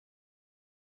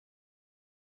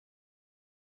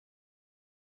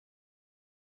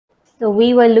So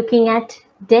we were looking at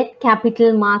debt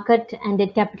capital market and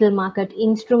debt capital market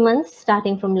instruments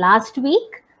starting from last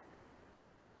week.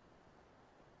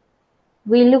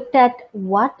 We looked at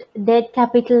what debt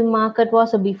capital market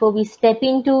was. So before we step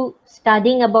into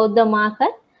studying about the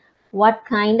market, what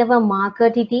kind of a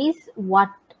market it is, what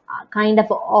kind of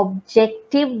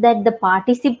objective that the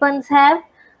participants have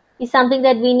is something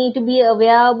that we need to be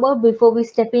aware about before we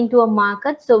step into a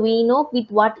market. So we know with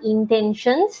what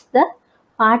intentions the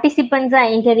participants are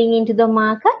entering into the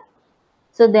market.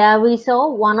 So there we saw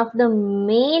one of the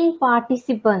main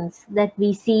participants that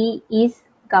we see is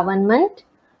government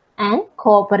and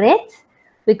corporates,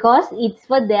 because it's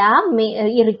for their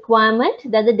requirement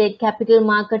that the debt capital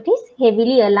market is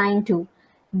heavily aligned to.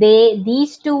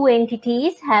 These two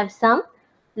entities have some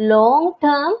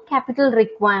long-term capital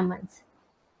requirements.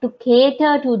 To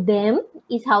cater to them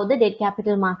is how the debt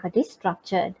capital market is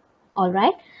structured. All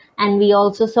right. And we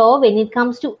also saw when it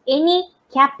comes to any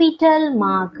capital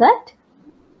market,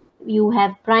 you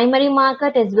have primary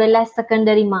market as well as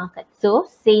secondary market. So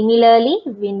similarly,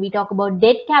 when we talk about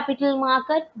debt capital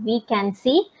market, we can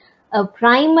see a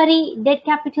primary debt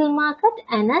capital market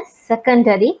and a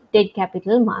secondary debt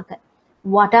capital market.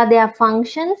 What are their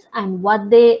functions and what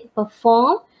they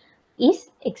perform is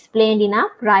explained in our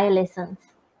prior lessons.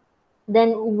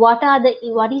 Then what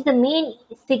is the main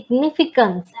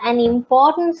significance and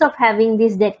importance of having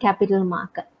this debt capital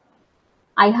market?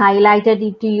 I highlighted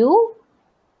it to you.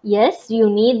 Yes, you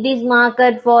need this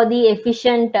market for the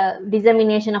efficient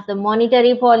dissemination of the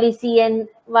monetary policy and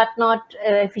whatnot,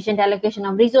 efficient allocation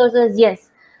of resources.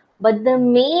 Yes, but the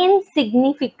main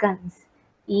significance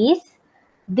is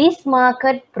this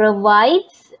market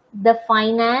provides the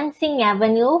financing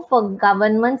avenue for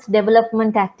government's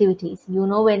development activities. You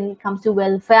know, when it comes to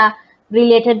welfare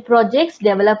related projects,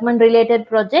 development related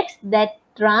projects that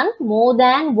run more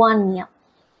than 1 year.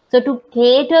 So to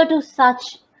cater to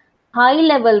such high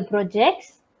level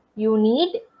projects, you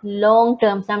need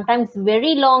long-term, sometimes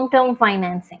very long-term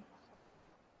financing.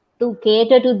 To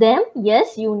cater to them,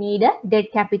 yes, you need a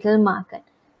debt capital market.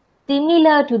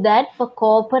 Similar to that, for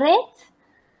corporates,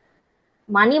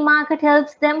 money market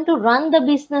helps them to run the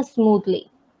business smoothly,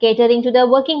 catering to their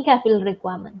working capital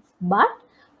requirements. But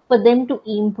for them to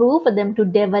improve, for them to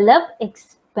develop,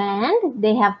 expand,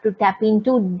 they have to tap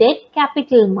into debt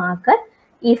capital market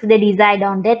if they decide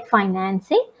on debt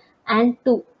financing. And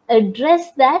to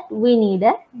address that, we need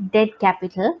a debt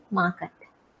capital market.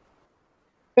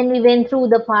 Then we went through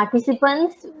the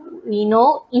participants. We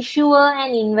know issuer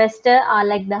and investor are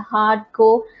like the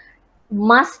hardcore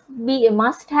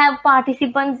must have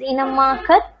participants in a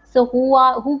market. So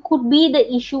who could be the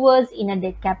issuers in a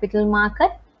debt capital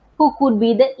market? Who could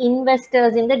be the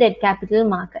investors in the debt capital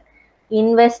market?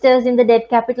 Investors in the debt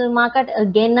capital market,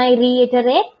 again I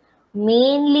reiterate,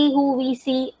 mainly who we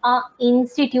see are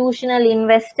institutional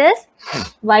investors.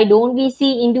 Why don't we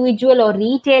see individual or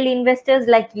retail investors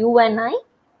like you and I?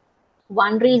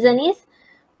 One reason is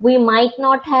we might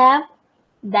not have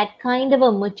that kind of a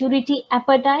maturity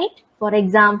appetite. For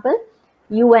example,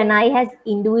 you and I as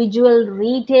individual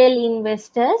retail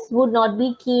investors would not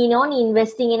be keen on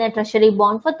investing in a treasury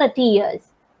bond for 30 years.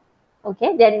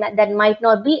 Okay, then that might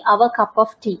not be our cup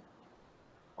of tea.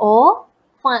 Or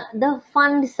the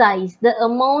fund size, the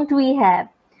amount we have.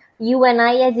 You and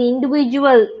I as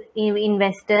individual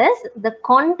investors, the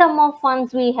quantum of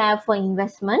funds we have for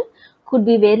investment could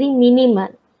be very minimal.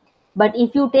 But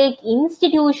if you take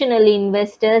institutional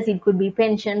investors, it could be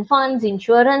pension funds,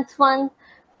 insurance funds,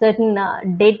 certain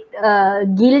debt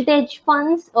gilt edge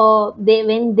funds, or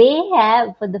when they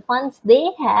have, for the funds they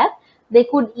have, they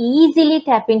could easily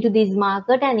tap into this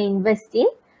market and invest in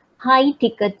high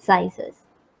ticket sizes.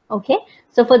 Okay,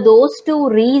 so for those two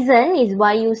reasons is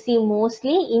why you see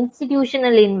mostly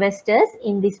institutional investors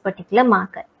in this particular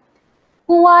market.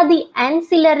 Who are the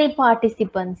ancillary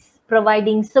participants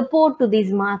providing support to this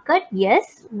market?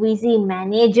 Yes, we see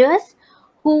managers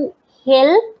who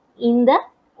help in the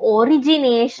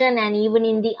origination and even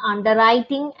in the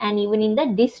underwriting and even in the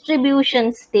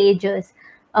distribution stages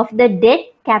of the debt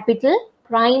capital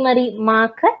primary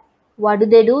market. What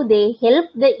do? They help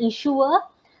the issuer.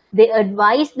 They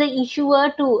advise the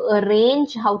issuer to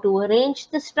arrange, how to arrange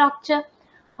the structure,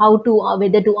 how to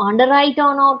whether to underwrite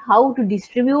or not, how to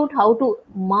distribute, how to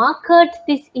market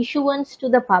this issuance to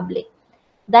the public.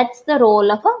 That's the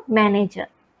role of a manager.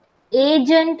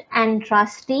 Agent and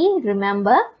trustee,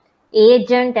 remember,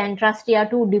 agent and trustee are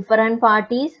two different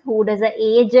parties. Who does the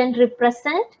agent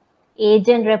represent?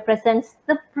 Agent represents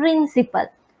the principal.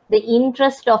 The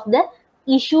interest of the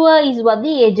issuer is what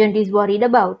the agent is worried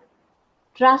about.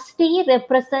 Trustee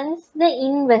represents the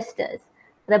investors,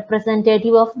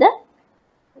 representative of the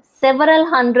several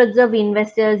hundreds of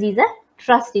investors is a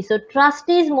trustee. So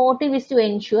trustee's motive is to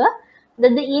ensure that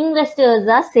the investors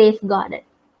are safeguarded.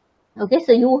 Okay,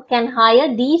 so you can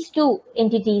hire these two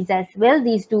entities as well,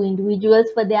 these two individuals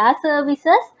for their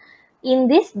services in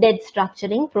this debt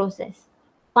structuring process.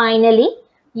 Finally,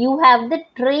 you have the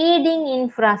trading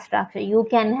infrastructure. You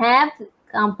can have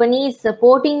companies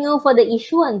supporting you for the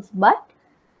issuance, but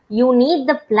you need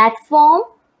the platform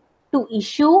to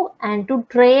issue and to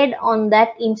trade on that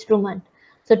instrument.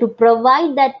 So to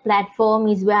provide that platform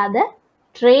is where the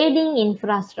trading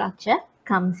infrastructure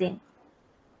comes in.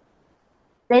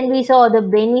 Then we saw the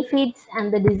benefits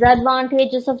and the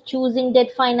disadvantages of choosing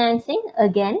debt financing.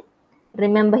 Again,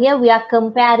 remember here we are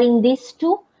comparing this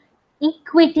to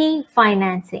equity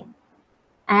financing.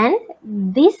 And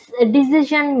this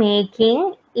decision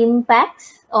making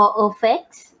impacts or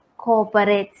affects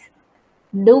corporates.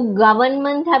 Do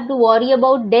government have to worry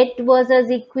about debt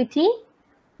versus equity?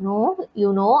 No,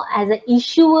 as an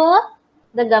issuer,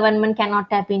 the government cannot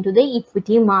tap into the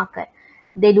equity market.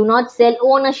 They do not sell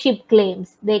ownership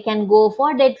claims. They can go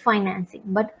for debt financing.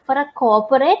 But for a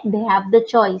corporate, they have the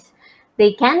choice.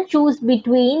 They can choose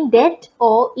between debt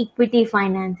or equity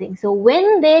financing. So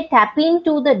when they tap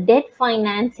into the debt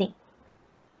financing,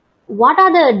 what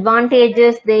are the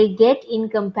advantages they get in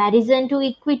comparison to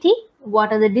equity?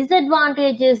 What are the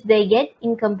disadvantages they get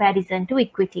in comparison to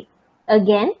equity?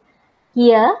 Again,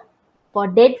 here for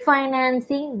debt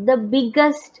financing, the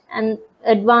biggest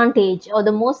advantage or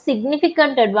the most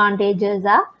significant advantages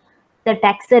are the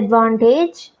tax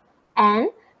advantage and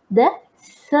the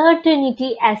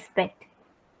certainty aspect.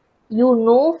 You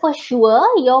know for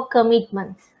sure your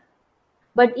commitments.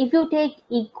 But if you take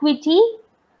equity,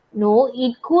 no,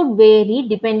 it could vary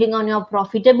depending on your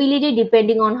profitability,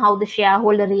 depending on how the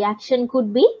shareholder reaction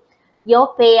could be.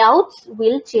 Your payouts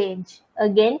will change.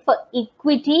 Again, for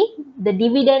equity, the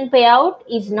dividend payout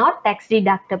is not tax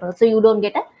deductible. So you don't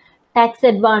get a tax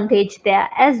advantage there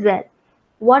as well.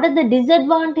 What are the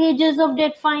disadvantages of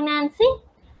debt financing?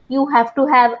 You have to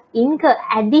have incur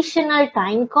additional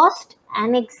time cost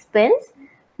and expense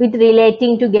with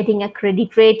relating to getting a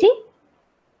credit rating.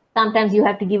 Sometimes you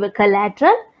have to give a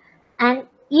collateral. And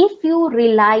if you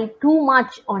rely too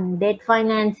much on debt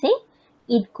financing,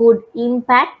 it could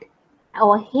impact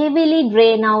or heavily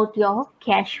drain out your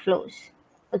cash flows.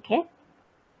 Okay.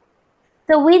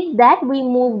 So with that, we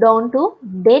moved on to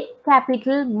debt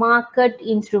capital market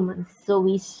instruments. So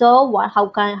we saw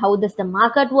how does the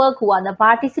market work, who are the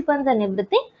participants and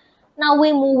everything. Now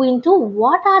we move into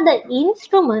what are the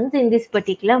instruments in this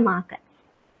particular market.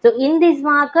 So in this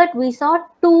market, we saw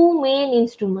two main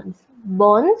instruments,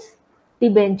 bonds,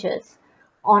 debentures.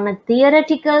 On a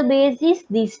theoretical basis,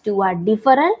 these two are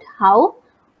different. How?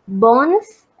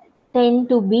 Bonds tend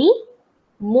to be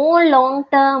more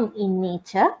long-term in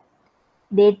nature.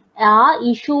 They are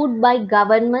issued by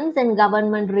governments and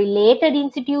government-related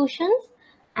institutions,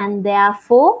 and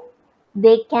therefore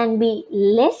they can be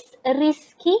less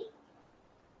risky.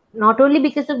 Not only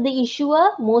because of the issuer,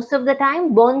 most of the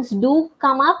time bonds do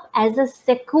come up as a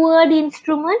secured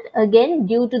instrument. Again,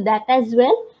 due to that as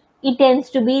well, it tends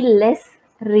to be less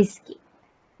risky.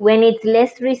 When it's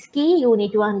less risky, you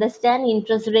need to understand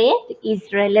interest rate is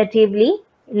relatively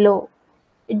low.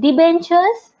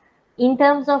 Debentures, in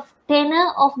terms of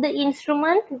tenor of the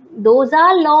instrument, those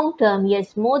are long term,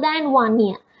 yes, more than 1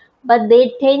 year. But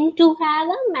they tend to have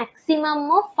a maximum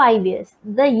of 5 years.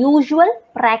 The usual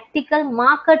practical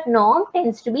market norm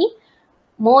tends to be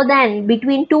more than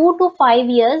between 2 to 5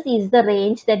 years is the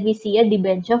range that we see a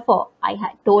debenture for. I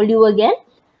had told you again,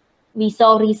 we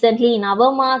saw recently in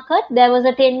our market, there was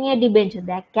a 10-year debenture.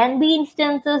 There can be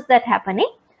instances that happening,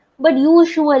 but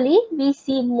usually we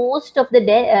see most of the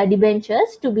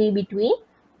debentures to be between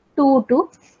 2 to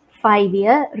 5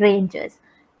 year ranges.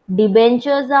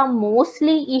 Debentures are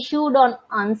mostly issued on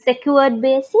unsecured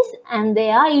basis and they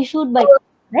are issued by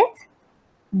corporates.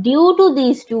 Due to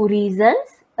these two reasons,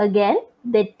 again,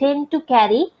 they tend to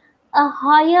carry a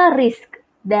higher risk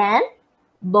than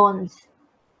bonds.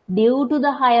 Due to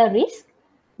the higher risk,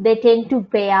 they tend to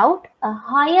pay out a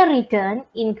higher return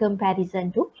in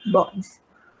comparison to bonds.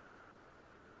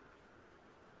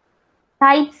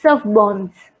 Types of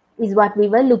bonds is what we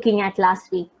were looking at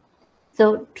last week.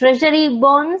 So treasury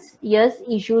bonds, yes,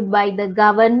 issued by the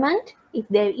government. If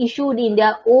they're issued in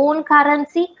their own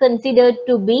currency, considered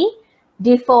to be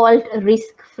default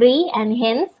risk-free and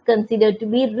hence considered to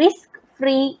be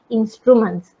risk-free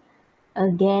instruments.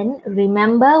 Again,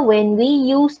 remember when we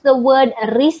use the word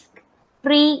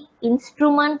risk-free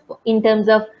instrument in terms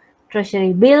of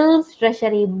treasury bills,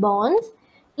 treasury bonds,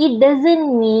 it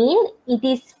doesn't mean it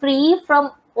is free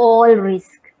from all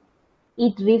risk.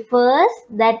 It refers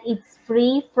that it's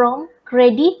free from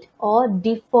credit or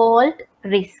default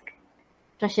risk.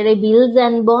 Treasury bills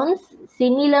and bonds,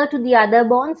 similar to the other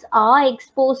bonds, are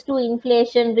exposed to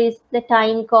inflation risk, the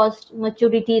time cost,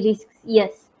 maturity risks,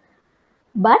 yes.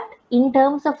 But in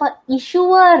terms of a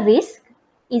issuer risk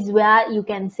is where you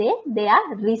can say they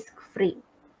are risk free.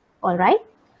 All right.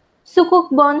 Sukuk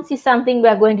bonds is something we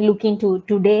are going to look into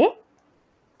today.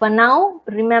 For now,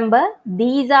 remember,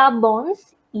 these are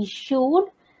bonds issued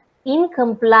in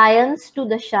compliance to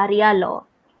the Sharia law.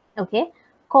 Okay.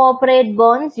 Corporate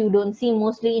bonds you don't see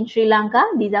mostly in Sri Lanka.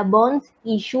 These are bonds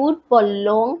issued for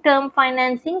long-term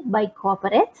financing by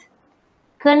corporates.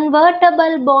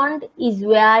 Convertible bond is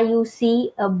where you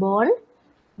see a bond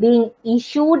being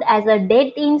issued as a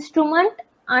debt instrument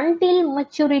until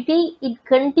maturity. It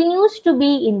continues to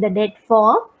be in the debt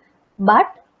form,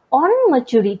 but on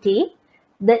maturity,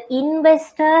 the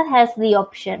investor has the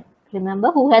option.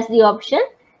 Remember, who has the option?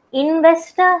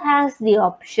 Investor has the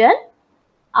option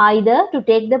either to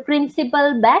take the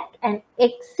principal back and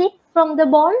exit from the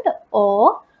bond,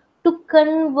 or to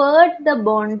convert the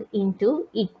bond into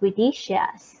equity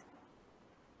shares.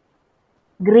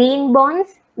 Green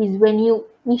bonds is when you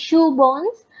issue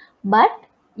bonds, but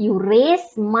you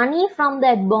raise money from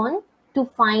that bond to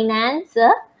finance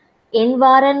a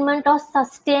environment or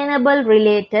sustainable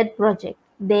related project.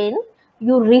 Then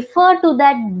you refer to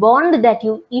that bond that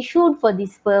you issued for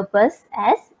this purpose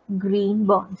as green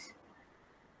bonds.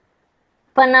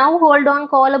 For now, hold on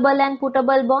callable and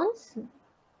puttable bonds,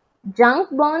 junk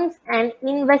bonds and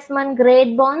investment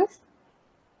grade bonds.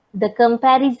 The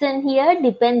comparison here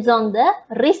depends on the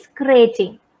risk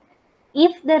rating.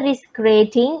 If the risk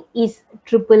rating is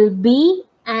BBB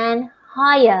and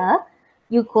higher,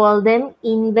 you call them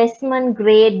investment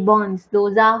grade bonds.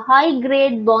 Those are high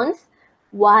grade bonds.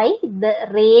 Why? The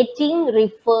rating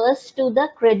refers to the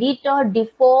credit or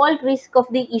default risk of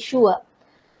the issuer.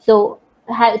 So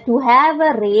to have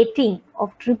a rating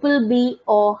of BBB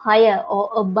or higher or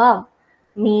above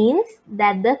means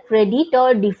that the credit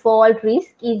or default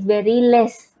risk is very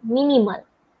less, minimal.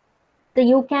 So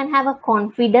you can have a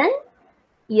confidence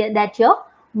that your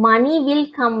money will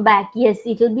come back. Yes,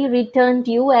 it will be returned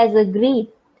to you as agreed.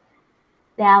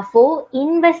 Therefore,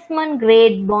 investment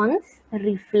grade bonds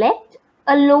reflect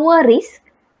a lower risk,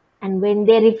 and when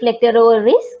they reflect a lower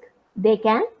risk, they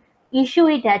can issue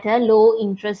it at a low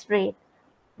interest rate.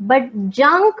 But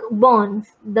junk bonds,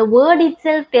 the word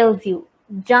itself tells you,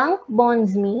 junk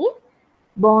bonds mean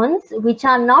bonds which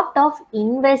are not of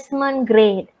investment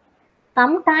grade.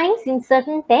 Sometimes in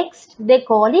certain texts, they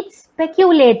call it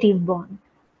speculative bond.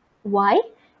 Why?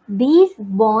 These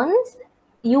bonds,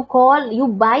 you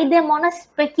buy them on a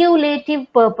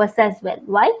speculative purpose as well.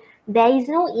 Why? There is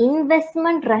no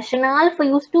investment rationale for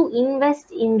you to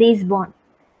invest in these bonds.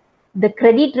 The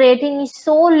credit rating is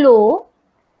so low.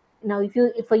 Now,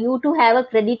 for you to have a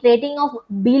credit rating of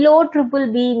below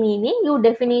BBB, meaning you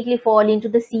definitely fall into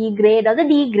the C grade or the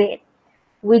D grade,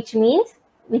 which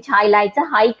highlights a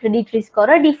high credit risk or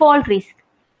a default risk.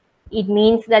 It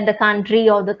means that the country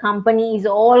or the company is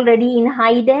already in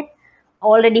high debt,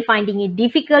 already finding it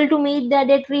difficult to meet their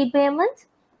debt repayments.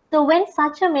 So when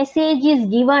such a message is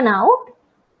given out,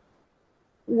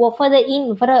 for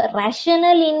a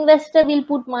rational investor will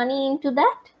put money into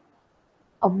that.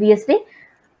 Obviously,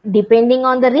 depending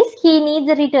on the risk, he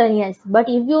needs a return, yes. But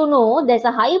if you know there's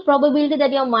a high probability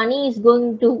that your money is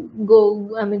going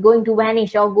to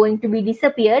vanish or going to be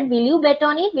disappeared, will you bet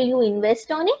on it? Will you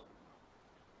invest on it?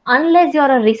 Unless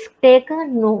you're a risk taker,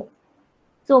 no.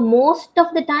 So most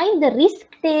of the time, the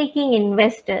risk-taking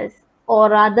investors or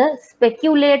rather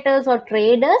speculators or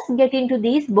traders get into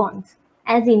these bonds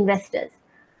as investors.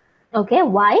 Okay,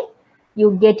 why?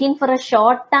 You get in for a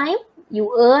short time,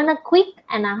 you earn a quick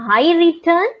and a high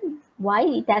return. Why?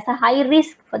 It has a high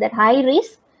risk. For that high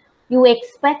risk, you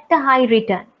expect a high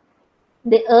return.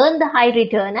 They earn the high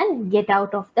return and get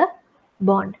out of the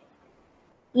bond.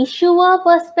 Issuer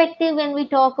perspective, when we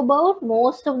talk about,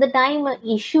 most of the time an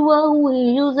issuer who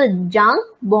issues a junk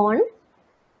bond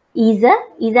is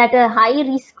at a high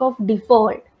risk of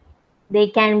default. They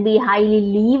can be highly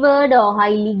levered or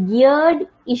highly geared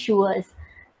issuers.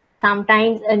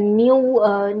 Sometimes a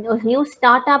new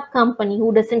startup company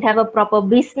who doesn't have a proper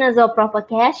business or proper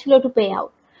cash flow to pay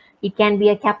out. It can be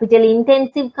a capital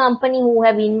intensive company who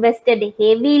have invested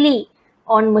heavily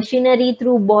on machinery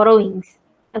through borrowings.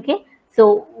 Okay.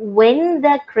 So when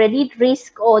the credit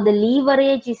risk or the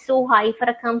leverage is so high for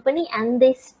a company and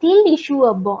they still issue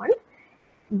a bond,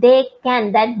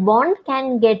 that bond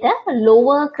can get a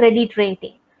lower credit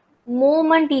rating.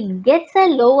 Moment it gets a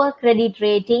lower credit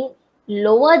rating,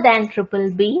 lower than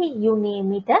BBB, you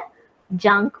name it a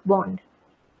junk bond.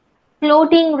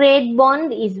 Floating rate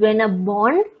bond is when a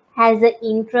bond has an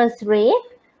interest rate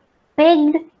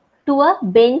pegged to a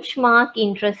benchmark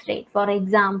interest rate. For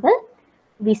example,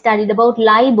 we studied about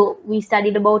LIBOR, we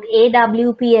studied about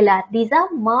AWPLR. These are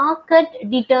market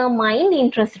determined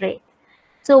interest rates.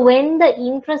 So when the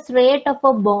interest rate of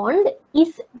a bond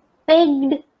is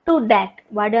pegged to that,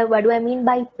 what do I mean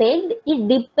by pegged? It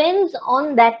depends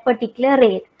on that particular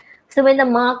rate. So when the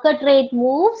market rate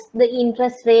moves, the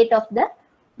interest rate of the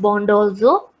bond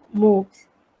also moves.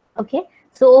 Okay,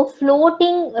 so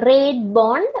floating rate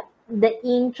bond, the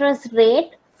interest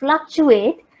rate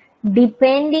fluctuate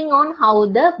depending on how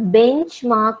the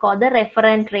benchmark or the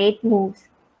reference rate moves.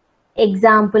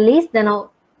 Example is,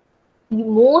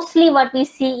 mostly what we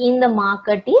see in the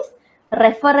market is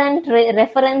reference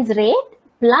rate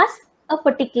plus a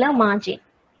particular margin.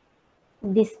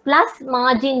 This plus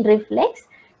margin reflects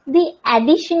the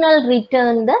additional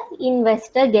return the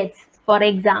investor gets. For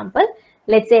example,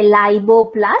 let's say LIBOR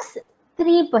plus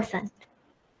 3%.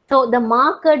 So the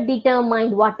market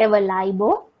determined whatever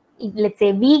LIBOR, let's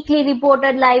say weekly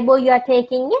reported LIBOR you are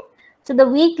taking it. So the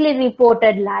weekly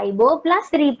reported LIBOR plus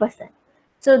 3%.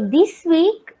 So this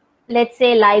week, let's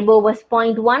say LIBOR was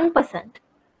 0.1%.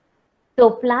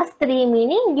 So plus 3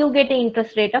 meaning you get an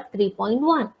interest rate of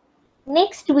 3.1.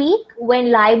 Next week,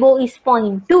 when LIBOR is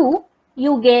 0.2,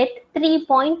 you get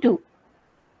 3.2.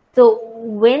 So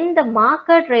when the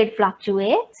market rate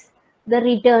fluctuates, the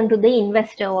return to the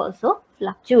investor also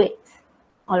fluctuates.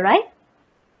 All right.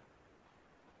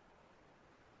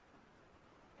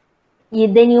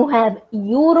 Then you have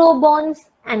euro bonds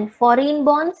and foreign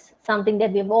bonds, something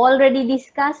that we've already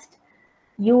discussed.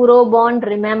 Euro bond,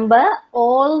 remember,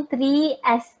 all three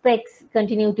aspects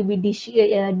continue to be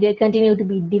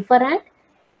different.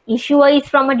 Issuer is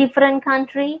from a different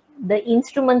country. The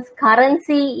instrument's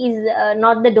currency is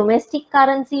not the domestic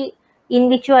currency in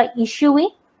which you are issuing,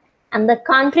 and the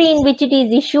country in which it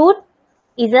is issued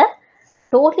is a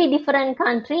totally different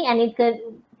country, and it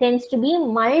tends to be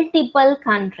multiple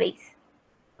countries.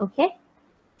 Okay.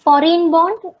 Foreign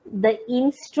bond, the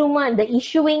instrument, the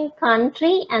issuing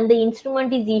country and the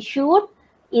instrument is issued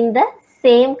in the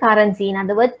same currency. In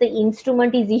other words, the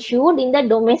instrument is issued in the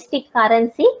domestic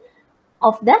currency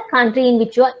of the country in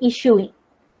which you are issuing.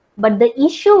 But the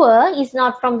issuer is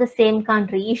not from the same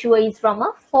country. Issuer is from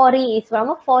a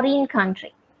foreign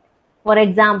country. For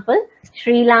example,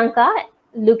 Sri Lanka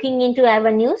looking into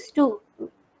avenues to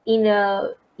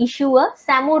issue a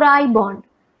samurai bond,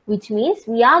 which means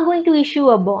we are going to issue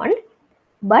a bond,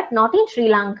 but not in Sri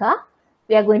Lanka.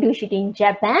 We are going to issue it in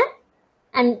Japan.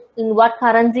 And in what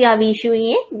currency are we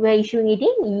issuing it? We are issuing it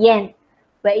in yen.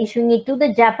 We are issuing it to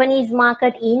the Japanese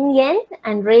market in yen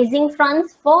and raising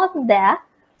funds for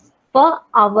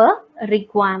our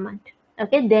requirement.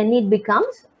 Okay, then it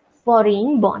becomes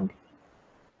foreign bond.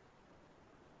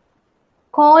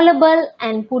 Callable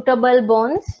and puttable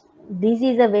bonds. This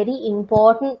is a very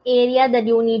important area that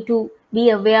you need to be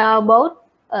aware about.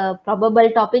 A probable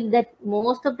topic that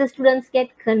most of the students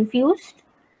get confused.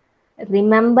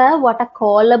 Remember what a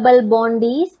callable bond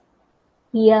is.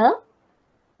 Here,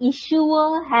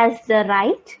 issuer has the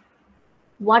right.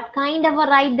 What kind of a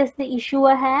right does the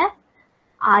issuer have?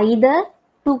 Either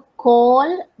to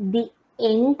call the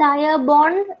entire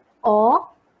bond or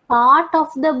part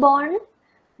of the bond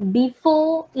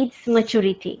before its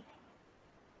maturity.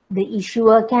 The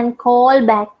issuer can recall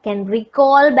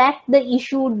back the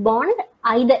issued bond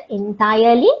either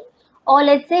entirely or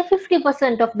let's say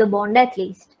 50% of the bond at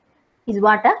least, is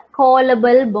what a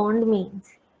callable bond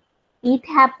means. It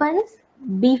happens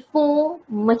before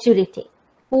maturity.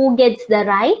 Who gets the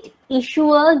right?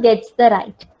 Issuer gets the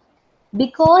right.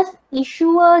 Because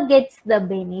issuer gets the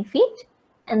benefit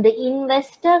and the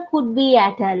investor could be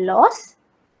at a loss,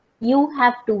 you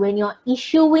have to, when you're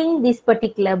issuing this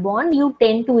particular bond, you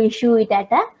tend to issue it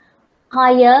at a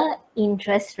higher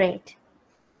interest rate.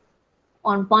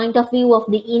 On point of view of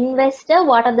the investor,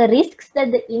 what are the risks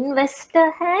that the investor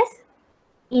has?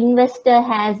 Investor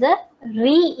has a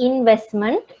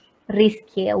reinvestment risk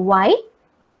here. Why?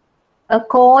 A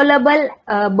callable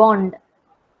bond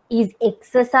is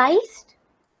exercised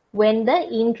when the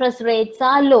interest rates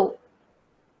are low.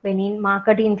 When in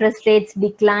market interest rates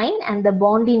decline and the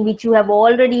bond in which you have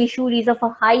already issued is of a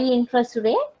high interest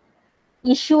rate,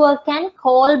 issuer can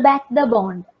call back the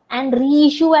bond and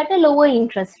reissue at a lower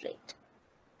interest rate.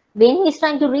 When he is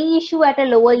trying to reissue at a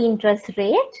lower interest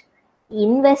rate,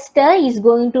 investor is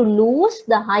going to lose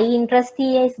the high interest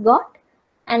he has got,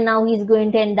 and now he is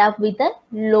going to end up with a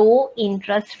low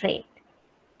interest rate.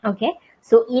 Okay,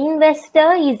 so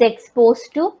investor is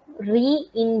exposed to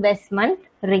reinvestment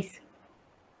risk.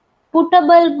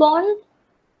 Puttable bond,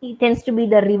 it tends to be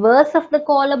the reverse of the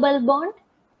callable bond.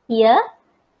 Here,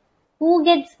 who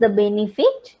gets the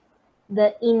benefit?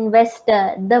 The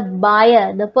investor, the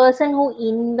buyer, the person who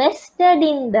invested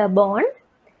in the bond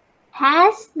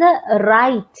has the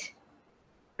right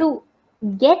to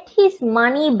get his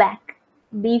money back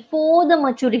before the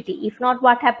maturity. If not,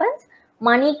 what happens?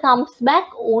 Money comes back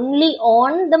only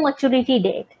on the maturity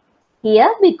date.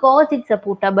 Here, because it's a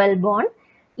puttable bond,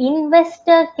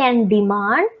 investor can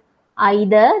demand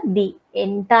either the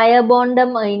entire bond,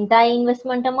 entire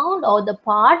investment amount, or the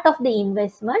part of the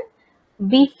investment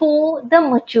before the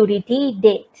maturity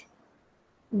date.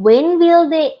 When will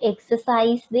they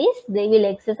exercise this? They will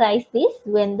exercise this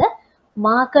when the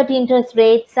market interest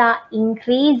rates are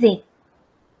increasing.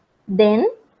 Then,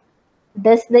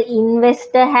 does the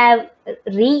investor have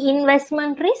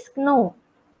reinvestment risk? No.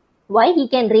 Why? He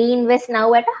can reinvest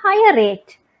now at a higher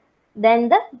rate than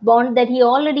the bond that he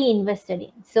already invested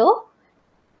in. So,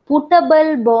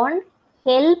 puttable bond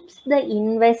helps the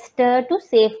investor to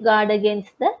safeguard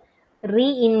against the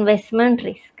reinvestment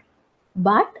risk.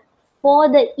 But for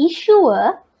the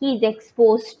issuer, he is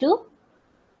exposed to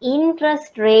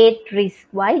interest rate risk.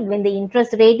 Why? When the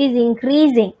interest rate is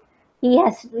increasing, he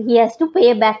has to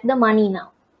pay back the money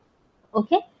now.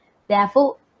 Okay.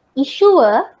 Therefore,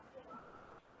 issuer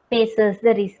faces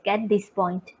the risk at this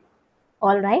point.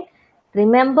 All right.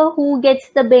 Remember who gets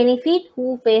the benefit,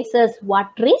 who faces what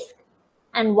risk,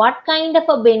 and what kind of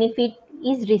a benefit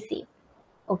is received.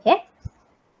 Okay.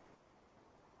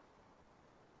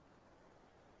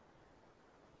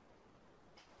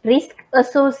 Risk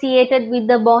associated with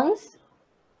the bonds.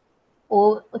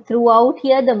 Or throughout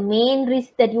here, the main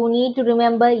risk that you need to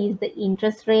remember is the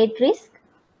interest rate risk.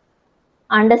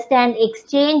 Understand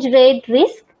exchange rate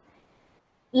risk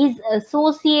is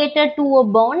associated to a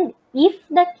bond if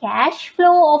the cash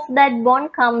flow of that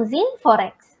bond comes in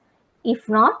forex. If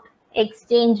not,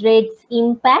 exchange rates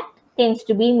impact tends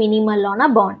to be minimal on a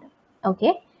bond.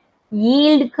 Okay.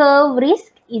 Yield curve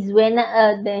risk is when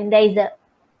there is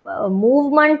a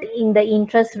movement in the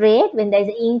interest rate, when there is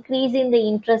an increase in the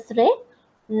interest rate,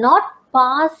 not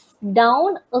passed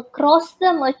down across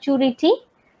the maturity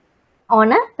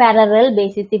on a parallel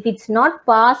basis. If it's not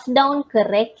passed down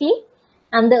correctly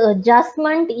and the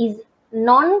adjustment is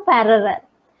non-parallel,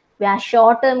 where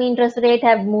short-term interest rate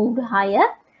have moved higher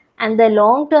and the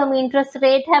long-term interest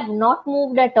rate have not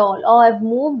moved at all or have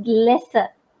moved lesser,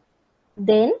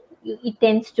 then it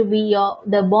tends to be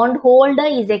the bond holder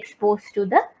is exposed to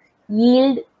the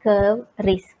yield curve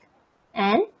risk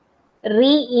and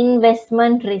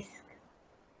reinvestment risk.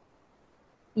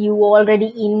 You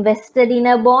already invested in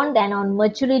a bond and on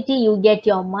maturity you get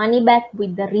your money back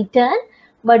with the return.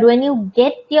 But when you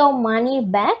get your money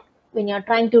back, when you're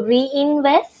trying to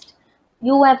reinvest,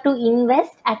 you have to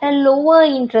invest at a lower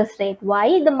interest rate.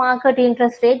 Why? The market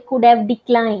interest rate could have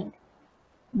declined.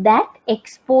 That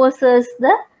exposes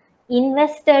the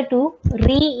investor to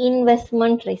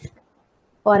reinvestment risk.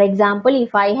 For example,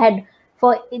 if I had,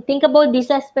 think about this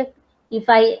aspect, if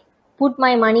I put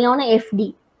my money on a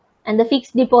FD and the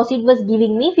fixed deposit was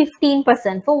giving me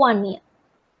 15% for 1 year.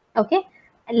 Okay.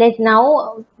 Let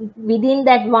now within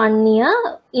that 1 year,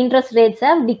 interest rates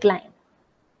have declined.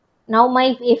 Now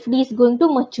my FD is going to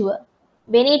mature.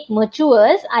 When it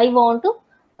matures, I want to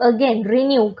again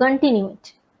renew, continue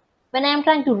it. When I am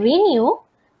trying to renew,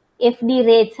 FD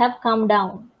rates have come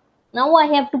down. Now I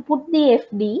have to put the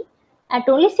FD at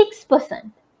only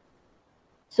 6%.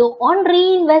 So on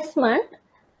reinvestment,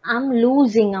 I'm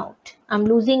losing out. I'm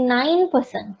losing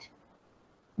 9%.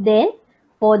 Then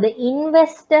for the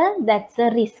investor, that's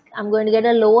a risk. I'm going to get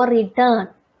a lower return.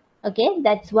 Okay,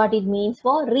 that's what it means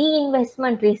for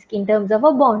reinvestment risk in terms of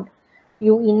a bond.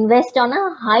 You invest on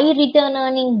a high return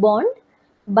earning bond,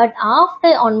 but after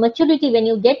on maturity, when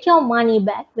you get your money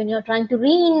back, when you're trying to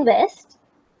reinvest,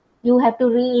 you have to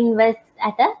reinvest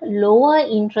at a lower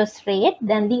interest rate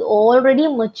than the already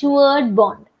matured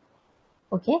bond.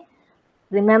 Okay.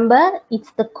 Remember,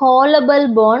 it's the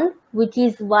callable bond which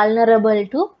is vulnerable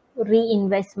to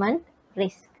reinvestment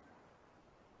risk.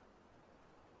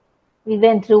 We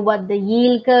went through what the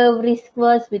yield curve risk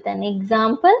was with an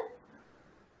example.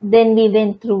 Then we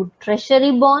went through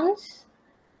treasury bonds.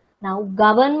 Now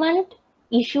government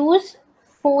issues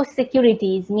 4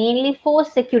 securities, mainly 4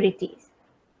 securities.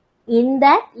 In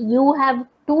that you have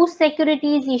 2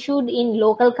 securities issued in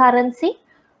local currency,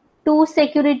 2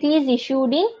 securities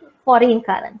issued in foreign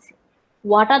currency.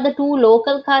 What are the 2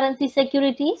 local currency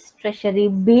securities? Treasury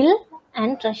bill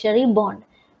and treasury bond.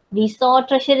 We saw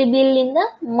treasury bill in the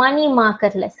money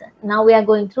market lesson. Now we are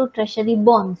going through treasury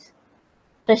bonds.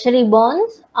 Treasury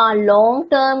bonds are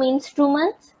long-term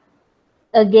instruments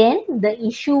Again, the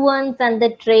issuance and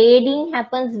the trading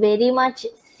happens very much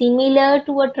similar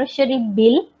to a treasury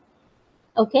bill.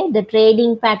 Okay, the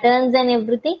trading patterns and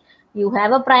everything. You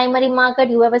have a primary market,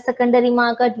 you have a secondary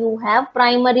market, you have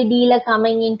primary dealer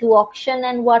coming into auction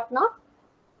and whatnot.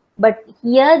 But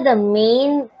here the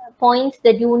main points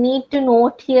that you need to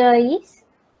note here is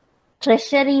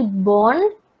treasury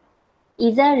bond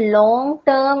is a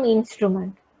long-term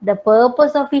instrument. The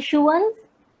purpose of issuance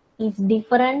is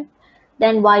different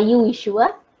than why you issue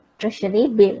a treasury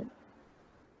bill.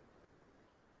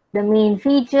 The main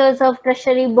features of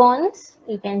treasury bonds,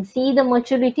 you can see the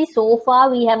maturity. So far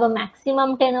we have a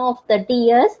maximum tenure of 30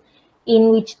 years in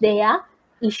which they are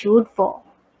issued for,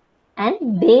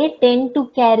 and they tend to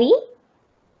carry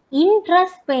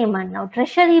interest payment. Now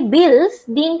treasury bills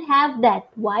didn't have that.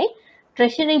 Why?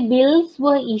 Treasury bills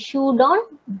were issued on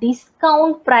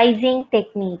discount pricing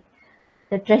technique.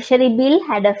 The treasury bill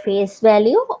had a face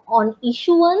value. On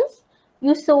issuance,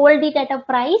 you sold it at a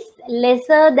price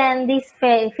lesser than this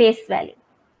face value.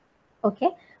 Okay,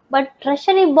 but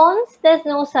treasury bonds, there's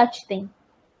no such thing.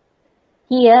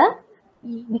 Here,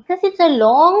 because it's a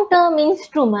long-term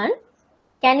instrument,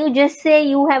 can you just say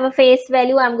you have a face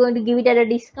value, I'm going to give it at a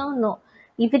discount? No.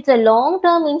 If it's a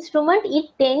long-term instrument, it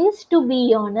tends to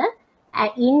be on an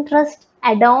interest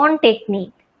add-on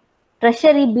technique.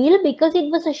 Treasury bill, because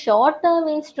it was a short-term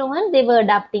instrument, they were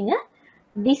adopting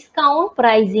a discount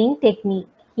pricing technique.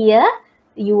 Here,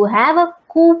 you have a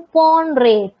coupon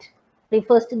rate,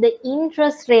 refers to the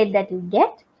interest rate that you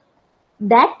get.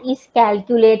 That is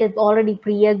calculated, already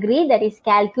pre-agreed, that is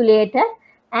calculated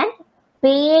and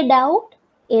paid out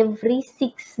every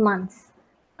 6 months.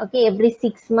 Okay, every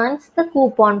 6 months the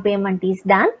coupon payment is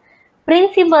done.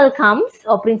 Principal comes,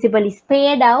 or principal is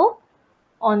paid out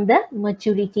on the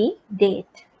maturity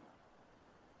date.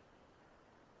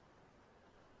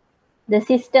 The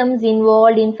systems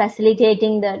involved in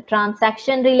facilitating the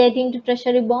transaction relating to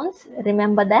treasury bonds,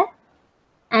 remember that.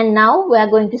 And now we are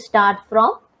going to start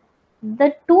from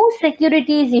the two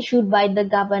securities issued by the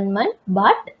government,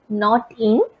 but not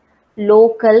in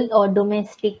local or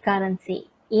domestic currency.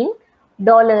 In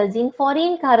dollars, in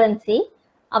foreign currency,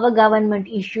 our government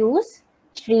issues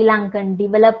Sri Lankan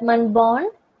development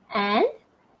bond and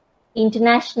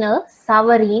international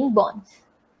sovereign bonds.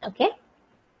 Okay.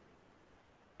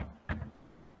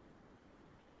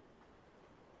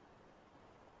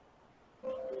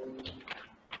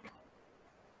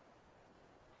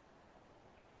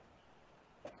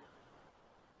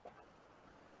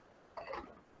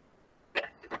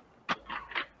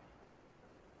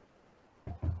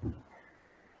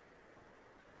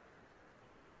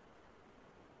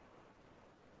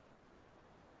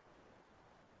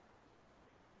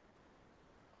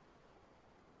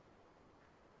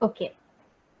 Okay.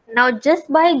 Now,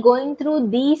 just by going through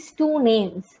these two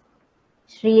names,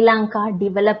 Sri Lanka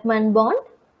Development Bond,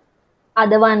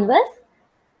 other one was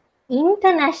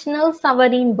International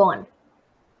Sovereign Bond,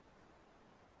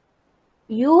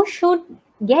 you should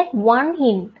get one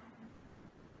hint.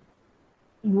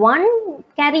 One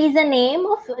carries a name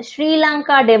of Sri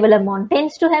Lanka Development Bond,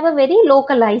 tends to have a very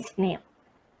localized name.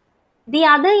 The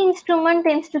other instrument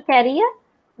tends to carry a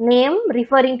name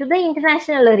referring to the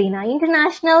international arena,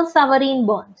 International Sovereign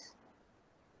Bonds.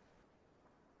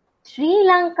 Sri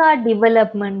Lanka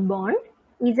Development Bond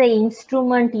is an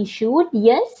instrument issued,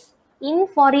 yes, in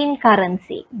foreign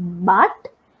currency, but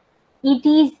it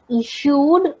is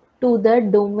issued to the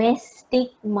domestic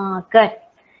market.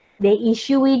 They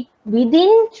issue it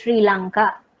within Sri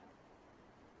Lanka.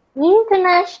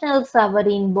 International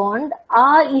sovereign bond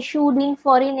are issued in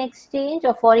foreign exchange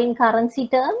or foreign currency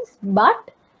terms, but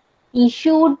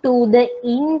issued to the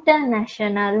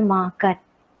international market.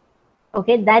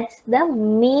 Okay, that's the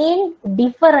main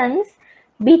difference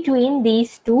between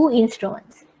these two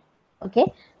instruments.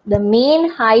 Okay, the main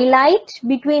highlight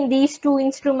between these two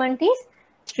instruments is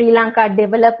Sri Lanka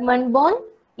Development Bond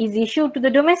is issued to the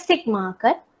domestic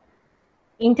market.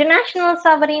 International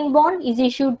sovereign bond is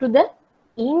issued to the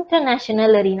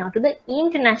international arena, to the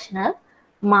international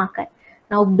market.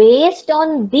 Now, based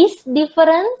on this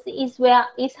difference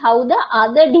is how the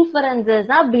other differences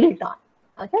are built on.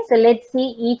 Okay, so let's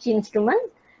see each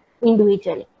instrument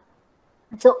individually.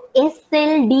 So,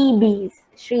 SLDBs,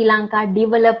 Sri Lanka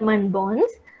Development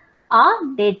Bonds, are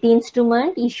debt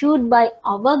instrument issued by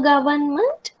our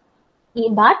government,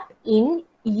 but in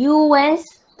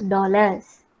US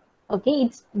dollars. Okay,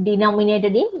 it's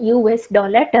denominated in US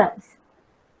dollar terms.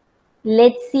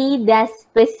 Let's see the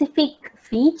specific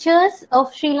features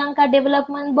of Sri Lanka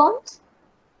development bonds.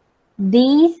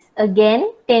 These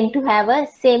again tend to have a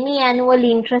semi-annual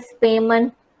interest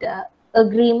payment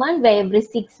agreement where every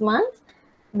 6 months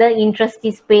the interest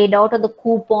is paid out or the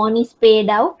coupon is paid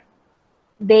out.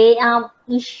 They are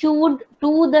issued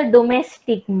to the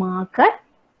domestic market.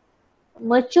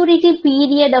 Maturity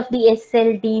period of the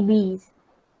SLTBs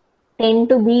tend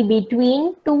to be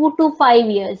between 2 to 5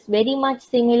 years, very much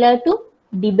similar to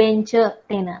debenture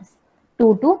tenors,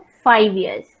 2 to 5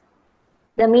 years.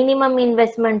 The minimum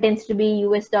investment tends to be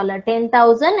US dollar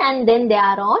 10,000, and then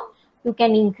thereon you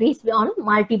can increase on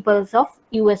multiples of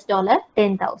US dollar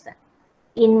 10,000.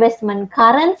 Investment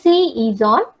currency is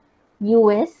on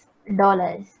US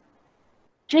dollars.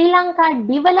 Sri Lanka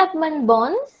development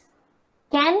bonds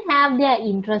can have their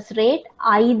interest rate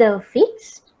either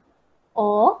fixed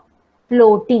or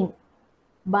floating,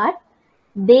 but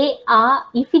they are,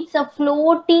 if it's a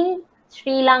floating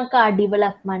Sri Lanka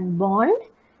development bond,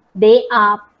 they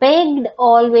are pegged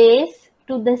always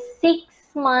to the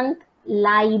 6-month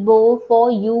LIBOR for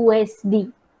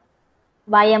USD.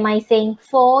 Why am I saying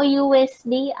for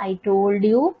USD? I told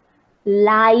you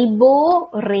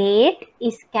LIBOR rate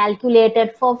is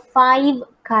calculated for 5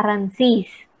 currencies.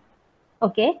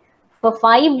 Okay, for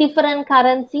 5 different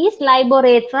currencies, LIBOR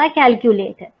rates are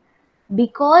calculated.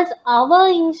 Because our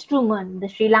instrument, the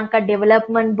Sri Lanka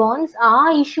development bonds,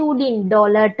 are issued in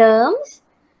dollar terms,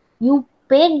 you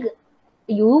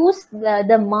use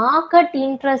the market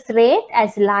interest rate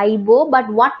as LIBOR, but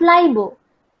what LIBOR?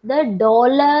 The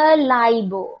dollar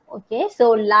LIBOR. Okay,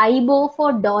 so LIBOR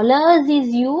for dollars is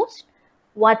used.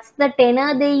 What's the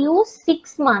tenor they use?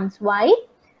 6 months. Why?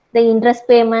 The interest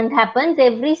payment happens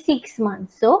every 6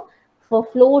 months. So for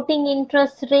floating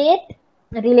interest rate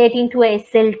relating to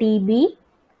SLDB,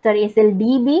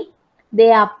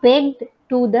 they are pegged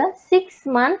to the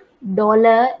 6-month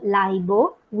dollar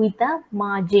LIBOR with a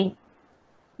margin.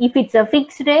 If it's a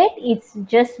fixed rate, it's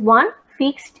just one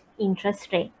fixed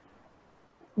interest rate.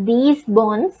 These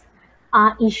bonds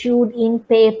are issued in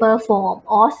paper form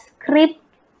or scrip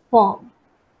form.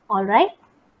 All right.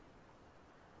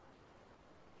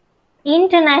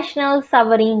 International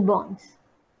sovereign bonds.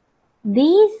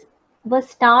 These were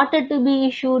started to be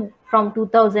issued from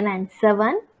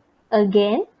 2007.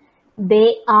 Again,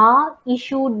 they are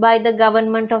issued by the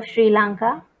government of Sri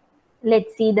Lanka.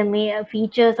 Let's see the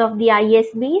features of the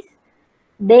ISBs.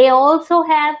 They also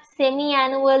have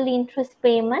semi-annual interest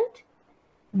payment.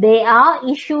 They are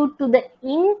issued to the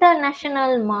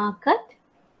international market.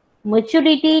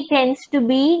 Maturity tends to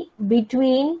be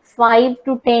between 5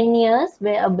 to 10 years,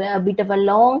 a bit of a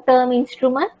long-term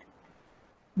instrument.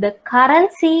 The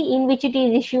currency in which it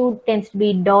is issued tends to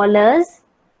be dollars.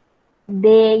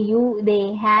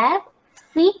 They have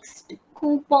fixed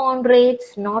coupon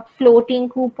rates, not floating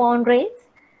coupon rates,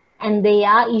 and they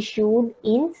are issued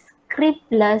in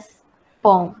scripless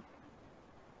form.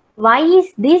 Why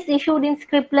is this issued in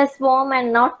scripless form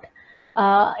and not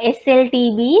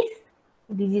SLTBs?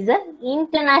 This is an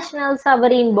international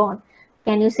sovereign bond.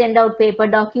 Can you send out paper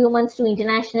documents to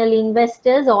international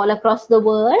investors all across the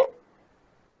world?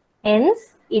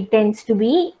 Hence, it tends to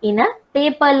be in a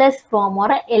paperless form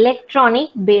or an electronic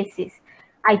basis.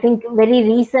 I think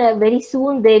very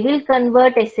soon they will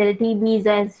convert SLTBs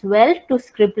as well to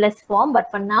scripless form,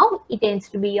 but for now it tends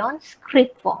to be on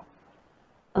scrip form.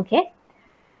 Okay.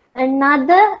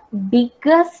 Another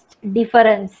biggest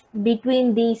difference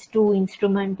between these two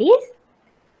instruments is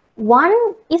one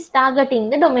is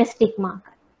targeting the domestic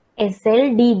market,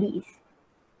 SLDBs.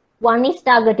 One is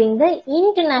targeting the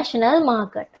international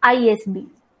market, ISBs.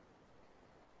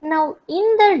 Now,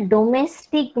 in the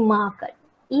domestic market,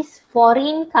 is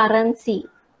foreign currency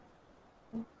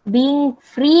being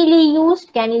freely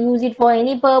used? Can you use it for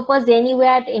any purpose,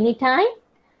 anywhere, at any time?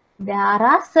 There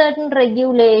are certain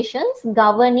regulations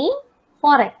governing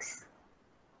forex.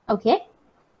 Okay.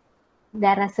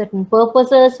 There are certain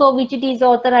purposes for which it is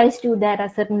authorized to. There are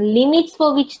certain limits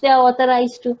for which they are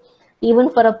authorized to. Even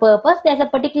for a purpose, there's a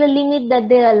particular limit that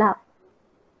they allow.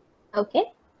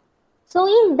 Okay. So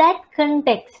in that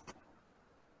context,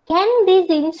 can this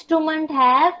instrument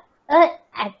have an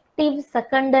active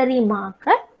secondary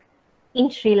market in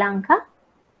Sri Lanka?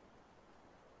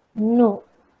 No.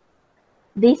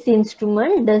 This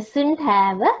instrument doesn't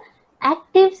have an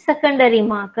active secondary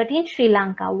market in Sri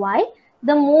Lanka. Why?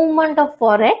 The movement of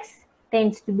forex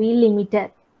tends to be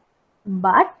limited.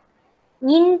 But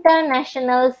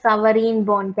international sovereign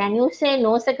bond, can you say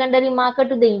no secondary market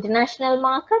to the international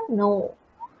market? No.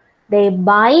 They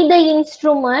buy the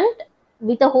instrument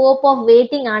with the hope of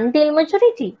waiting until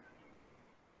maturity.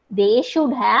 They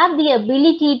should have the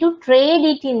ability to trade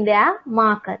it in their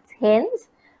markets. Hence,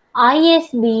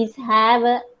 ISBs have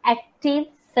an active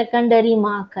secondary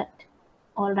market.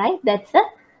 All right, that's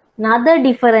another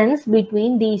difference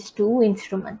between these two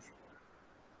instruments.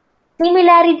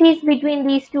 Similarities between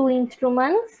these two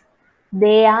instruments: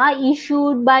 they are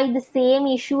issued by the same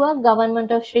issuer,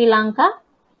 Government of Sri Lanka,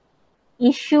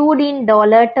 issued in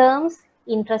dollar terms,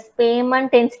 interest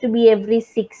payment tends to be every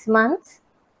 6 months.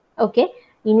 Okay,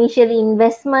 initial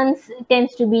investments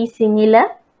tends to be similar,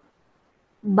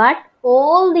 but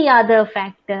all the other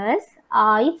factors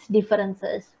are its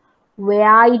differences.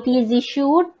 Where it is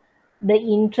issued, the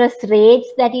interest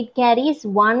rates that it carries,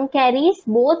 one carries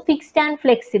both fixed and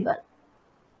flexible,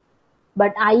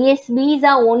 but ISBs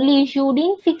are only issued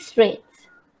in fixed rates.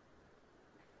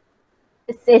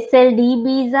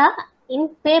 SLDBs are in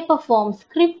paper form,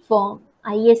 script form.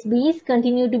 ISBs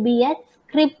continue to be at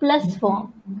scriptless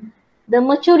form. The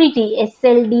maturity,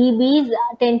 SLDBs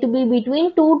tend to be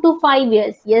between 2 to 5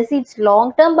 years. Yes, it's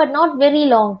long term, but not very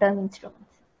long term instruments.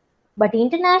 But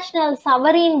international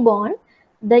sovereign bond,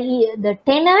 the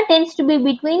tenor tends to be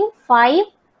between 5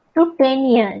 to 10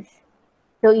 years.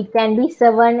 So it can be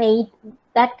 7, 8,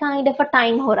 that kind of a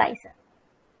time horizon.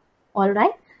 All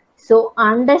right. So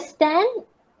understand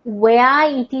where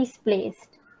it is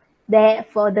placed. There,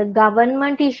 for the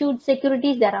government issued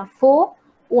securities, there are 4.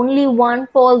 Only one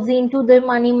falls into the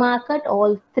money market.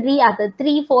 All other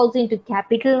three falls into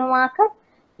capital market.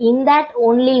 In that,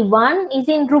 only one is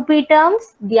in rupee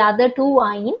terms. The other 2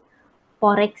 are in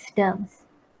forex terms.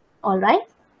 All right.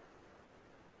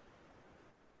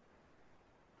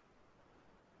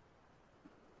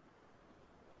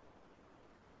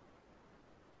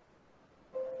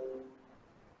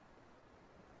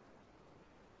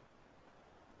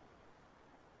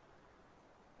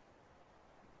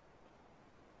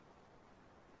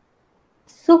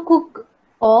 Sukuk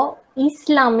or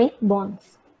Islamic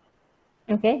bonds.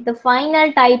 Okay, the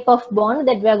final type of bond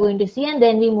that we are going to see, and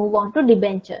then we move on to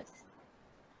debentures.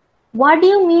 What do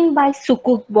you mean by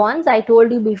sukuk bonds? I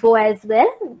told you before as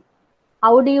well.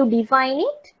 How do you define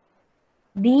it?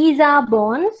 These are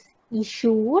bonds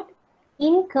issued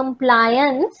in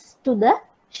compliance to the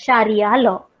Sharia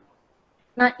law.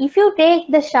 Now, if you take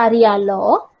the Sharia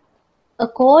law,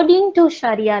 according to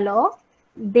Sharia law,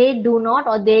 they do not,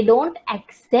 or they don't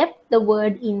accept the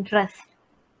word interest.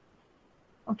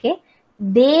 Okay,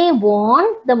 they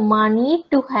want the money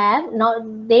to have,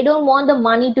 they don't want the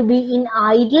money to be in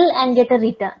idle and get a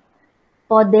return.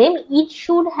 For them, it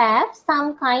should have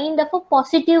some kind of a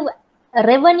positive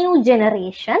revenue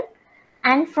generation,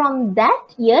 and from that,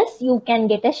 yes, you can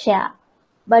get a share.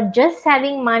 But just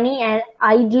having money and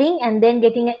idling and then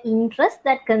getting an interest,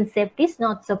 that concept is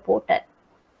not supported.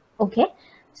 Okay,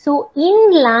 so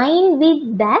in line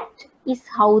with that is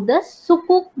how the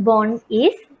sukuk bond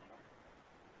is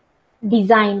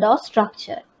designed or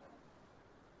structured.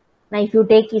 Now, if you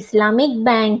take Islamic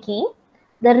banking,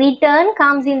 the return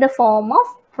comes in the form of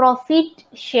profit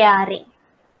sharing.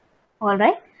 All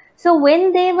right. So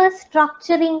when they were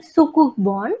structuring sukuk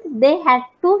bond, they had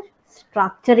to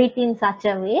structure it in such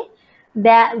a way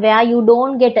that where you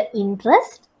don't get an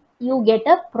interest, you get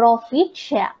a profit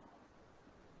share.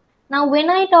 Now, when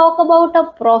I talk about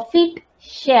a profit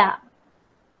share,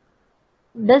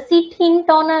 does it hint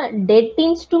on a debt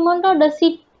instrument or does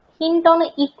it hint on an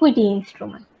equity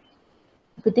instrument?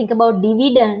 If you think about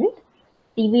dividend,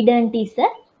 dividend is a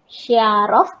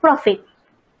share of profit.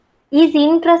 Is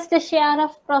interest a share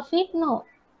of profit? No.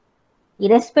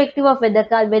 Irrespective of whether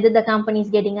the company is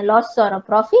getting a loss or a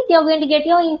profit, you are going to get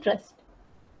your interest.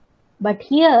 But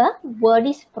here, word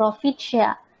is profit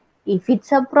share. If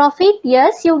it's a profit,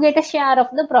 yes, you get a share of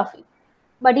the profit.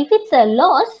 But if it's a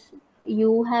loss,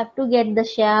 you have to get the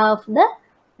share of the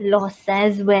loss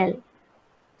as well.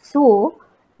 So,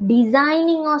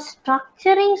 designing or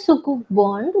structuring sukuk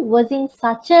bond was in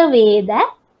such a way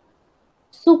that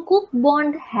sukuk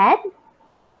bond had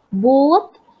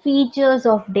both features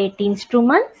of debt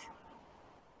instruments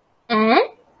and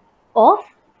of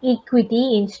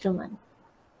equity instrument.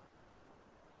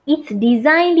 It's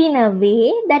designed in a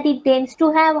way that it tends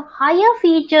to have higher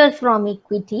features from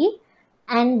equity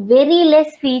and very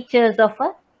less features of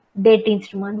a debt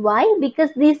instrument. Why? Because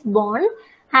this bond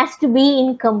has to be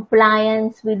in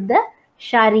compliance with the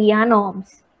Sharia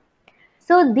norms.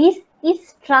 So this is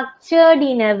structured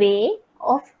in a way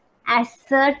of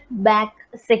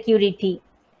asset-backed security.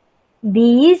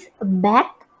 These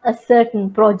back a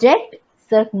certain project,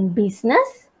 certain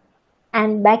business,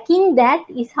 and backing that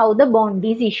is how the bond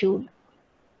is issued.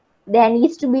 There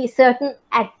needs to be certain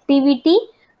activity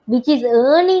which is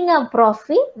earning a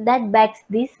profit that backs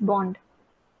this bond.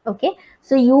 Okay,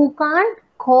 so you can't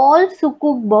call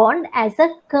sukuk bond as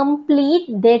a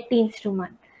complete debt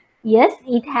instrument. Yes,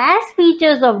 it has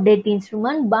features of debt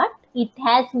instrument, but it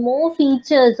has more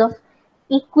features of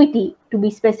equity, to be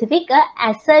specific, a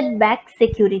asset-backed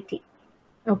security.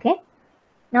 Okay.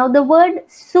 Now the word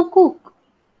sukuk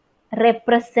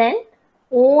represent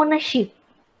ownership.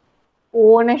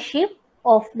 Ownership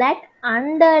of that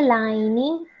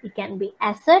underlying, it can be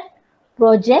asset,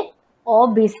 project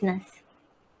or business.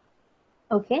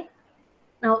 Okay.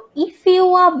 Now if you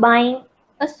are buying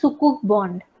a sukuk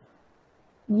bond,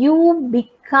 you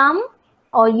become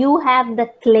or you have the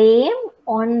claim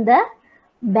on the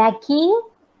backing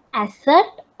asset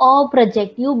or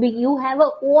project. You have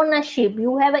a ownership,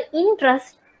 you have an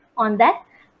interest on that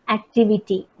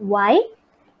activity. Why?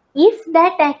 If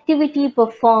that activity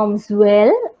performs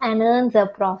well and earns a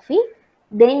profit,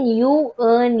 then you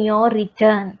earn your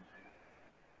return.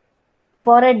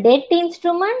 For a debt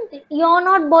instrument, you're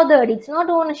not bothered. It's not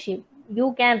ownership.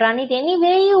 You can run it any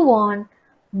way you want,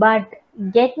 but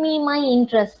get me my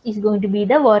interest is going to be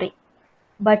the worry.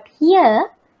 But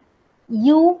here,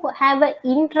 you have an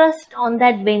interest on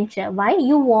that venture. Why?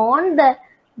 You want the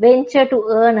venture to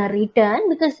earn a return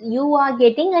because you are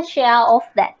getting a share of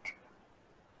that.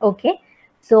 Okay.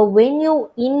 So when you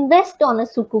invest on a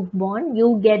sukuk bond,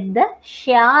 you get the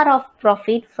share of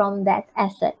profit from that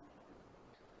asset.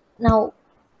 Now,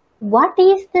 what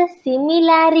is the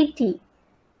similarity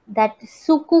that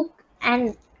sukuk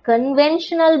and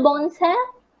conventional bonds have?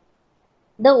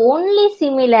 The only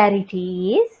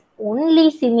similarity is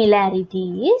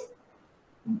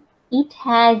it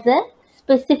has a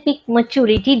specific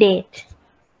maturity date.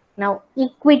 Now,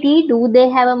 equity, do they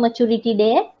have a maturity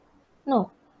date?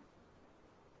 No.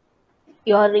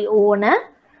 You are the owner.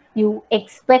 You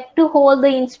expect to hold the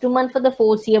instrument for the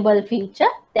foreseeable future.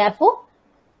 Therefore,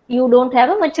 you don't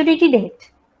have a maturity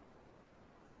date.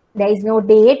 There is no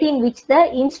date in which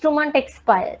the instrument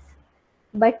expires.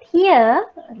 But here,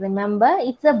 remember,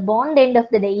 it's a bond end of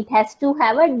the day. It has to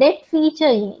have a debt feature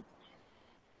in it.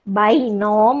 By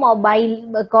norm or by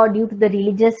according to the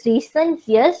religious reasons,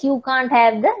 yes, you can't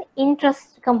have the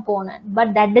interest component.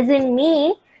 But that doesn't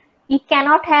mean it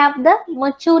cannot have the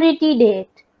maturity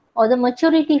date or the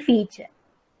maturity feature.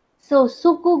 So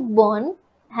sukuk bond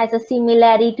has a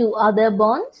similarity to other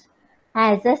bonds,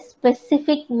 has a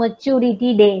specific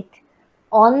maturity date.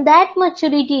 On that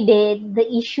maturity date, the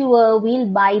issuer will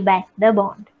buy back the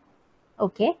bond.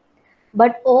 Okay.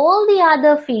 But all the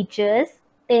other features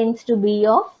tends to be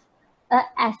of a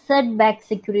asset-backed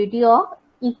security or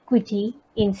equity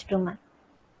instrument.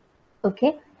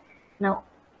 Okay. Now,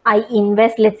 I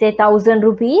invest, let's say 1,000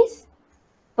 rupees.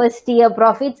 First year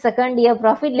profit, second year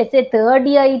profit, let's say third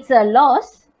year it's a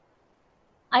loss.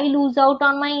 I lose out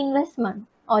on my investment.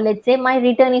 Or let's say my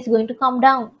return is going to come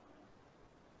down.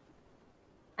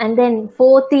 And then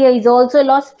fourth year is also a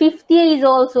loss, fifth year is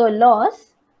also a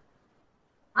loss.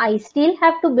 I still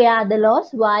have to bear the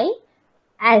loss. Why?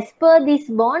 As per this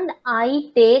bond, I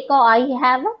take or I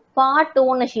have a part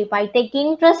ownership. I take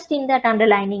interest in that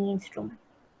underlying instrument.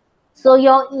 So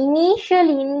your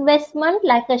initial investment,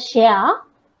 like a share,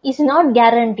 is not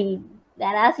guaranteed. There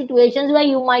are situations where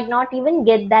you might not even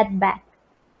get that back.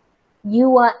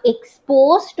 You are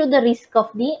exposed to the risk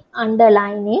of the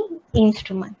underlying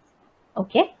instrument.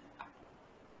 Okay.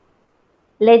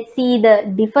 Let's see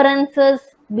the differences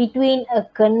between a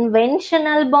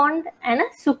conventional bond and a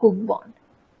sukuk bond.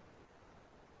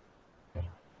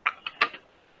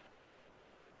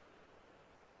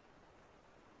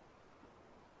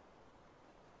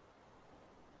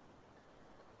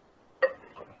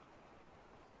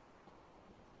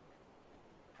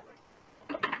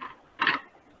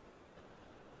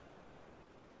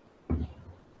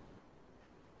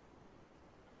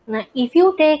 Now, if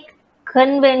you take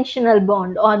conventional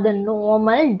bond or the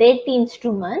normal debt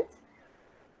instruments,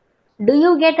 do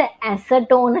you get an asset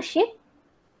ownership?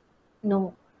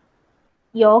 No.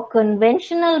 Your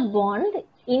conventional bond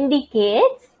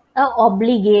indicates an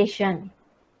obligation.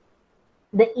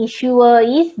 The issuer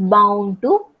is bound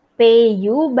to pay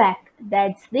you back.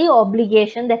 That's the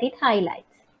obligation that it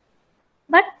highlights.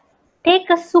 But take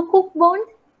a sukuk bond.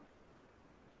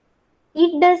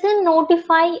 It doesn't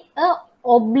notify a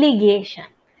obligation.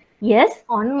 Yes,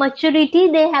 on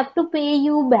maturity they have to pay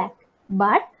you back.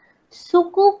 But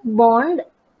sukuk bond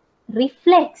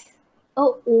reflects a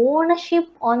ownership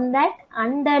on that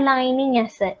underlying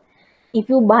asset. If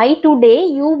you buy today,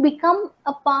 you become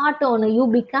a part owner.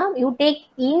 You take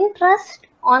interest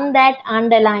on that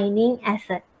underlying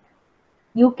asset.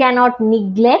 You cannot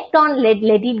neglect on let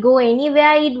it go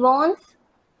anywhere it wants.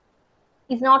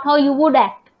 It's not how you would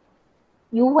act.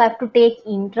 You have to take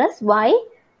interest. Why?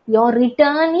 Your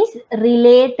return is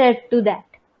related to that.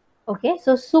 Okay,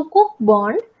 so sukuk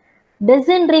bond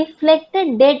doesn't reflect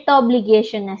a debt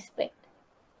obligation aspect.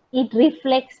 It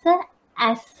reflects the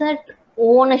asset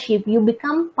ownership. You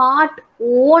become part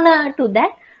owner to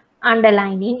that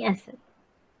underlying asset.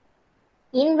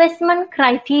 Investment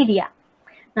criteria.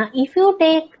 Now, if you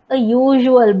take a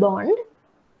usual bond,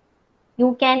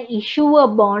 you can issue a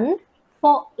bond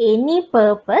for any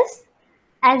purpose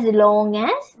as long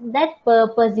as that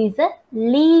purpose is a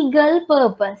legal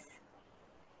purpose.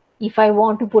 If I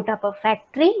want to put up a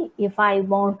factory, if I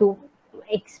want to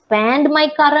expand my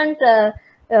current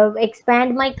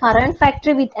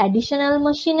factory with additional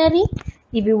machinery,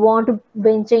 if you want to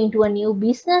venture into a new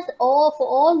business, or for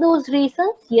all those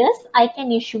reasons, yes, I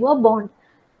can issue a bond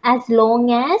as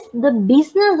long as the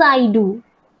business I do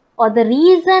or the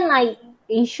reason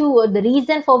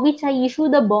for which I issue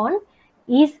the bond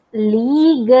is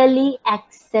legally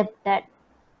accepted.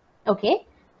 Okay,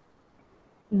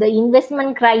 the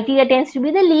investment criteria tends to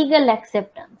be the legal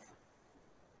acceptance.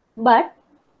 But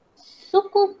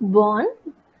Sukuk bond,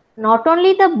 not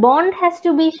only the bond has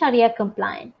to be Sharia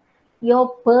compliant, your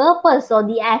purpose or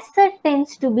the asset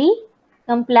tends to be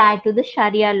compliant to the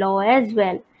Sharia law as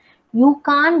well. You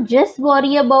can't just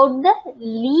worry about the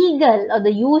legal or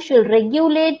the usual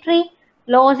regulatory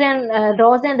laws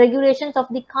and regulations of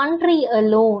the country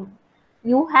alone.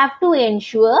 You have to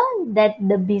ensure that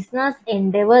the business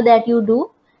endeavor that you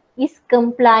do is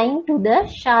complying to the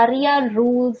Sharia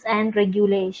rules and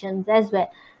regulations as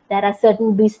well. There are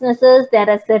certain businesses, there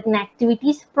are certain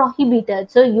activities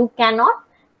prohibited. So you cannot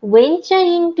venture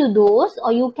into those,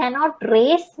 or you cannot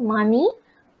raise money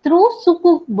through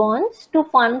Sukuk bonds to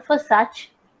fund for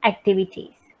such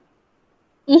activities.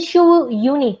 Issue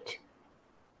unit.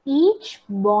 Each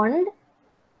bond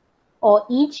or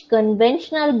each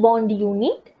conventional bond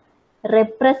unit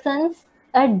represents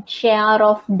a share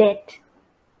of debt.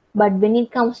 But when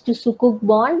it comes to Sukuk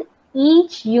bond,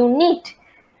 each unit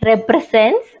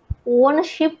represents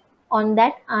ownership on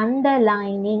that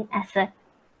underlying asset.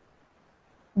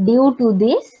 Due to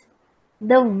this,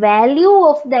 the value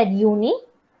of that unit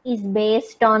is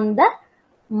based on the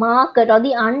market or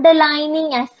the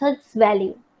underlying asset's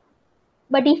value.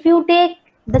 But if you take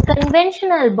the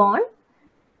conventional bond,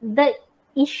 the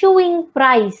issuing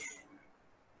price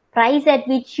at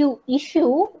which you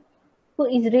issue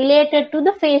is related to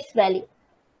the face value.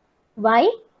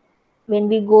 Why? When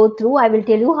we go through, I will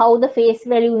tell you how the face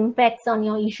value impacts on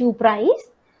your issue price.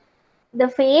 The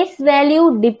face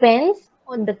value depends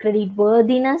on the credit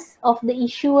worthiness of the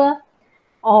issuer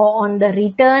or on the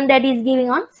return that is giving,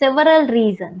 on several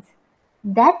reasons.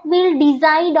 That will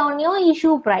decide on your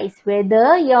issue price,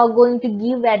 whether you are going to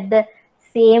give at the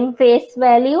same face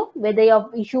value, whether your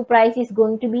issue price is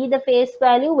going to be the face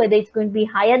value, whether it's going to be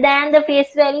higher than the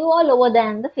face value or lower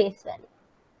than the face value.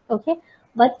 Okay,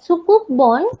 but Sukuk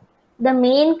bond, the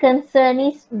main concern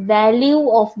is value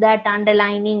of that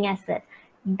underlying asset.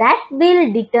 That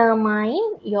will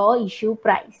determine your issue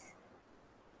price.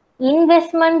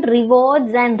 Investment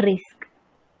rewards and risk.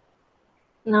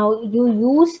 Now you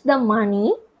use the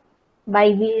money by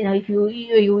if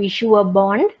you issue a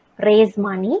bond, raise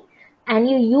money, and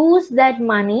you use that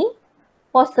money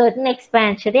for certain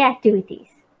expansionary activities.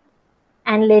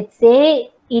 And let's say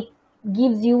it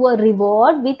gives you a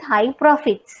reward with high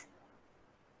profits.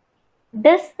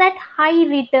 Does that high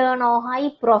return or high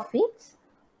profits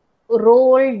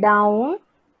roll down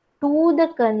to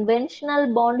the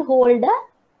conventional bondholder?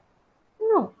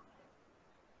 No.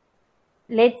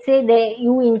 Let's say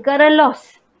you incur a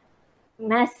loss,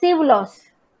 massive loss.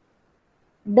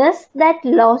 Does that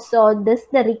loss or does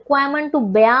the requirement to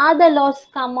bear the loss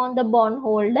come on the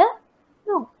bondholder?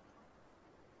 No.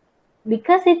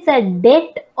 Because it's a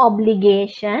debt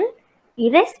obligation,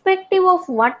 irrespective of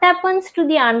what happens to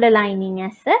the underlying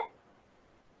asset,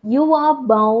 you are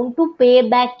bound to pay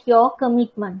back your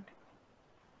commitment.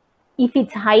 If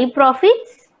it's high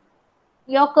profits,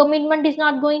 your commitment is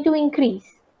not going to increase.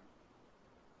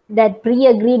 That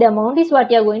pre-agreed amount is what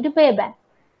you are going to pay back.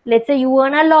 Let's say you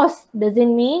earn a loss,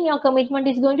 doesn't mean your commitment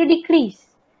is going to decrease.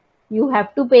 You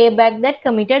have to pay back that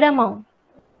committed amount.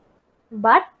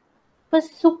 But for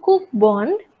Sukuk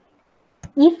bond,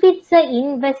 if it's an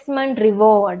investment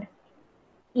reward,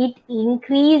 it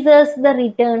increases the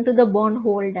return to the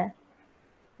bondholder.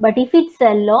 But if it's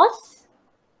a loss,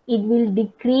 it will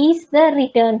decrease the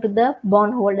return to the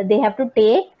bondholder. They have to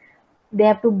bear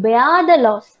the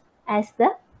loss as the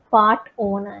part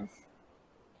owners.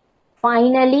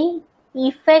 Finally,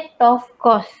 effect of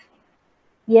cost.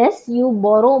 Yes, you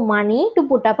borrow money to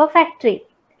put up a factory.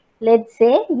 Let's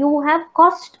say you have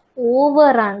cost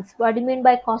overruns. What do you mean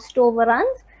by cost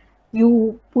overruns?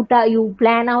 You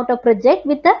plan out a project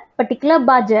with a particular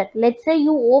budget. Let's say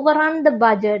you overrun the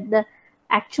budget. The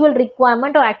actual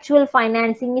requirement or actual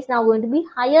financing is now going to be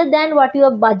higher than what you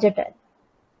have budgeted.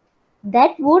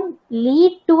 That would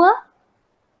lead to a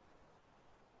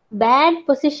bad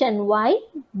position. Why?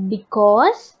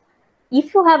 Because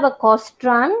if you have a cost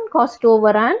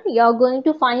overrun, you're going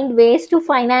to find ways to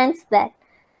finance that.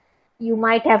 You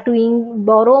might have to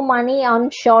borrow money on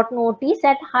short notice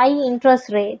at high interest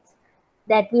rates.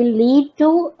 That will lead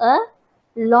to a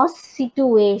loss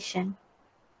situation.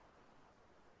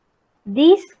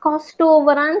 These cost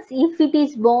overruns, if it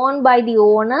is borne by the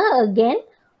owner, again,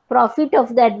 profit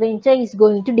of that venture is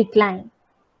going to decline.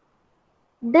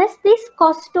 Does this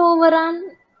cost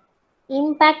overrun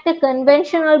impact a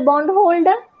conventional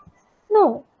bondholder?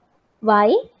 No.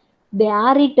 Why?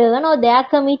 Their return or their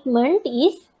commitment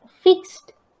is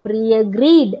fixed,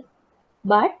 pre-agreed.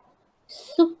 But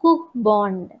Sukuk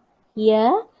bond,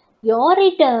 here your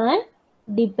return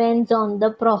depends on the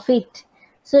profit.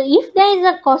 So if there is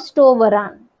a cost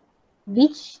overrun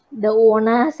which the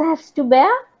owners has to bear,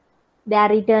 their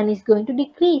return is going to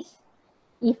decrease.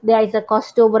 If there is a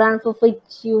cost overrun for which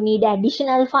you need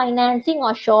additional financing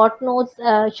or short note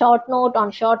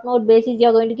basis,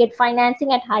 you're going to get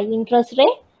financing at high interest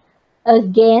rate.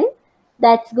 Again,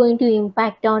 that's going to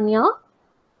impact on your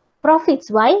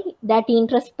profits. Why? That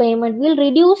interest payment will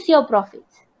reduce your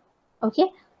profits. Okay,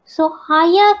 so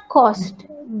higher cost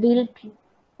will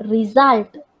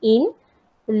result in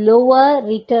lower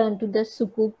return to the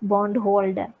Sukuk bond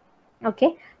holder.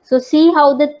 Okay, so see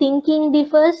how the thinking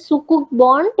differs. Sukuk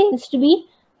bond tends to be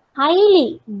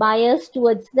highly biased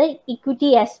towards the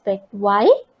equity aspect.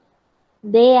 Why?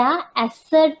 They are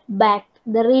asset backed.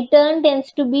 The return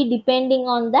tends to be depending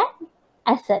on that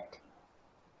asset.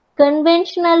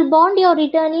 Conventional bond, your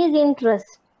return is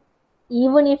interest.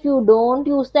 Even if you don't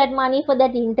use that money for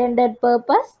that intended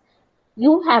purpose,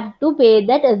 you have to pay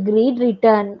that agreed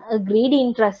return, agreed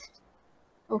interest.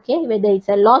 Okay, whether it's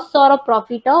a loss or a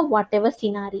profit or whatever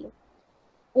scenario.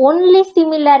 Only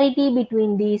similarity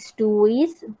between these two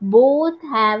is both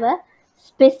have a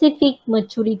specific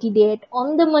maturity date.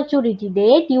 On the maturity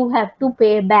date, you have to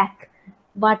pay back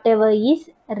whatever is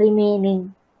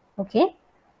remaining. Okay.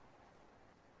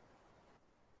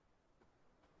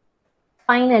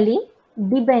 Finally,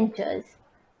 debentures.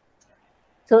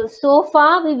 So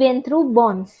far we went through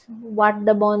bonds, what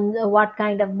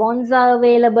kind of bonds are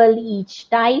available, each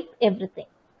type, everything.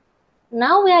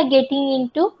 Now we are getting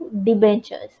into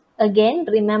debentures. Again,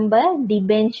 remember,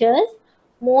 debentures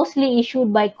mostly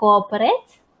issued by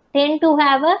corporates tend to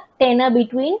have a tenor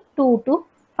between 2 to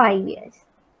 5 years.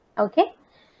 Okay.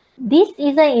 This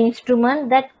is an instrument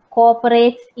that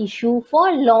corporates issue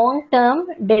for long-term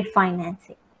debt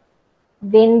financing.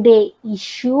 When they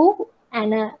issue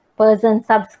and a person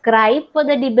subscribe for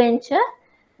the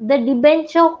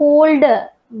debenture holder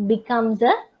becomes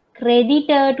a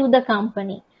creditor to the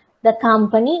company. The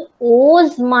company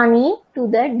owes money to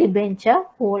the debenture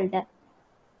holder.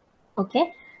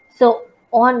 Okay, so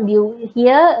on you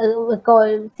here,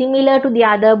 similar to the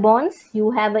other bonds,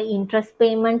 you have an interest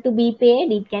payment to be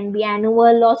paid. It can be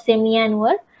annual or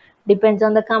semi-annual, depends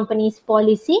on the company's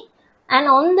policy. And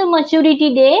on the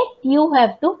maturity date, you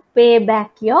have to pay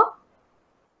back your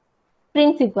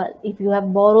principal. If you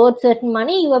have borrowed certain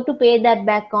money, you have to pay that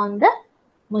back on the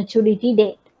maturity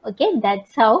date. Okay,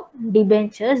 that's how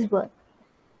debentures work.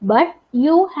 But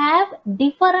you have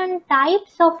different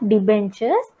types of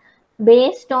debentures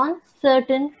based on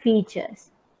certain features.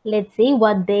 Let's see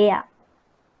what they are.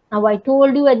 Now, I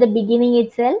told you at the beginning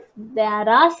itself, there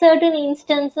are certain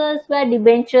instances where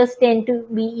debentures tend to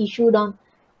be issued on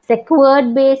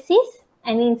secured basis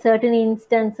and in certain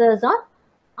instances on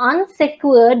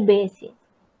unsecured basis.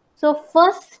 So,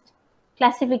 first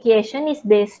classification is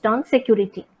based on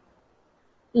security.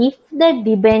 If the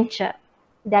debenture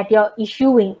that you're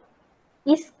issuing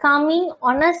is coming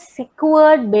on a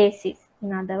secured basis,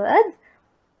 in other words,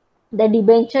 the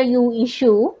debenture you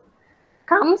issue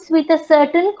comes with a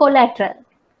certain collateral.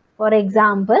 For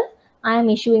example, I am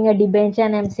issuing a debenture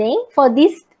and I am saying, for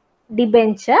this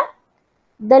debenture,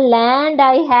 the land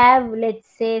I have, let's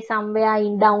say somewhere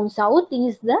in down south,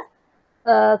 is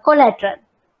the collateral.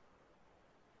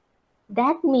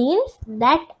 That means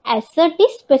that asset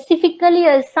is specifically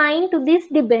assigned to this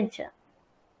debenture.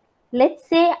 Let's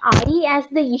say I, as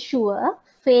the issuer,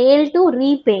 fail to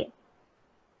repay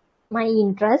my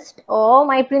interest or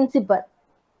my principal.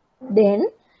 Then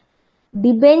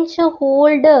debenture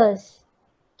holders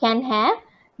can have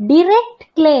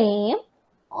direct claim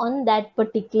on that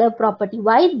particular property.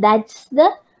 Why? That's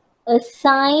the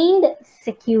assigned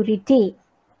security.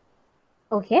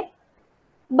 Okay.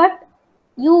 But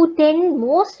you tend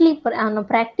mostly on a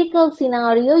practical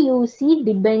scenario, you see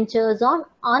debentures on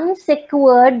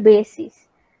unsecured basis.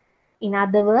 In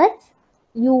other words,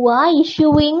 you are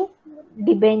issuing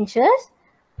debentures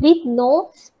with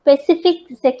no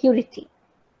specific security.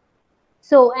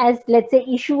 So as let's say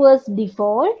issuers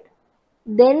default,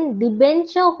 then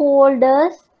debenture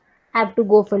holders have to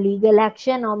go for legal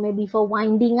action or maybe for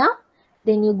winding up.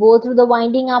 Then you go through the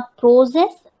winding up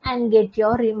process and get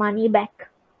your money back.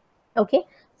 Okay,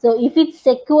 so if it's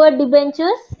secured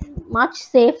debentures, much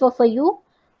safer for you.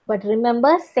 But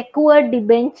remember, secured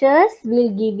debentures will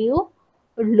give you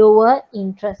lower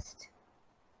interest.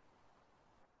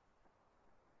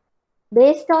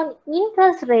 Based on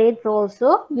interest rates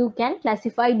also, you can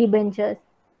classify debentures.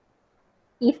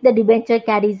 If the debenture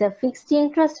carries a fixed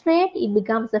interest rate, it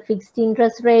becomes a fixed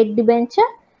interest rate debenture.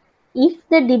 If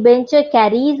the debenture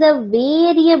carries a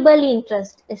variable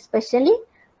interest, especially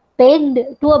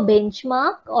pegged to a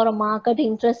benchmark or a market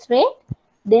interest rate,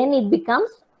 then it becomes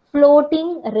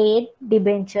floating rate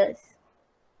debentures.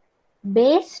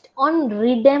 Based on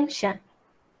redemption.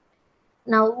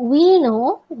 Now we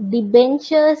know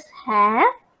debentures have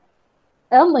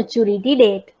a maturity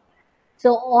date.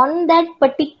 So on that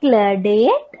particular date,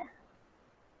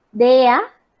 they are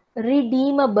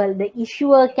redeemable. The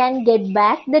issuer can get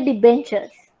back the debentures.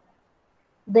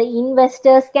 The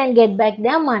investors can get back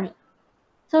their money.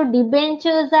 So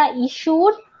debentures are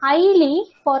issued highly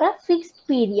for a fixed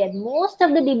period. Most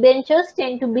of the debentures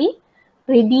tend to be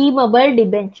redeemable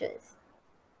debentures.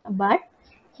 But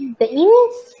in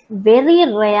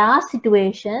very rare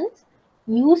situations,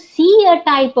 you see a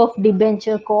type of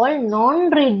debenture called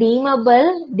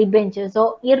non-redeemable debentures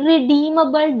or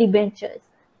irredeemable debentures.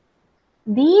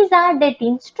 These are debt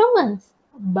instruments,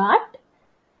 but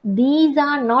these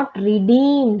are not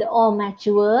redeemed or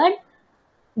matured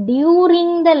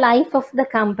during the life of the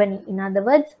company. In other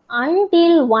words,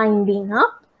 until winding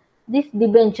up, this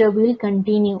debenture will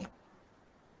continue.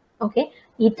 Okay,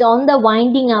 it's on the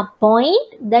winding up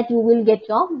point that you will get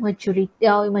your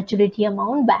maturity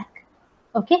amount back.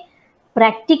 Okay,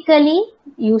 practically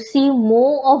you see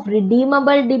more of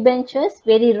redeemable debentures.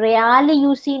 Very rarely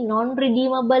you see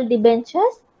non-redeemable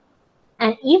debentures.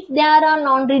 And if there are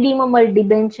non-redeemable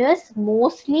debentures,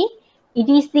 mostly it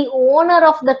is the owner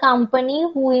of the company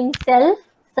who himself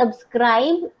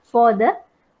subscribe for the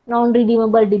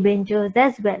non-redeemable debentures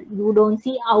as well. You don't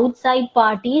see outside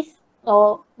parties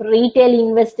or retail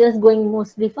investors going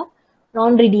mostly for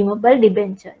non-redeemable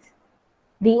debentures.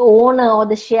 The owner or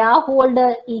the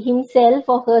shareholder himself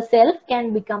or herself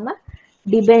can become a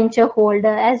debenture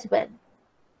holder as well.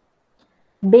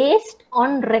 Based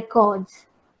on records,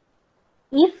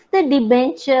 if the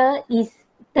debenture is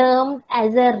termed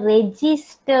as a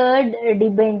registered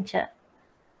debenture,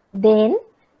 then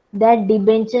that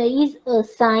debenture is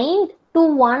assigned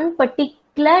to one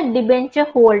particular debenture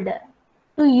holder,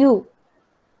 to you.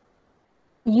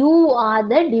 You are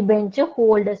the debenture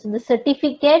holder. So the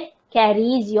certificate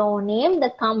carries your name, the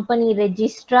company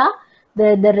registrar,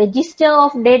 the register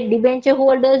of debenture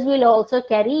holders will also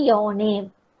carry your name.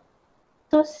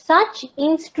 So such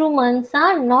instruments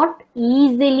are not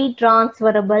easily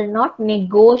transferable, not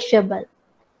negotiable.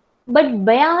 But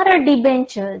bearer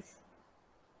debentures,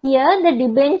 here the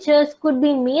debentures could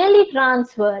be merely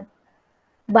transferred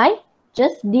by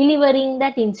just delivering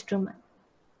that instrument.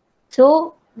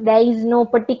 So there is no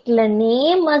particular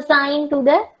name assigned to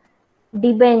the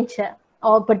debenture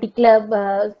or particular,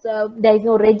 there is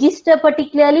no register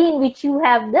particularly in which you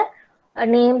have the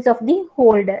names of the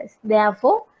holders.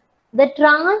 Therefore, the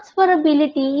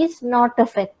transferability is not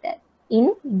affected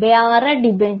in bearer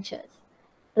debentures.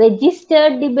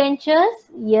 Registered debentures,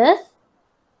 yes,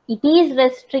 it is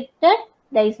restricted.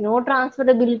 There is no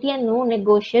transferability and no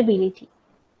negotiability.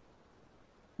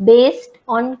 Based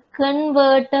on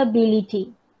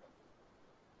convertibility,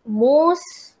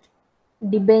 most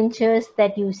debentures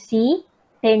that you see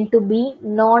tend to be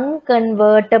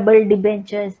non-convertible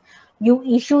debentures. You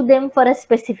issue them for a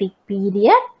specific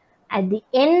period. At the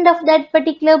end of that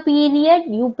particular period,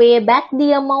 you pay back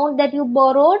the amount that you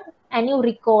borrowed and you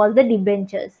recall the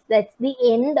debentures. That's the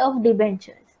end of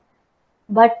debentures.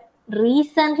 But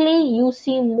recently, you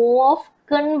see more of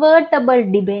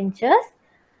convertible debentures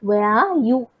where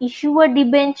you issue a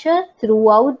debenture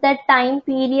throughout that time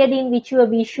period in which you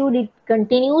have issued, it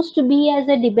continues to be as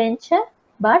a debenture,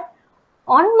 but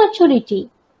on maturity,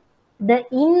 the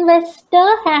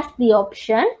investor has the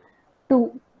option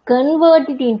to convert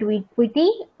it into equity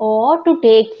or to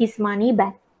take his money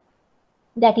back.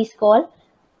 That is called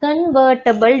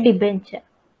convertible debenture.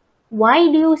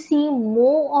 Why do you see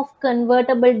more of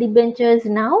convertible debentures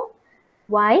now?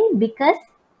 Why? Because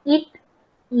it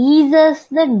eases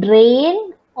the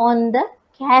drain on the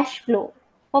cash flow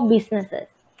for businesses.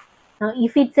 Now,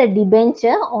 if it's a debenture,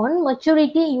 on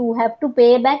maturity, you have to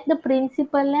pay back the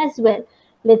principal as well.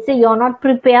 Let's say you're not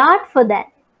prepared for that.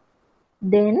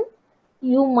 Then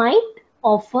you might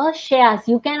offer shares.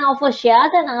 You can offer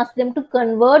shares and ask them to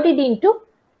convert it into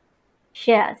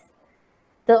shares.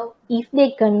 So if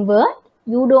they convert,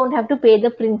 you don't have to pay the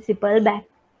principal back.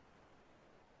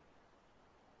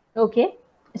 Okay.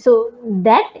 So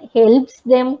that helps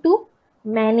them to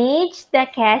manage the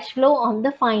cash flow on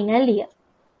the final year.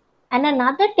 And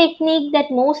another technique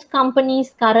that most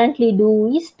companies currently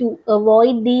do is to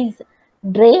avoid these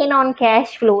drain on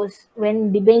cash flows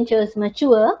when debentures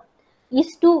mature,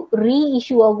 is to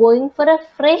reissue or going for a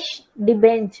fresh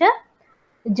debenture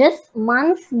just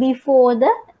months before the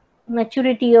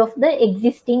maturity of the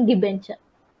existing debenture.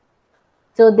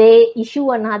 So they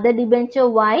issue another debenture.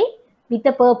 Why? With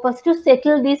the purpose to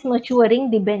settle this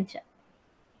maturing debenture.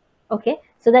 Okay,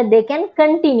 so that they can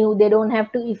continue. They don't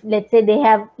have to, if let's say they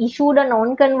have issued a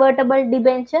non-convertible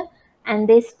debenture and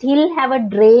they still have a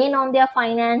drain on their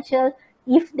financial,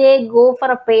 if they go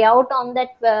for a payout on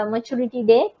that maturity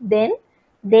date, then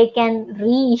they can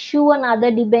reissue another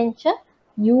debenture,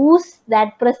 use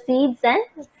that proceeds and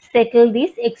settle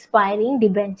this expiring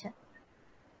debenture.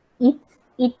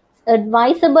 It's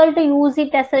advisable to use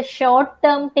it as a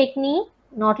short-term technique,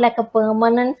 not like a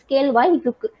permanent scale. Why?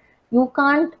 You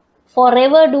can't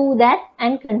forever do that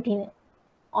and continue.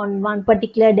 On one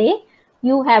particular day,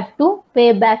 you have to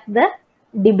pay back the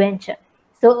debenture.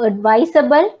 So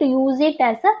advisable to use it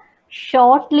as a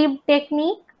short-lived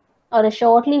technique or a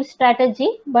short-lived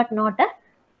strategy, but not a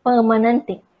permanent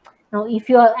thing. Now, if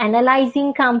you are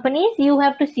analyzing companies, you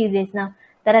have to see this. Now,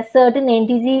 there are certain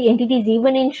entities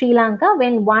even in Sri Lanka,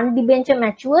 when one debenture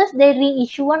matures, they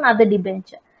reissue another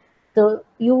debenture. So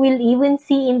you will even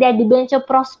see in their debenture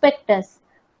prospectus,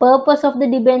 purpose of the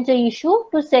debenture issue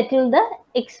to settle the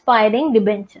expiring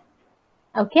debenture.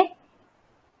 Okay.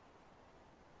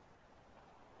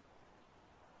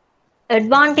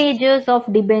 Advantages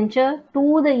of debenture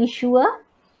to the issuer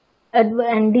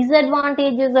and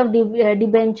disadvantages of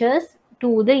debentures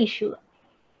to the issuer.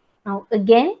 Now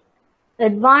again,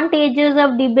 advantages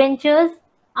of debentures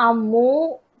are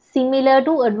more similar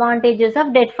to advantages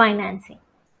of debt financing.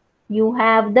 You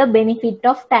have the benefit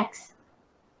of tax.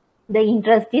 The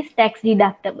interest is tax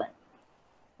deductible.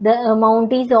 The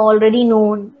amount is already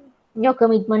known, your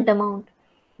commitment amount.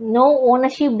 No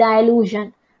ownership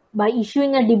dilution. By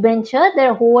issuing a debenture,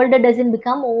 the holder doesn't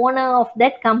become owner of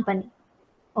that company.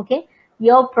 Okay,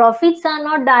 your profits are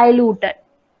not diluted.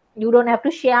 You don't have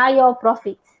to share your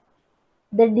profits.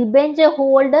 The debenture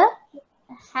holder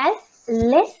has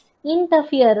less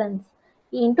interference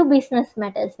into business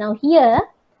matters. Now here,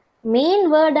 main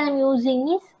word I'm using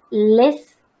is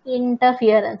less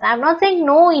interference. I'm not saying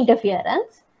no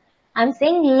interference. I'm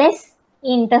saying less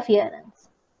interference.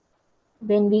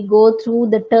 When we go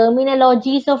through the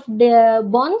terminologies of the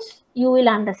bonds, you will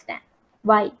understand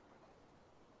why.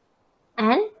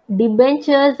 And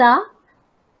debentures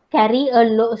carry a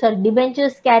low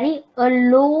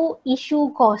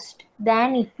issue cost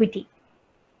than equity.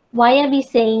 Why are we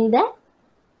saying that?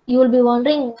 You will be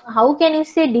wondering, how can you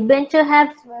say debenture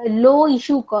have low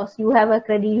issue cost? You have a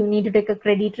credit, you need to take a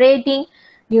credit rating,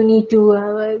 you need to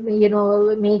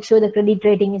make sure the credit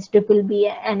rating is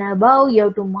BBB and above, you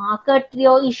have to market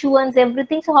your issuance,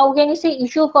 everything. So how can you say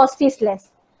issue cost is less?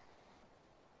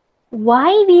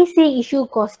 Why we say issue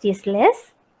cost is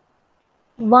less?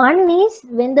 One is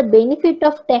when the benefit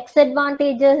of tax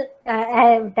advantage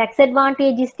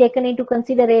is taken into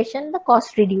consideration, the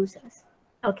cost reduces.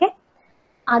 Okay.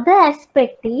 Other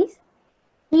aspect is,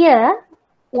 here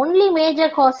only major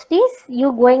cost is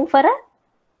you going for a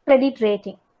credit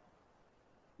rating.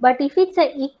 But if it's an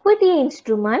equity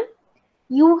instrument,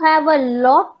 you have a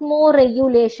lot more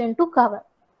regulation to cover.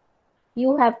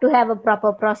 You have to have a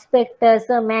proper prospectus,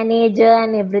 a manager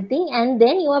and everything, and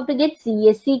then you have to get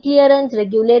CSC clearance,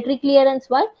 regulatory clearance.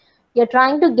 Why? You're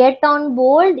trying to get on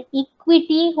board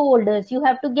equity holders. You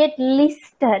have to get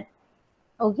listed.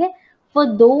 Okay.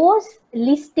 For those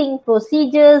listing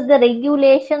procedures, the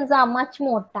regulations are much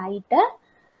more tighter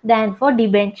than for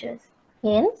debentures.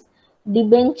 Hence,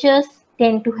 debentures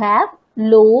tend to have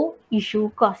low issue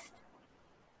cost.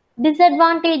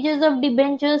 Disadvantages of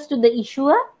debentures to the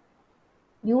issuer: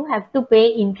 you have to pay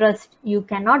interest. You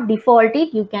cannot default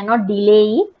it. You cannot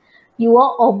delay it. You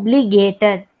are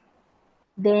obligated.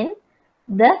 Then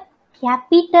the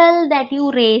capital that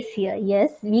you raise here,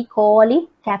 yes, we call it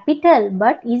capital,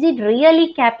 but is it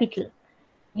really capital?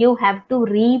 You have to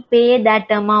repay that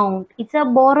amount. It's a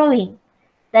borrowing.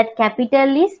 That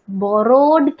capital is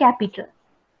borrowed capital.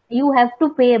 You have to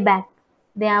pay back.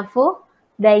 Therefore,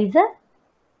 there is a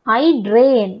high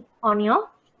drain on your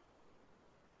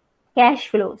cash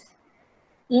flows.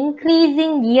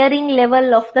 Increasing gearing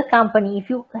level of the company. If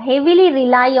you heavily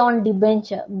rely on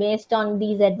debenture based on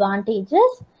these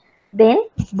advantages, then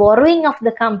borrowing of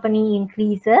the company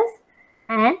increases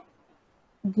and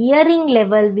gearing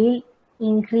level will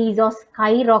increase or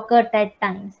skyrocket at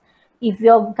times. If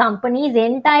your company is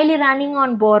entirely running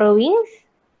on borrowings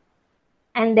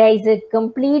and there is a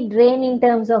complete drain in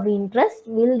terms of interest,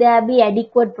 will there be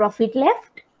adequate profit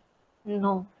left?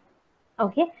 No.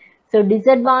 Okay. So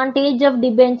disadvantage of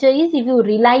debenture is if you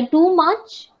rely too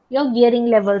much, your gearing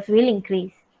levels will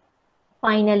increase.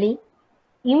 Finally,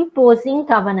 imposing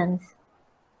covenants.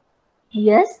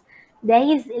 Yes, there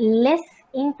is less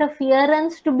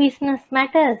interference to business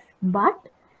matters, but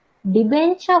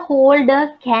debenture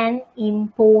holder can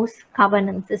impose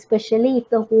covenants, especially if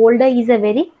the holder is a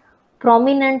very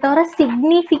prominent or a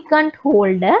significant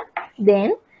holder,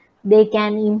 then they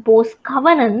can impose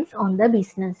covenants on the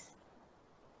business.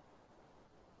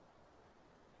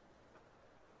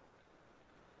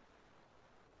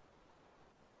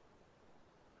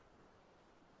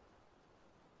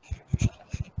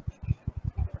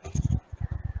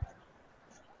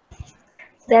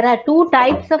 There are two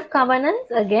types of covenants.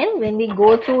 Again, when we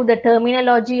go through the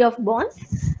terminology of bonds,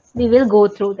 we will go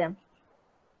through them.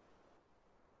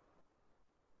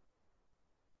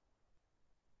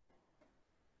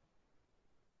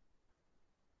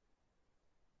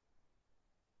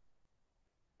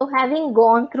 So having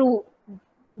gone through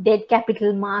debt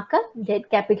capital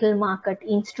market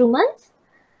instruments,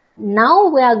 now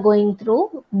we are going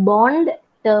through bond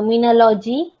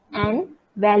terminology and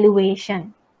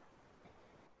valuation.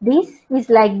 This is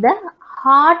like the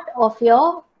heart of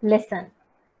your lesson.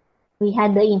 We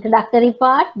had the introductory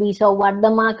part. We saw what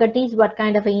the market is, what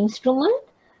kind of an instrument.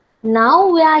 Now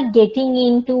we are getting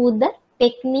into the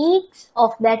techniques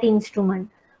of that instrument.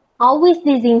 How is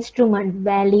this instrument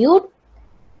valued?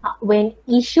 When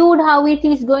issued, how it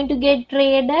is going to get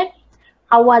traded?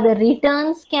 How are the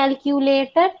returns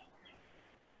calculated?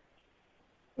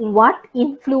 What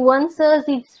influences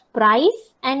its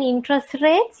price and interest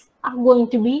rates are going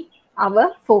to be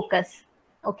our focus.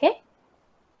 Okay.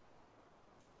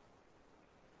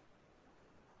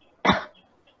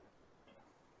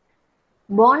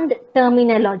 Bond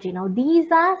terminology. Now,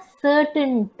 these are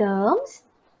certain terms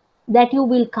that you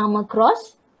will come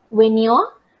across when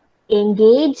you're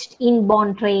engaged in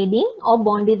bond trading or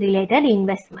bond related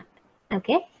investment.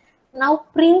 Okay. Now,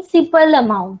 principal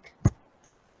amount.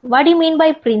 What do you mean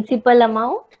by principal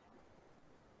amount?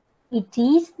 It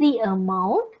is the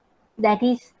amount that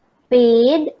is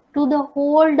paid to the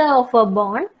holder of a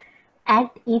bond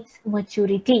at its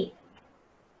maturity.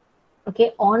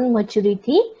 Okay, on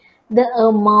maturity, the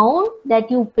amount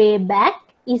that you pay back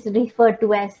is referred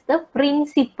to as the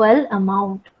principal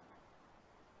amount.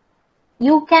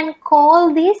 You can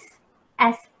call this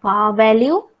as par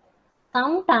value,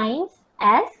 sometimes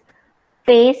as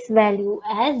face value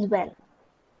as well.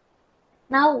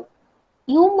 Now,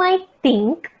 you might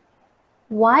think,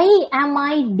 why am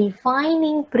I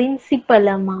defining principal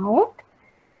amount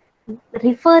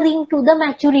referring to the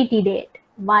maturity date?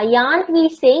 Why aren't we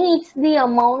saying it's the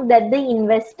amount that the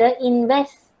investor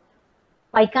invests?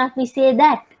 Why can't we say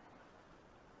that?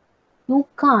 You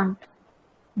can't,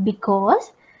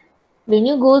 because when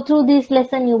you go through this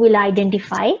lesson, you will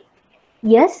identify,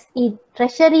 yes, in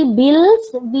treasury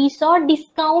bills, we saw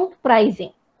discount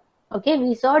pricing. Okay,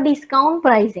 we saw discount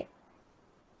pricing.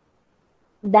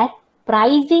 That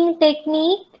pricing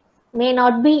technique may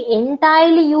not be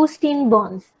entirely used in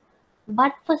bonds,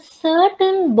 but for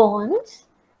certain bonds,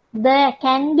 there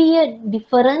can be a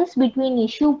difference between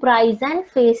issue price and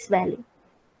face value.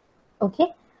 Okay,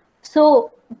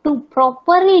 so to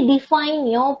properly define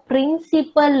your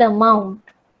principal amount,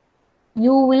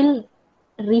 you will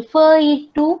refer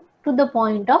it to the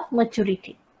point of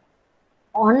maturity.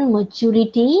 On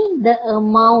maturity, the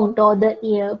amount or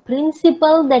the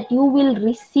principal that you will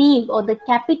receive or the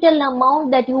capital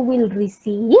amount that you will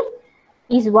receive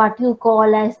is what you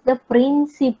call as the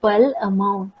principal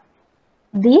amount.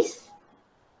 This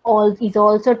is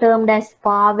also termed as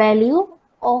par value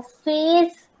or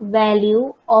face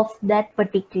value of that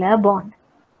particular bond.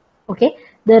 Okay,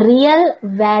 the real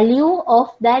value of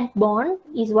that bond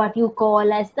is what you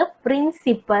call as the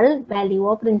principal value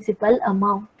or principal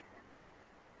amount.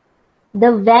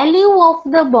 The value of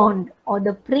the bond or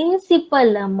the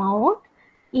principal amount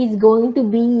is going to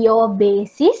be your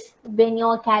basis when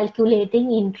you're calculating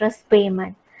interest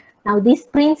payment. Now, this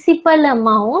principal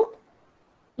amount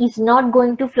is not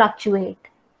going to fluctuate.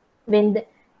 When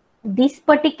this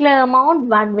particular amount,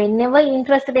 whenever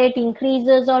interest rate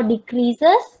increases or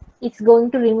decreases, it's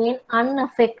going to remain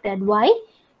unaffected. Why?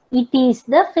 It is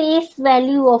the face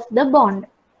value of the bond.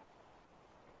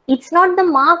 It's not the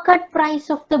market price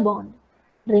of the bond.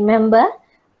 Remember,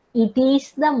 it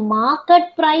is the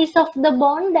market price of the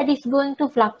bond that is going to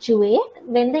fluctuate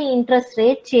when the interest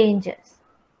rate changes.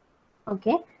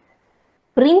 Okay.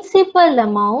 Principal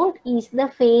amount is the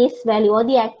face value or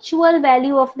the actual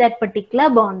value of that particular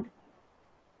bond.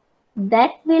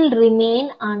 That will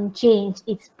remain unchanged.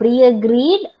 It's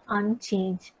pre-agreed,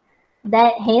 unchanged.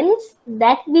 Hence,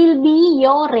 that will be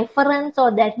your reference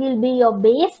or that will be your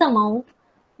base amount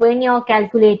when you're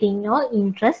calculating your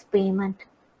interest payment.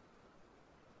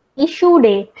 Issue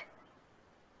date.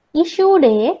 Issue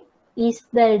date is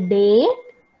the date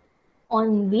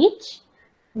on which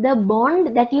the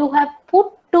bond that you have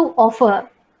put to offer.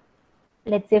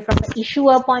 Let's say from the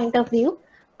issuer point of view,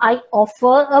 I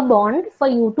offer a bond for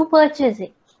you to purchase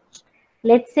it.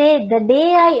 Let's say the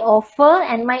day I offer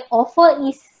and my offer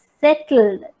is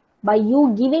settled by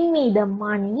you giving me the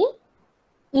money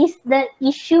is the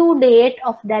issue date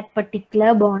of that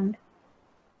particular bond.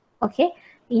 Okay,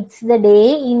 it's the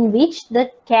day in which the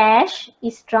cash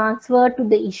is transferred to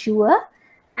the issuer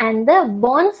and the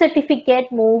bond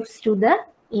certificate moves to the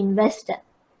investor.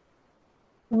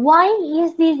 Why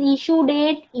is this issue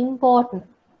date important?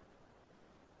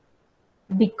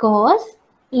 Because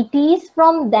it is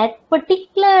from that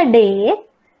particular date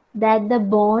that the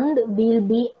bond will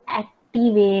be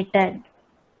activated.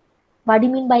 What do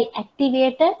you mean by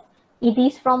activated? It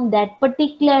is from that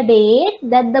particular date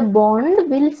that the bond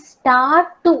will start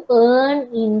to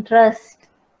earn interest.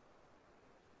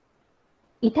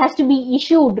 It has to be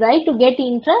issued, right, to get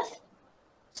interest.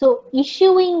 So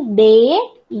issuing date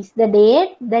is the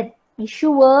date that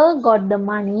issuer got the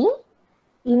money,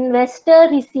 investor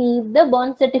received the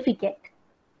bond certificate.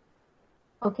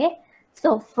 Okay,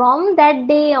 so from that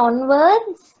day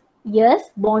onwards, yes,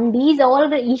 bond is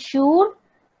already issued.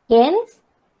 Hence,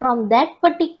 from that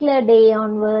particular day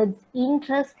onwards,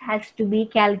 interest has to be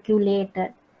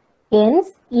calculated.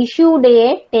 Hence, issue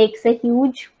date takes a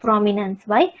huge prominence.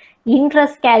 Why?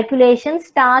 Interest calculation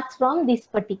starts from this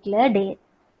particular date.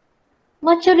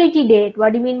 Maturity date.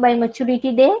 What do you mean by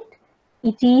maturity date?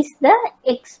 It is the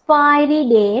expiry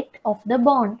date of the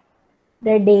bond.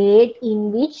 The date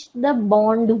in which the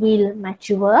bond will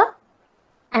mature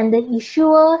and the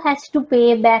issuer has to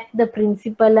pay back the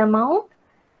principal amount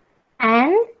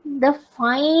and the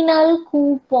final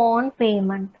coupon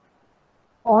payment.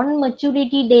 On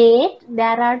maturity date,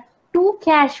 there are two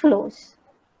cash flows.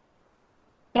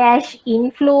 Cash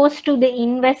inflows to the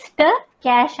investor,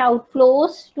 cash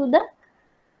outflows to the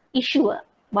issuer.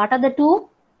 What are the two?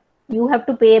 You have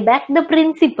to pay back the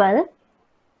principal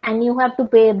and you have to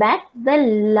pay back the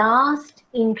last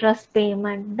interest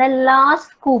payment, the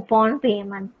last coupon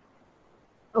payment.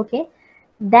 Okay,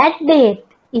 that date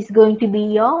is going to be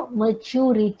your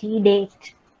maturity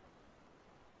date.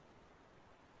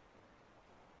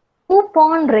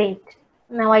 Coupon rate.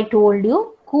 Now I told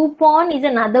you, coupon is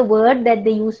another word that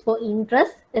they use for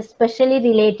interest, especially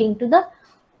relating to the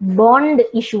bond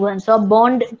issuance or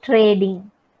bond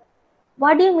trading.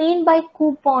 What do you mean by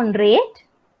coupon rate?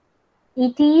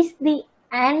 It is the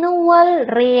annual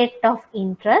rate of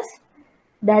interest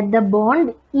that the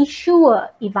bond issuer,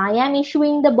 if I am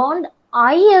issuing the bond,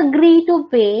 I agree to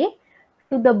pay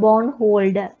to the bond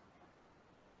holder.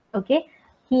 Okay,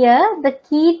 here the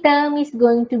key term is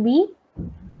going to be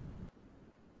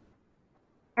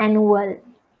annual.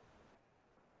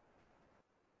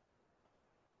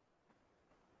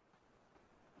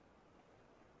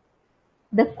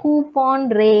 The coupon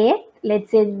rate,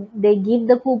 let's say they give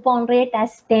the coupon rate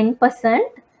as 10%.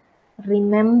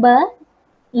 Remember,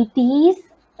 it is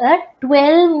a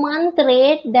 12-month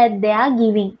rate that they are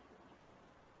giving.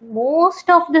 Most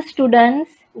of the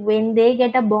students, when they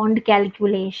get a bond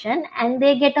calculation and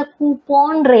they get a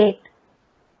coupon rate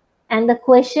and the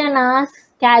question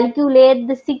asks calculate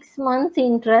the 6 months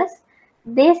interest,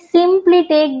 they simply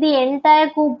take the entire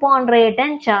coupon rate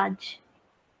and charge.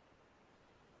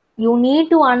 You need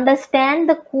to understand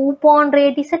the coupon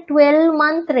rate is a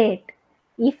 12-month rate.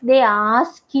 If they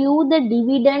ask you the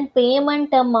dividend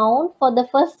payment amount for the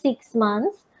first 6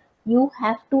 months, you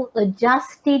have to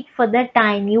adjust it for the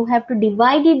time. You have to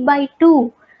divide it by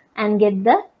 2 and get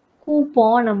the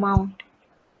coupon amount.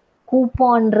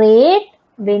 Coupon rate,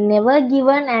 whenever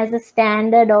given as a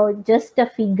standard or just a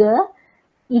figure,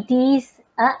 it is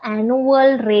an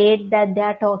annual rate that they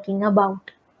are talking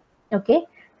about. Okay.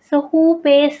 So who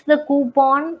pays the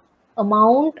coupon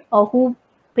amount or who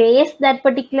pays that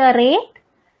particular rate?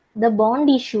 The bond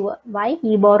issuer. Why?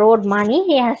 He borrowed money,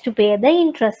 he has to pay the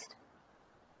interest.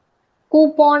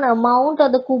 coupon amount or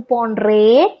the coupon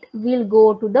rate will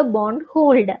go to the bond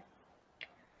holder.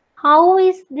 How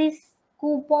is this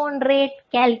coupon rate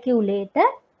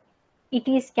calculated? It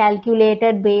is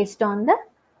calculated based on the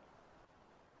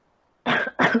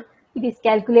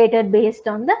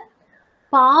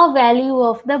par value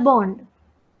of the bond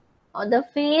or the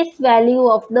face value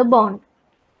of the bond.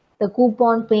 The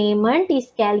coupon payment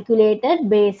is calculated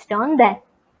based on that.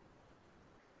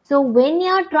 So when you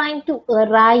are trying to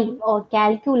arrive or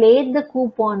calculate the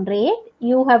coupon rate,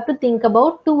 you have to think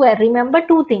about remember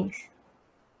two things.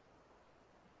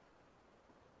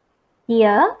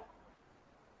 Here,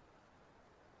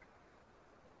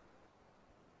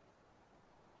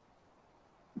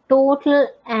 total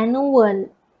annual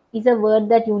is a word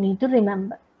that you need to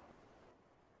remember.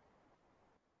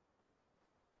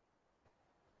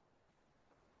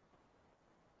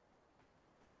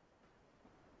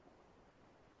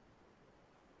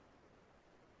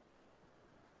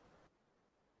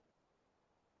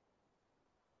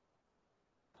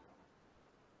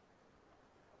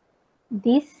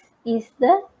 This is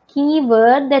the key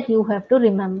word that you have to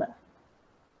remember.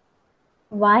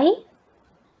 Why?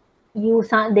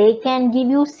 They can give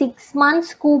you 6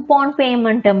 months coupon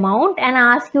payment amount and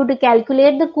ask you to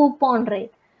calculate the coupon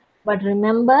rate. But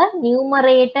remember,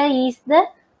 numerator is the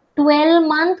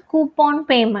 12-month coupon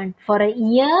payment. For a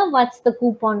year, what's the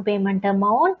coupon payment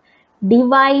amount?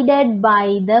 Divided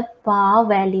by the par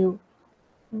value.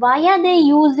 Why are they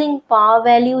using par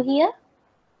value here?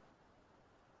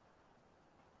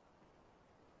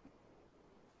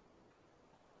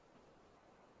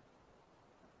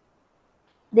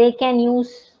 They can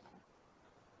use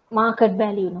market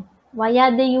value. No? Why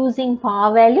are they using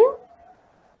par value?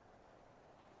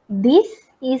 This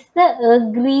is the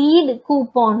agreed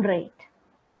coupon rate.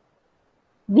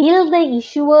 Will the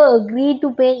issuer agree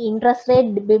to pay interest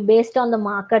rate based on the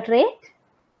market rate?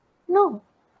 No.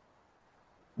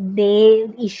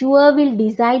 The issuer will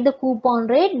decide the coupon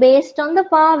rate based on the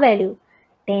par value.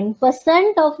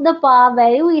 10% of the par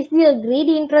value is the agreed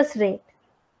interest rate.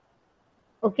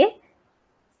 Okay.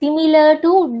 Similar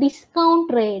to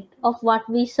discount rate of what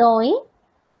we saw in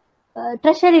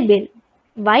treasury bill.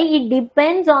 Why? It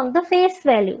depends on the face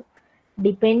value.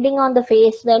 Depending on the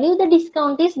face value, the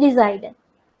discount is decided.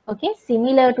 Okay,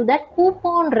 similar to that,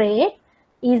 coupon rate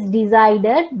is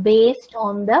decided based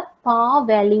on the par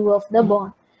value of the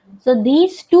bond. So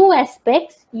these two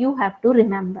aspects you have to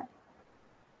remember.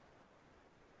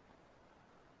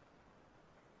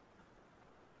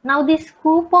 Now this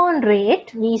coupon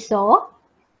rate we saw,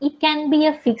 it can be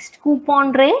a fixed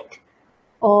coupon rate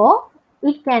or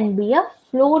it can be a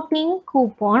floating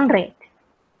coupon rate.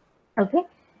 Okay,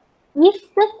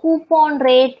 if the coupon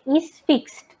rate is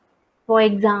fixed, for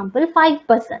example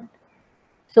 5%,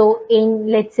 so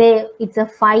let's say it's a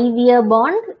 5-year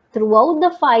bond, throughout the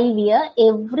 5 year,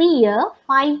 every year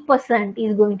 5%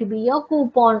 is going to be your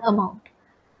coupon amount.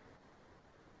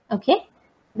 Okay,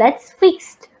 that's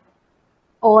fixed,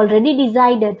 already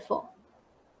decided for.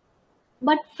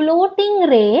 But floating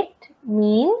rate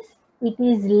means it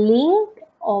is linked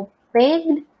or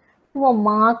pegged to a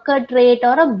market rate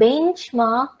or a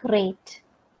benchmark rate.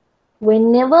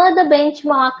 Whenever the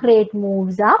benchmark rate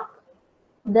moves up,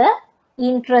 the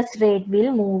interest rate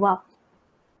will move up.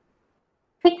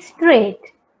 Fixed rate.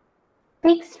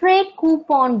 Fixed rate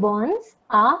coupon bonds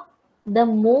are the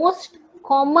most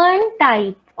common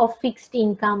type of fixed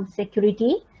income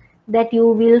security that you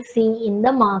will see in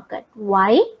the market.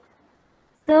 Why?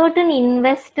 Certain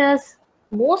investors,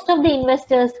 most of the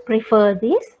investors prefer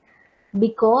this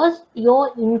because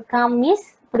your income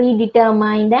is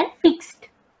predetermined and fixed.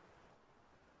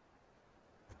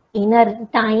 In a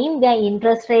time where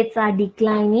interest rates are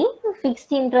declining,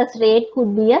 fixed interest rate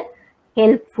could be a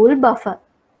helpful buffer.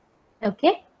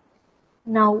 Okay.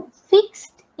 Now,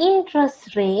 fixed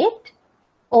interest rate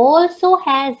also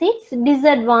has its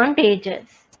disadvantages.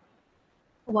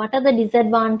 What are the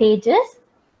disadvantages?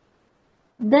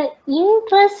 The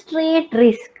interest rate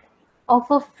risk of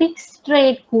a fixed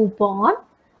rate coupon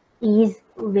is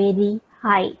very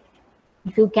high.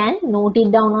 If you can note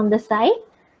it down on the side,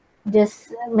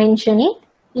 just mention it.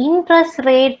 Interest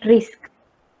rate risk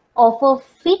of a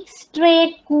fixed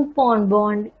rate coupon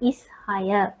bond is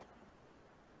higher.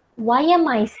 Why am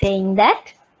I saying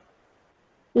that?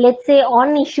 Let's say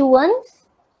on issuance,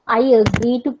 I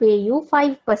agree to pay you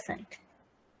 5%.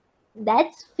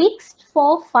 That's fixed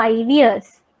for 5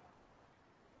 years.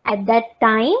 At that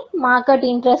time, market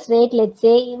interest rate, let's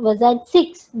say, was at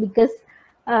 6 because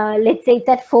let's say it's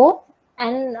at 4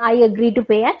 and I agree to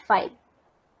pay at 5.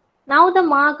 Now the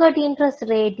market interest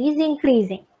rate is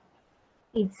increasing.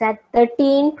 It's at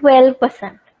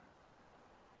 13-12%.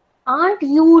 Aren't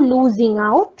you losing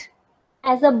out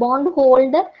as a bond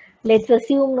holder? Let's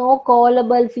assume no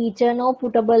callable feature, no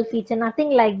puttable feature,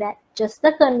 nothing like that. Just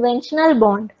the conventional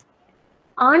bond.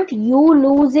 Aren't you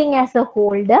losing as a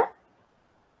holder?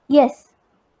 Yes.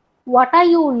 What are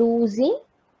you losing?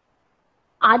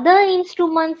 Other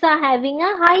instruments are having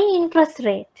a high interest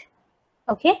rate.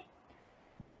 Okay.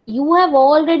 You have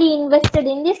already invested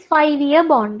in this 5-year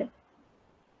bond.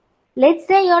 Let's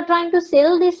say you're trying to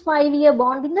sell this 5-year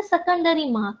bond in the secondary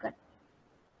market.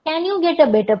 Can you get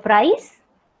a better price?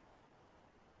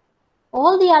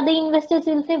 All the other investors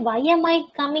will say, why am I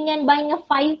coming and buying a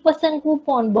 5%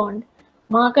 coupon bond?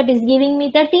 Market is giving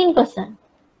me 13%.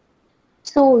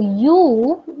 So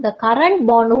you, the current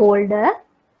bond holder,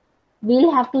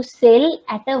 will have to sell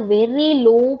at a very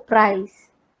low price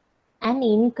and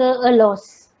incur a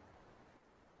loss.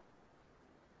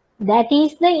 That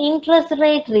is the interest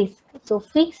rate risk. So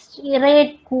fixed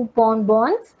rate coupon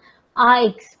bonds are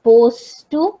exposed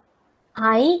to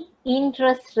high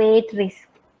interest rate risk.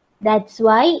 That's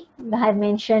why I have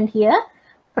mentioned here,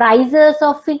 prices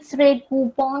of fixed rate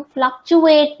coupon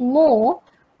fluctuate more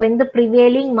when the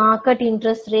prevailing market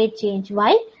interest rate change.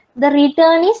 Why? The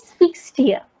return is fixed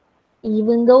here.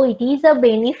 Even though it is a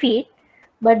benefit,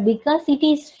 but because it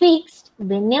is fixed,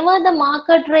 whenever the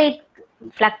market rate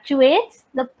fluctuates,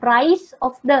 the price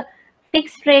of the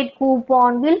fixed rate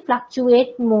coupon will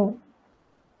fluctuate more.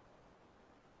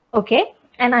 Okay,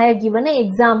 and I have given an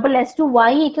example as to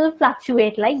why it will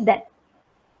fluctuate like that.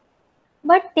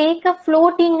 But take a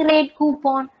floating rate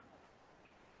coupon.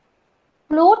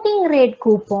 Floating rate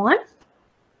coupon,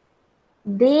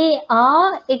 they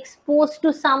are exposed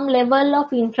to some level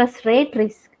of interest rate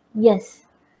risk. Yes,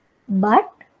 but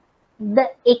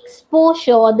the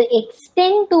exposure or the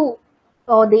extent to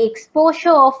or the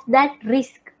exposure of that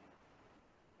risk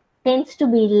tends to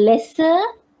be lesser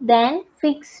than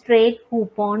fixed rate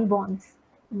coupon bonds.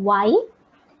 Why?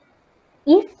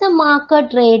 If the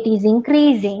market rate is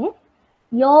increasing,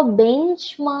 your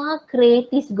benchmark rate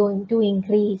is going to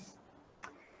increase.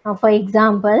 Now, for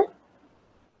example,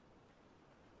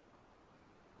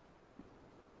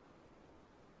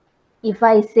 if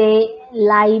I say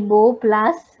LIBOR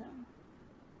plus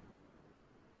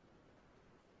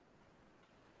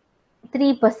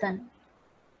 3%,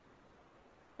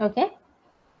 okay?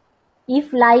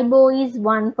 If LIBOR is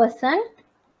 1%,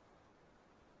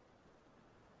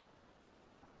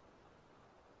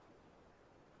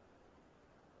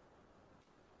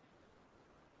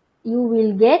 you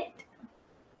will get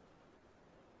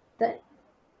the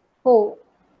 4.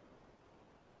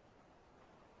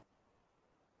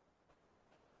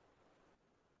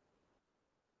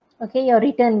 Okay, your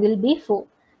return will be 4.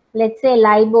 Let's say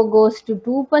LIBOR goes to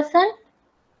 2%,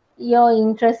 your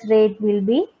interest rate will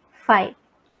be 5.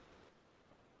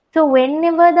 So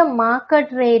whenever the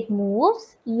market rate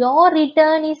moves, your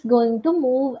return is going to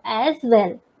move as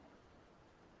well.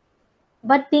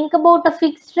 But think about a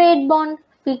fixed rate bond,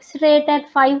 fixed rate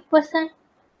at 5%,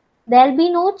 there will be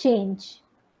no change.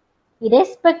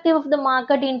 Irrespective of the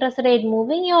market interest rate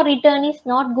moving, your return is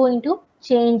not going to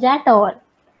change at all.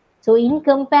 So in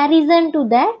comparison to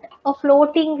that, a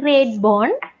floating rate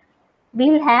bond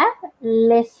will have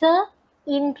lesser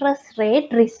interest rate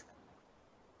risk.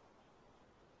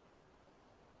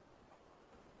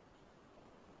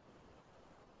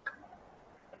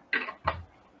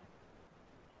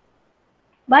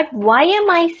 But why am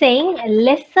I saying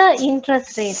lesser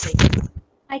interest rate risk?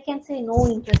 I can say no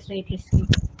interest rate risk.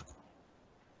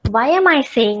 Why am I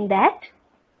saying that?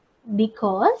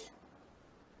 Because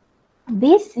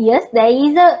this, yes, there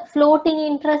is a floating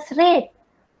interest rate,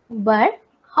 but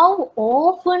how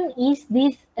often is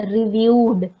this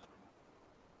reviewed?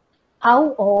 How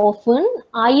often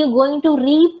are you going to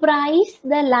reprice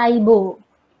the LIBOR?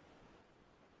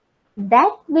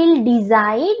 That will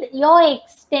decide your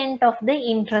extent of the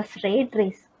interest rate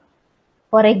risk.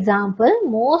 For example,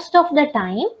 most of the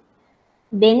time,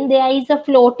 when there is a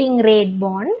floating rate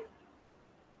bond,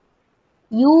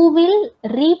 you will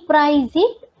reprice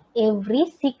it every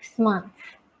 6 months.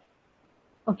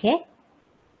 Okay.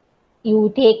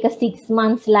 You take a 6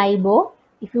 months LIBOR.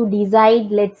 If you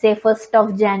decide, let's say 1st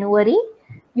of January,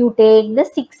 you take the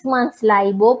 6 months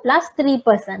LIBOR plus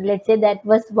 3%. Let's say that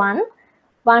was 1.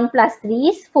 1 plus 3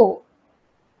 is 4.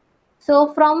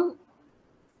 So from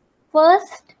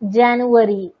 1st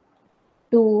January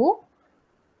to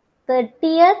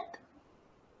 30th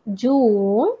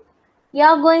June, you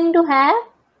are going to have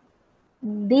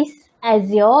this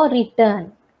as your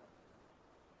return.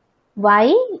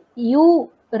 Why? You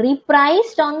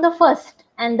repriced on the 1st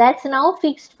and that's now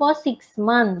fixed for 6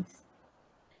 months.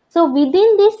 So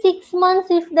within these 6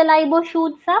 months, if the LIBOR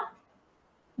shoots up,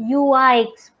 you are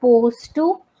exposed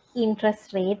to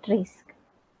interest rate risk.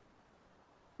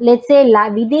 Let's say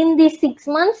within these 6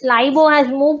 months, LIBOR has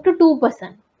moved to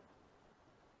 2%.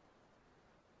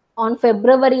 On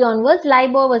February onwards,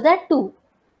 LIBOR was at 2.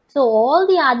 So all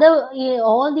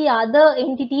the other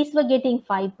entities were getting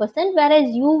 5%, whereas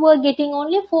you were getting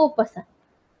only 4%.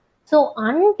 So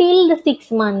until the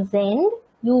 6 months end,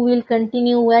 you will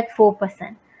continue at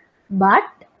 4%. But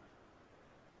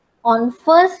on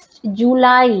 1st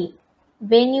July,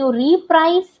 when you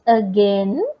reprice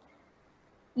again,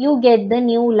 you get the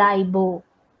new LIBOR.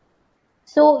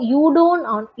 So you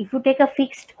don't, if you take a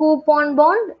fixed coupon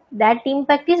bond, that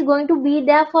impact is going to be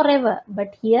there forever.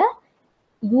 But here,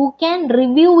 you can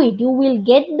review it. You will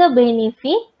get the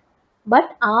benefit,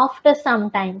 but after some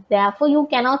time. Therefore, you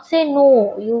cannot say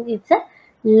no. It's a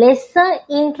lesser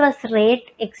interest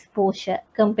rate exposure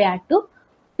compared to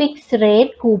fixed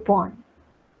rate coupon.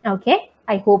 Okay,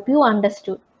 I hope you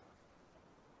understood.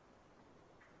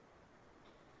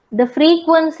 The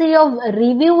frequency of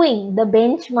reviewing the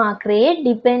benchmark rate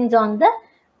depends on the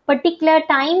particular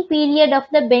time period of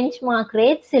the benchmark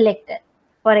rate selected.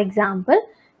 For example,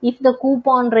 if the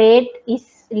coupon rate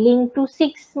is linked to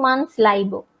 6 months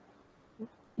LIBOR,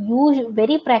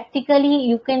 very practically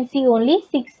you can see only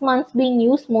 6 months being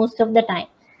used most of the time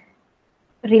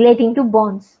relating to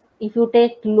bonds. If you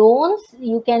take loans,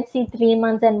 you can see 3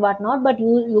 months and whatnot, but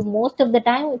you most of the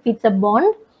time, if it's a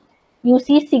bond, you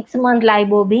see 6 month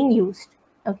LIBOR being used.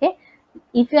 Okay,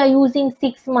 if you are using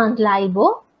 6 month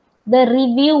LIBOR, the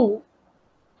review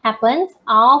happens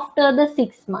after the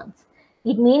 6 months.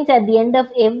 It means at the end of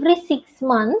every 6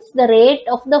 months, the rate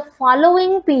of the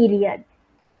following period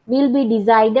will be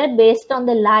decided based on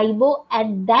the LIBOR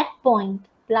at that point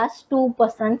plus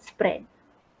 2% spread.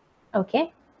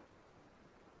 Okay.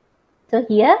 So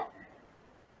here,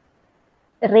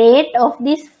 rate of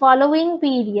this following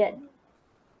period,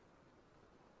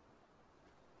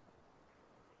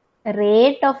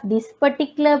 rate of this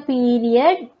particular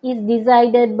period is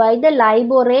decided by the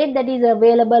LIBOR rate that is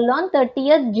available on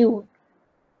 30th June.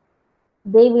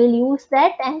 They will use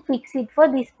that and fix it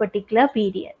for this particular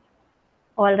period.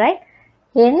 All right.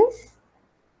 Hence,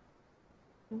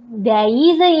 there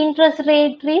is an interest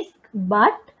rate risk,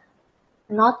 but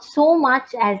not so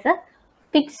much as a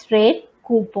fixed rate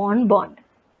coupon bond.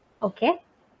 Okay.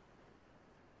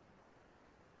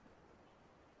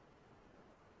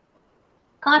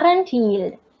 Current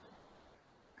yield.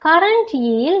 Current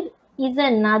yield is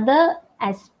another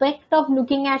aspect of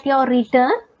looking at your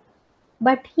return.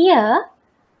 But here,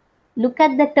 look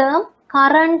at the term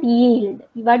current yield.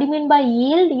 What do you mean by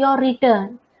yield? Your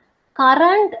return.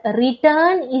 Current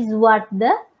return is what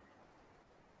the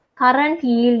current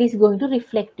yield is going to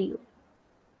reflect to you.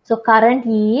 So current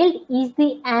yield is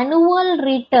the annual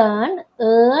return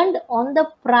earned on the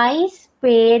price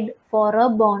paid for a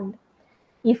bond.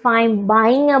 If I'm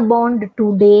buying a bond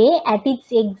today at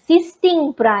its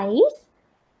existing price,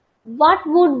 what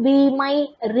would be my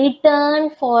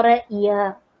return for a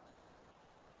year?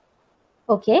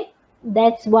 Okay,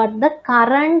 that's what the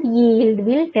current yield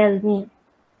will tell me.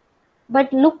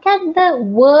 But look at the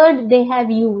word they have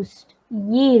used,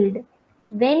 yield.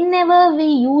 Whenever we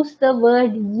use the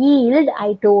word yield,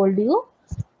 I told you,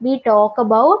 we talk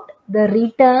about the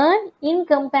return in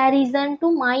comparison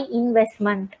to my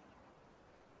investment.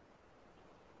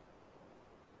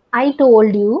 I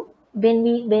told you when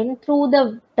we went through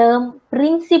the term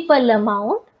principal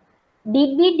amount,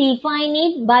 did we define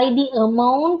it by the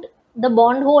amount the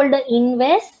bondholder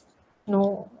invests?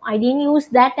 No, I didn't use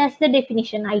that as the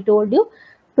definition. I told you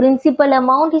principal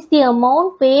amount is the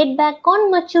amount paid back on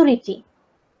maturity.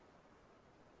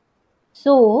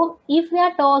 So, if we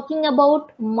are talking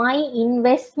about my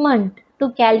investment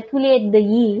to calculate the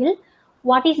yield,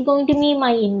 what is going to be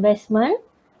my investment?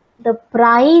 The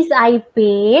price I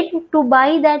paid to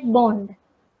buy that bond.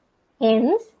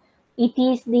 Hence, it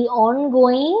is the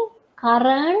ongoing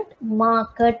current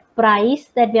market price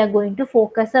that we are going to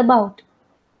focus about.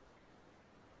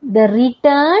 The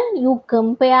return, you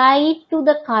compare it to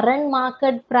the current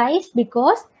market price,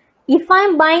 because if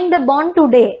I'm buying the bond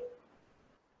today,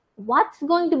 what's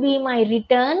going to be my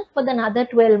return for the another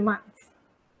 12 months?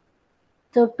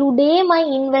 So today my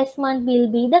investment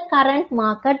will be the current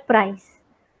market price.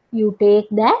 You take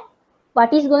that.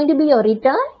 What is going to be your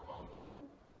return?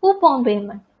 Coupon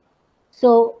payment.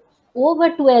 So over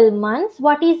 12 months,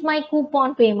 what is my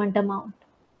coupon payment amount?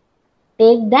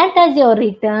 Take that as your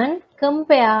return,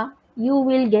 compare, you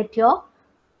will get your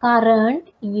current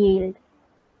yield.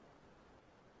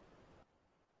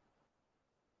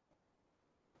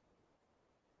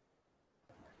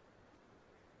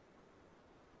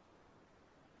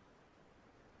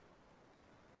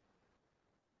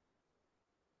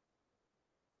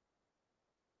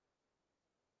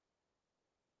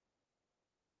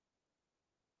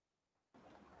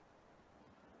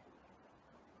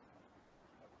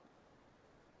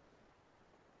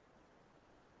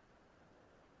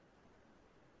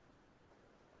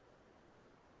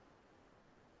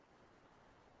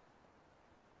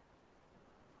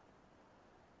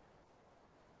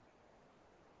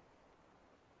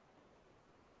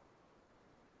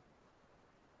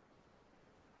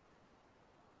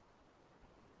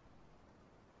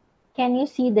 Can you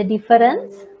see the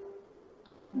difference?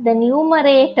 The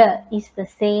numerator is the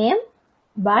same,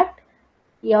 but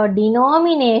your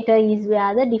denominator is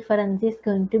where the difference is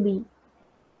going to be.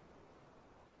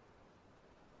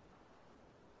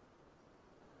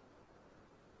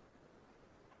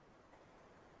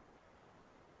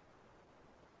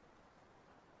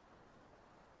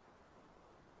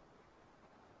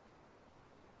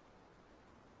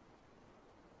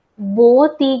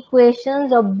 Both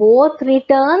equations or both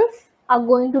returns are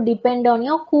going to depend on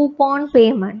your coupon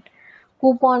payment.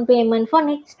 Coupon payment for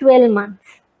next 12 months.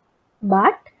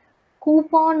 But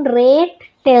coupon rate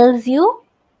tells you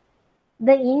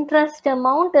the interest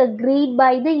amount agreed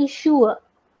by the issuer.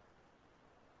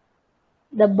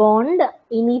 The bond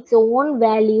in its own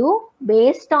value,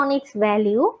 based on its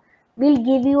value, will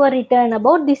give you a return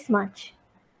about this much.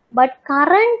 But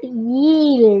current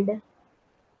yield,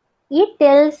 it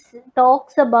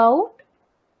talks about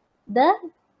the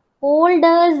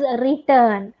holder's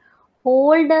return,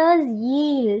 holder's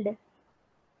yield.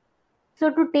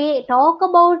 So to talk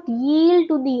about yield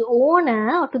to the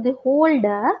owner or to the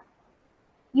holder,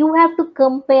 you have to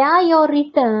compare your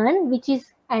return, which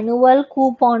is annual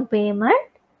coupon payment,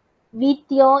 with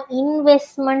your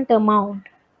investment amount.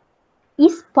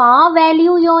 Is par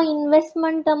value your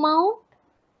investment amount?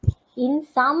 In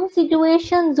some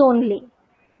situations only,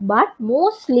 but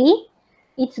mostly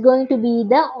it's going to be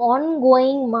the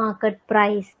ongoing market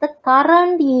price, the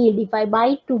current yield. If I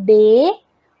buy today,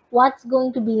 what's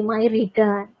going to be my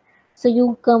return? So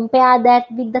you compare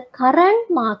that with the current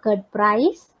market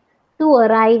price to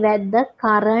arrive at the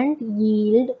current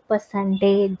yield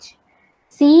percentage.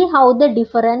 See how the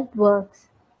difference works.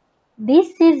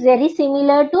 This is very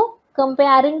similar to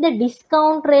comparing the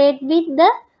discount rate with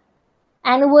the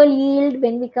annual yield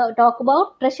when we talk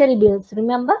about treasury bills.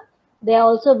 Remember, there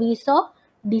also we saw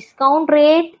discount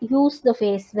rate use the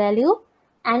face value,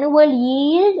 annual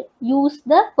yield use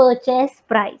the purchase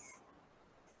price.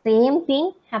 Same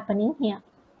thing happening here.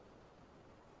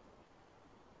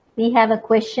 We have a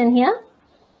question here.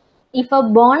 If a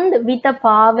bond with a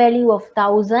par value of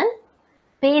 1000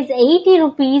 pays 80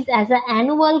 rupees as an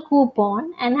annual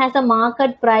coupon and has a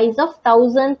market price of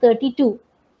 1032,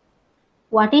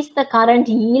 what is the current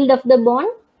yield of the bond?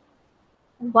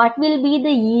 What will be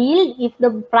the yield if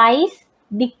the price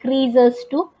decreases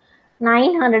to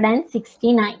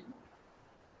 969?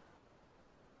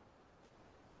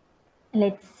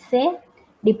 Let's say,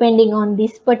 depending on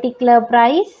this particular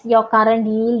price, your current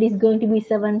yield is going to be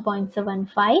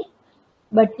 7.75.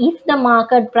 But if the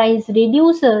market price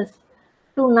reduces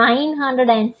to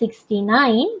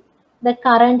 969, the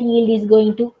current yield is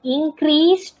going to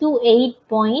increase to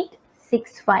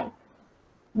 8.65.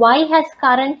 Why has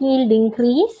current yield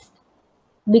increased?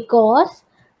 Because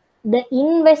the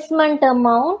investment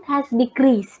amount has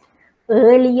decreased.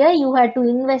 Earlier you had to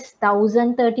invest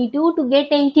 1032 to get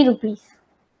 80 rupees.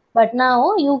 But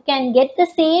now you can get the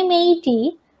same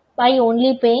 80 by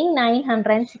only paying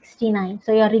 969.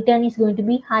 So your return is going to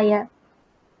be higher.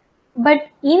 But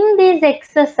in this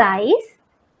exercise,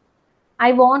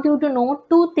 I want you to know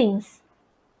two things.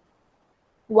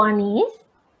 One is,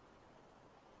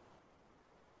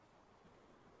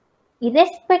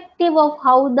 irrespective of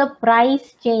how the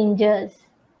price changes,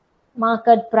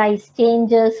 market price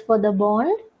changes for the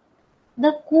bond,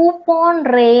 the coupon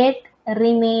rate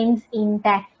remains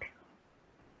intact.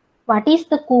 What is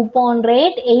the coupon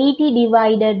rate? 80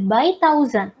 divided by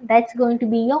 1000. That's going to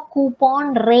be your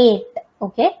coupon rate.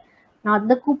 Okay. Not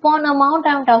the coupon amount.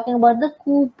 I'm talking about the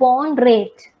coupon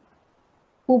rate.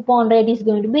 Coupon rate is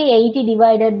going to be 80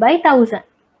 divided by 1000.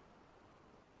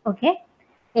 Okay.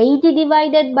 80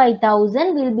 divided by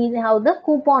 1000 will be how the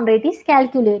coupon rate is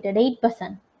calculated,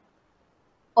 8%.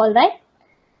 Alright.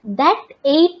 That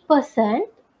 8%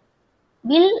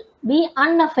 will be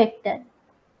unaffected.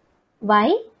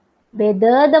 Why?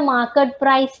 Whether the market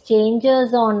price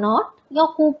changes or not,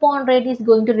 your coupon rate is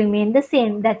going to remain the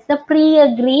same. That's the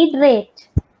pre-agreed rate.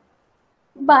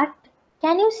 But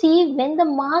can you see, when the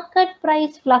market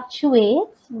price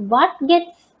fluctuates, what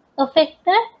gets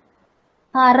affected?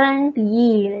 Current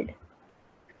yield.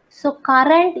 So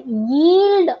current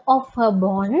yield of a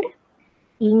bond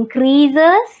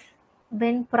increases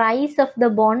when price of the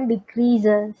bond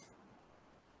decreases.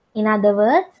 In other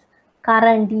words,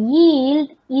 current yield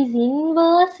is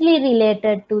inversely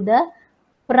related to the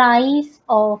price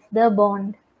of the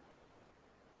bond.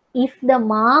 If the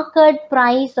market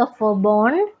price of a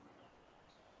bond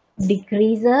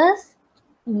decreases,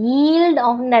 yield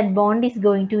on that bond is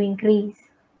going to increase.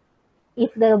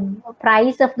 If the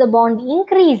price of the bond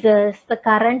increases, the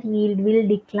current yield will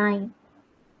decline.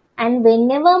 And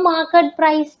whenever market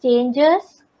price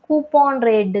changes, coupon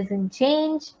rate doesn't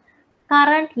change.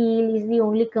 Current yield is the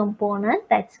only component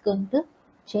that's going to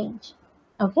change.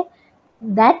 Okay,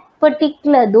 that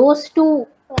particular, those two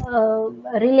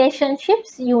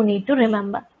relationships you need to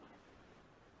remember.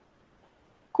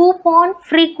 Coupon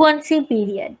frequency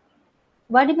period.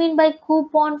 What do you mean by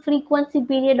coupon frequency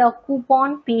period or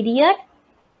coupon period?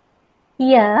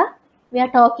 Here we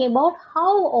are talking about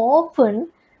how often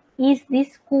is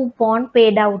this coupon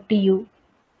paid out to you,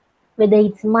 whether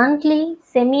it's monthly,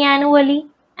 semi-annually,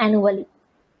 annually.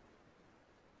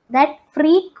 That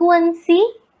frequency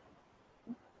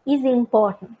is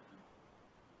important.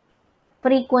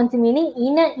 Frequency meaning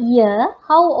in a year,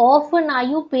 how often are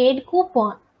you paid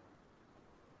coupon?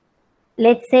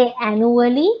 Let's say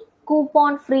annually,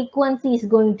 coupon frequency is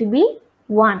going to be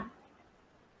 1.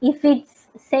 If it's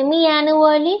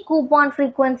semi-annually, coupon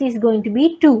frequency is going to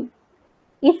be 2.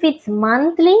 If it's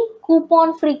monthly,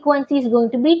 coupon frequency is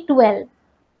going to be 12.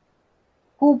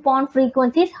 Coupon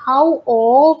frequency is how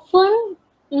often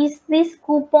is this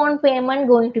coupon payment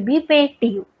going to be paid to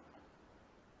you.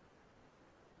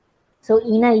 So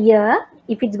in a year,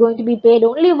 if it's going to be paid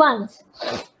only once,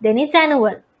 then it's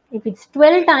annual. If it's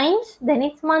 12 times, then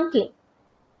it's monthly.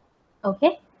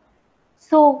 Okay.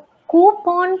 So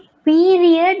coupon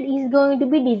period is going to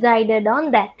be decided on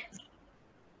that.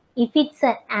 If it's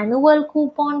an annual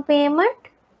coupon payment,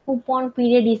 coupon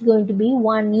period is going to be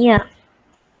 1 year.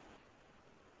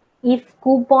 If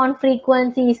coupon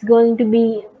frequency is going to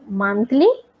be monthly,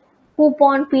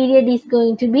 coupon period is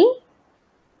going to be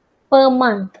per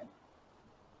month.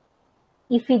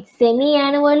 If it's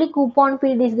semi-annually, coupon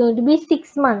period is going to be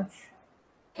 6 months.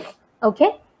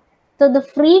 Okay. So the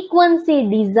frequency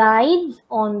decides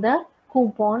on the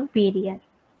coupon period.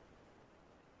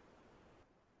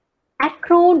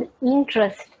 Accrued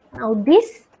interest. Now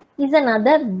this is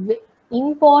another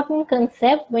important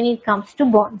concept when it comes to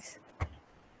bonds.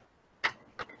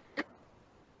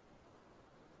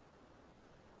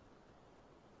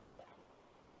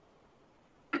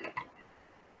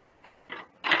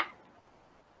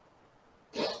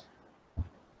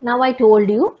 Now I told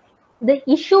you the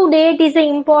issue date is an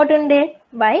important date.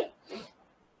 Why?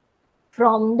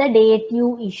 From the date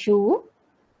you issue,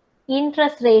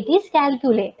 interest rate is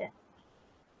calculated.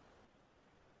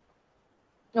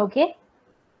 Okay.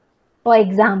 For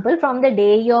example, from the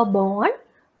day you're born,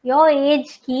 your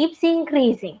age keeps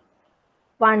increasing.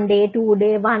 1 day, 2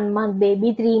 day, 1 month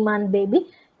baby, 3 month baby,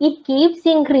 it keeps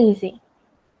increasing.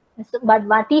 So, but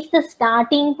what is the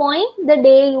starting point? The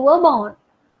day you were born.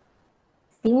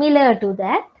 Similar to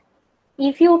that,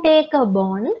 if you take a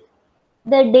bond,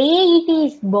 the day it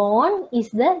is born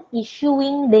is the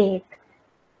issuing date.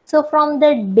 So from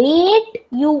the date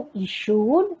you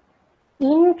issued,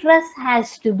 interest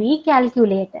has to be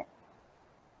calculated.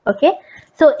 Okay.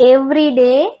 So every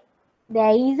day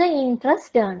there is an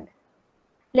interest earned.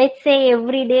 Let's say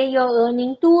every day you're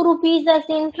earning 2 rupees as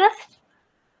interest.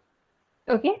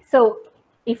 Okay. So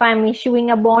if I'm issuing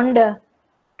a bond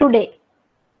today,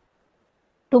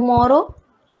 tomorrow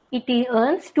it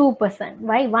earns 2%.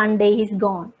 Why? 1 day is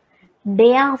gone.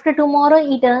 Day after tomorrow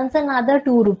it earns another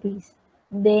 2 rupees.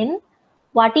 Then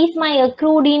what is my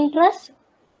accrued interest?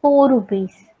 4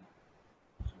 rupees.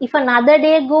 If another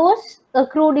day goes,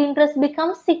 accrued interest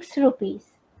becomes 6 rupees.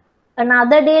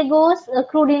 Another day goes,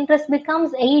 accrued interest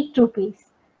becomes 8 rupees.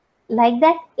 Like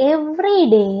that, every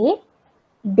day,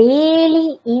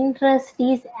 daily interest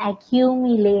is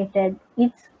accumulated.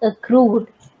 It's accrued.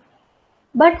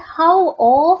 But how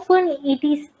often it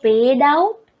is paid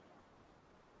out?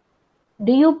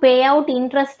 Do you pay out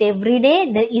interest every day?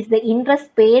 Is the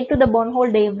interest paid to the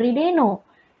bondholder every day? No.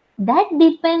 That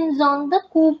depends on the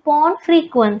coupon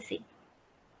frequency.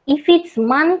 If it's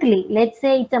monthly, let's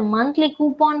say it's a monthly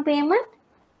coupon payment,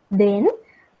 then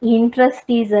interest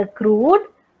is accrued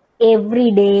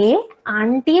every day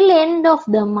until end of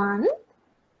the month,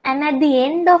 and at the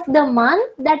end of the month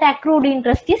that accrued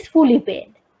interest is fully paid.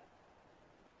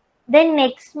 Then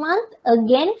next month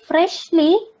again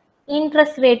freshly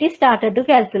interest rate is started to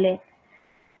calculate.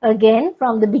 Again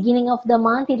from the beginning of the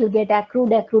month it will get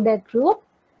accrued,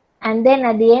 and then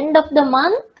at the end of the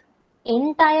month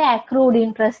entire accrued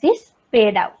interest is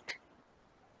paid out.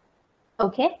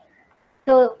 Okay.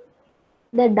 So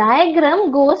the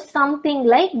diagram goes something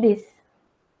like this.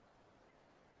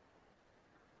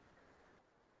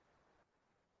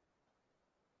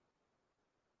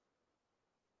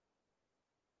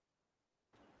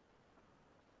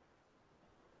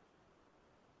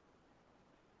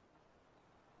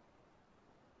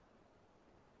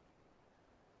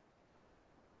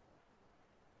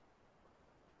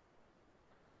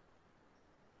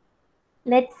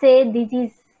 Let's say this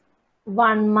is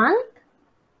 1 month.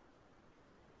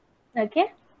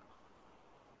 Okay,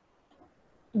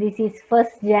 this is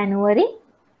 1st January.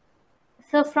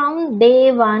 So from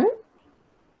day 1,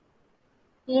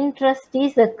 interest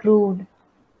is accrued.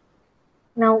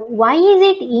 Now, why is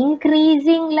it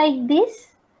increasing like this?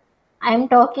 I am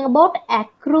talking about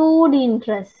accrued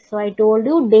interest. So I told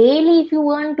you daily if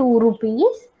you earn 2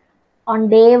 rupees, on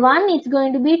day 1 it's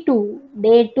going to be 2,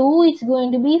 day 2 it's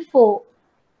going to be 4,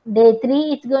 day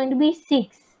 3 it's going to be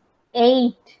 6,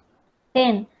 8,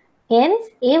 10. Hence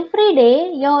every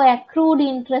day your accrued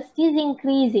interest is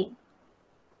increasing.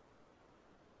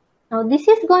 Now this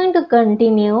is going to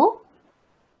continue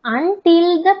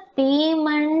until the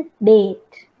payment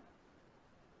date.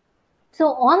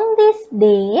 So on this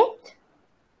date,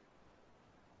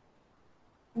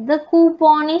 the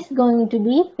coupon is going to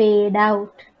be paid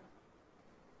out.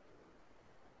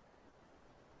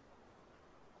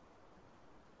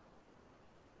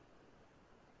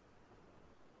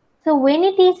 So when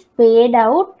it is paid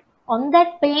out, on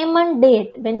that payment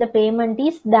date, when the payment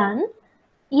is done,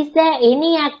 is there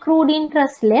any accrued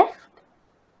interest left?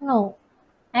 No.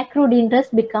 Accrued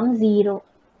interest becomes 0.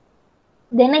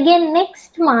 Then again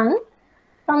next month,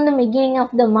 from the beginning of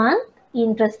the month,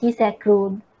 interest is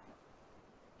accrued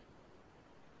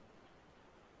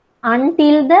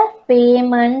until the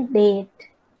payment date.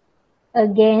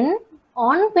 Again,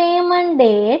 on payment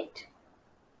date,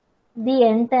 the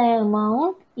entire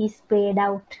amount is paid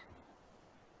out.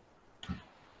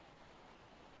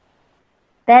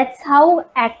 That's how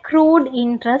accrued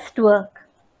interest works.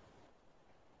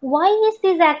 Why is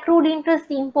this accrued interest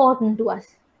important to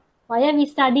us? Why are we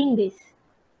studying this?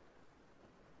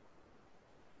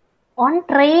 On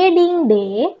trading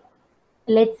day,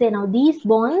 let's say now these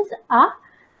bonds are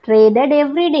traded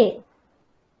every day.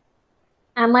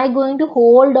 Am I going to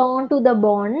hold on to the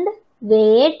bond,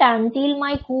 wait until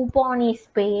my coupon is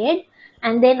paid,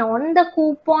 and then on the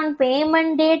coupon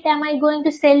payment date, am I going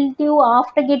to sell to you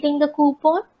after getting the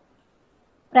coupon?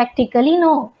 Practically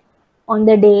no. On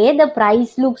the day the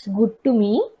price looks good to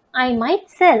me, I might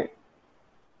sell.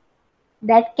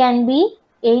 That can be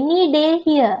any day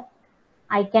here.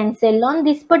 I can sell on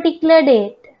this particular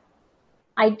date.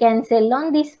 I can sell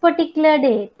on this particular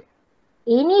date.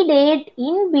 Any date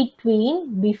in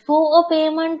between, before a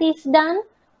payment is done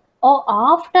or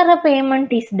after a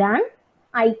payment is done,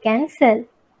 I can sell.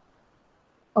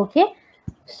 Okay.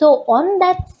 So on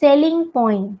that selling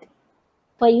point,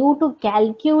 for you to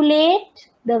calculate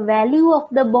the value of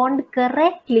the bond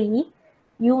correctly,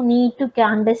 you need to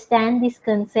understand this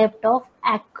concept of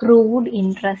accrued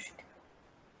interest.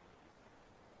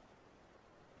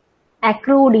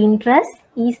 Accrued interest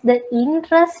is the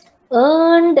interest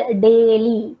earned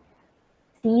daily.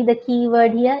 See the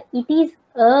keyword here, it is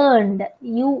earned.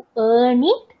 You earn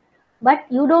it, but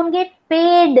you don't get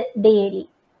paid daily.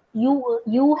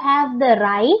 You have the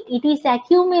right, it is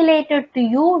accumulated to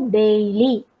you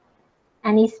daily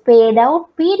and is paid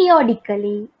out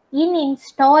periodically in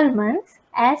installments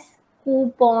as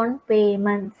coupon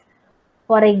payments.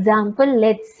 For example,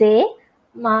 let's say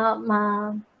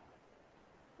my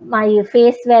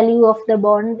face value of the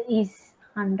bond is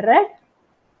 100.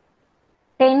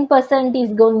 10%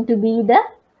 is going to be the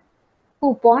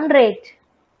coupon rate.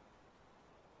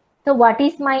 So what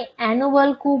is my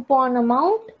annual coupon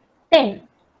amount? 10.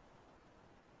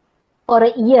 For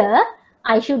a year,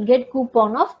 I should get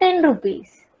coupon of 10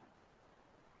 rupees.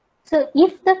 So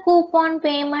if the coupon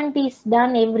payment is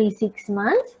done every 6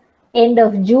 months, end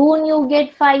of June you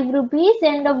get 5 rupees,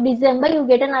 end of December you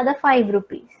get another 5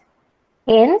 rupees.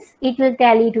 Hence, it will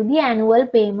tally to the annual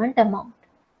payment amount.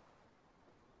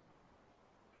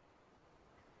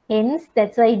 Hence,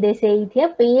 that's why they say it here,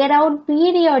 paid out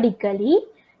periodically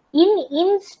in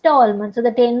installments. So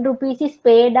the 10 rupees is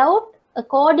paid out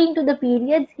according to the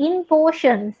periods in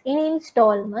portions, in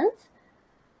installments.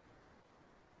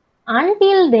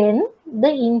 Until then, the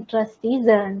interest is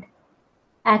earned.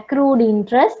 Accrued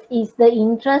interest is the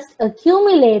interest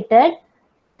accumulated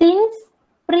since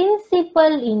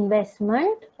principal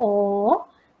investment or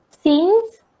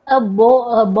since a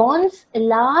bond's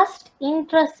last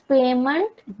interest payment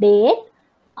date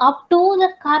up to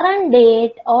the current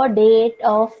date or date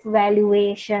of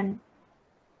valuation.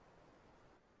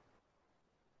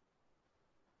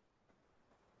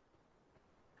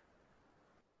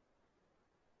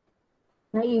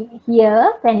 Now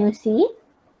here, can you see?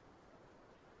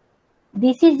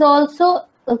 This is also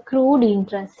accrued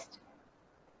interest.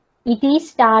 It is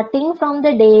starting from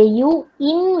the day you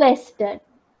invested.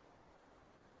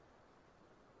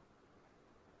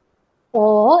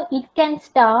 Or it can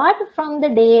start from the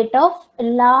date of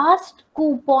last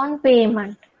coupon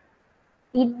payment.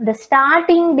 The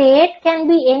starting date can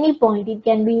be any point. It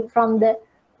can be from the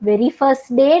very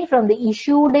first date, from the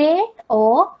issue date,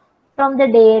 or from the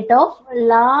date of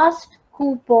last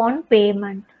coupon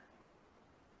payment.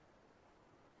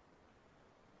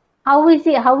 How is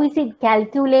it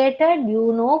calculated?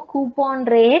 You know, coupon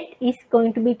rate is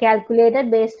going to be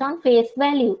calculated based on face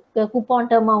value. The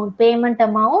coupon amount, payment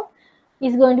amount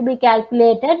is going to be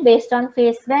calculated based on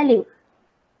face value.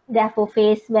 Therefore,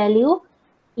 face value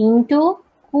into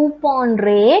coupon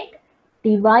rate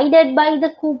divided by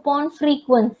the coupon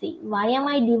frequency. Why am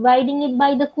I dividing it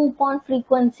by the coupon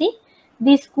frequency?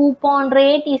 This coupon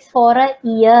rate is for a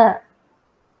year.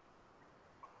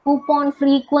 Coupon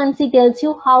frequency tells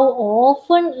you how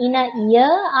often in a year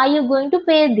are you going to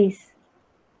pay this.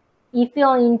 If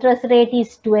your interest rate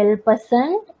is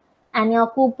 12% and your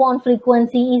coupon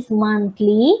frequency is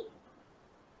monthly,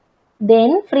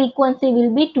 then frequency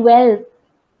will be 12.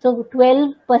 So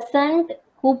 12%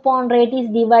 coupon rate is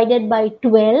divided by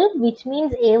 12, which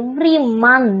means every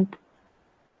month,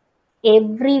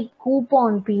 every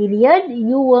coupon period,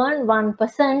 you earn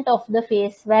 1% of the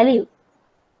face value.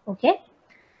 Okay.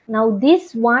 Now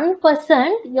this 1%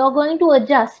 you're going to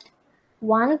adjust.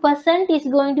 1% is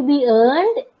going to be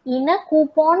earned in a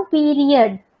coupon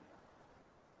period.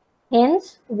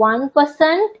 Hence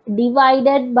 1%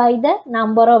 divided by the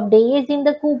number of days in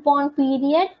the coupon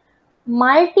period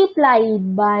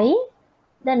multiplied by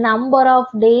the number of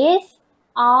days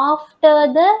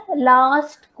after the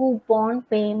last coupon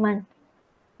payment.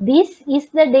 This is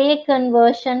the day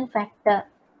conversion factor.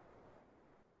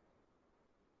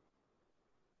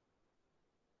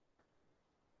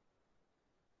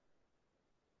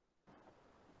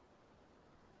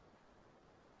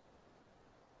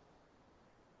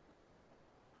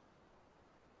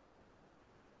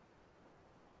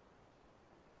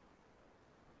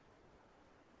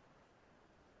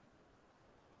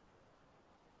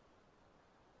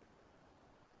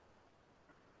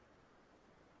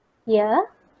 Here,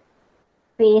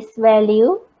 face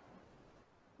value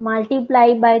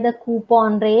multiplied by the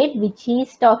coupon rate, which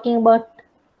is talking about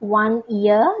 1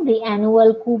 year. The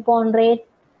annual coupon rate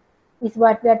is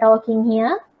what we are talking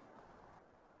here.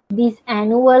 This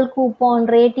annual coupon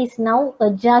rate is now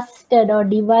adjusted or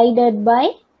divided by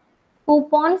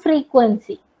coupon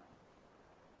frequency.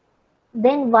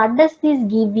 Then what does this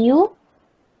give you?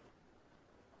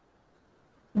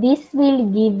 This will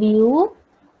give you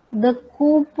the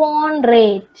coupon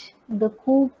rate. The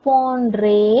coupon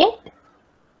rate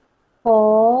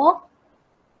for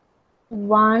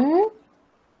one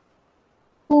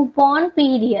coupon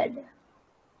period.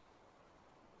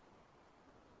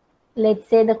 Let's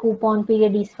say the coupon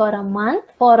period is for a month.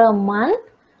 For a month,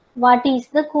 what is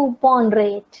the coupon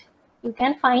rate? You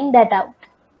can find that out.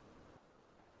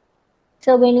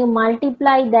 So when you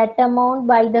multiply that amount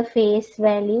by the face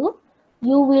value,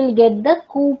 you will get the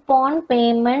coupon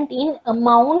payment in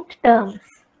amount terms.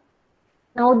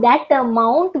 Now that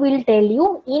amount will tell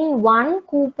you in one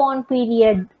coupon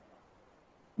period,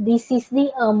 this is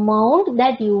the amount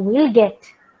that you will get.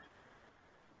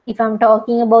 If I'm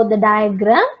talking about the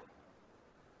diagram,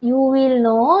 you will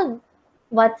know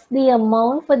what's the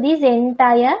amount for this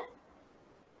entire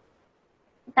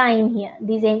time here.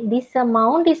 This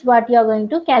amount is what you are going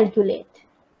to calculate.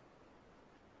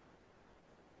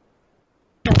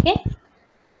 Okay.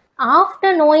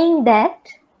 After knowing that,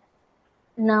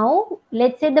 now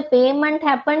let's say the payment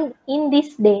happened in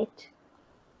this date.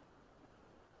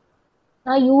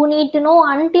 Now you need to know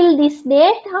until this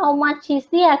date how much is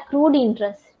the accrued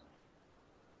interest.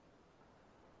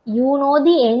 You know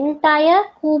the entire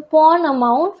coupon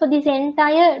amount for this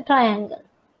entire triangle.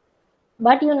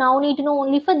 But you now need to know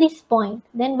only for this point.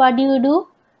 Then what do?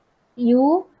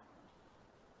 You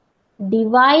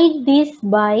divide this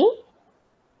by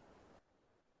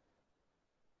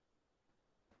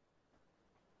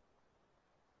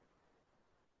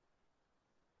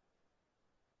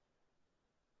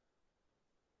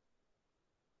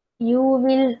you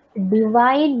will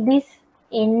divide this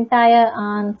entire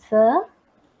answer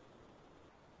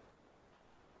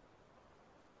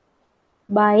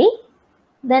by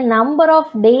the number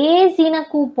of days in a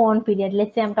coupon period.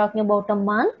 Let's say I'm talking about a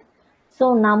month.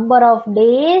 So number of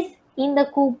days in the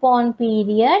coupon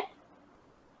period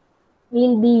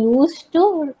will be used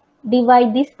to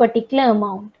divide this particular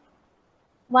amount.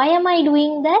 Why am I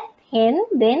doing that?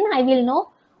 Then I will know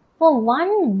for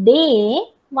 1 day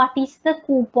what is the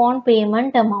coupon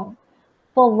payment amount.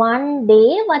 For 1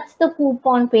 day, what's the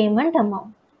coupon payment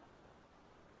amount?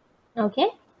 Okay.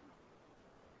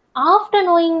 After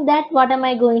knowing that, what am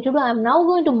I going to do? I'm now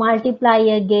going to multiply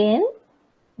again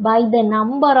by the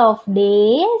number of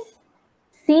days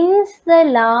since the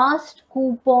last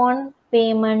coupon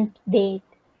payment date.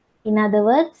 In other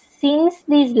words, since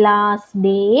this last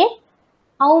day,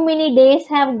 how many days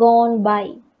have gone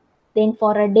by? Then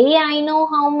for a day, I know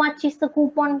how much is the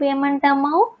coupon payment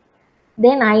amount.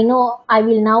 Then I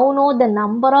will now know the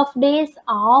number of days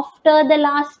after the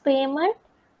last payment.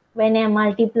 When I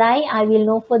multiply, I will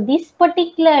know for this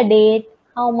particular date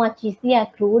how much is the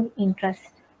accrued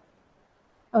interest.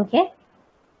 Okay.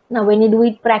 Now when you do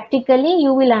it practically,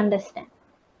 you will understand.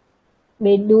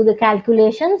 When you do the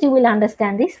calculations, you will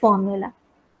understand this formula.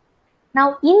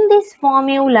 Now in this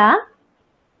formula,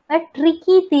 a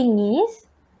tricky thing is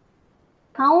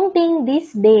counting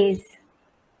these days.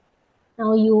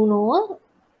 Now you know,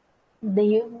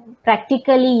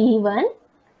 practically even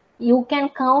you can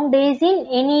count days in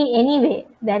any way.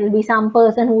 There will be some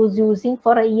person who is using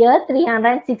for a year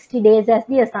 360 days as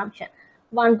the assumption.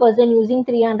 One person using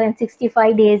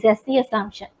 365 days as the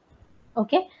assumption.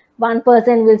 Okay. One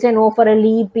person will say no, for a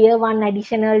leap year, one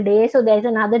additional day. So there is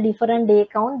another different day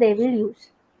count they will use.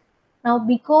 Now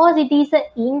because it is an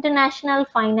international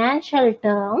financial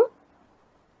term,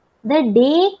 the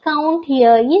day count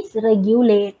here is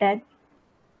regulated.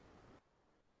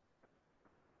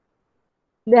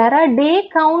 There are day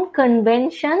count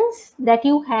conventions that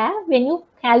you have when you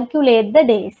calculate the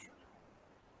days.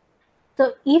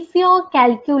 So if you're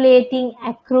calculating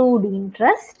accrued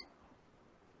interest,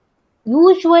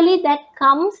 usually that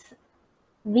comes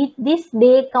with this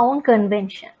day count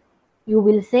convention. You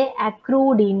will say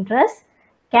accrued interest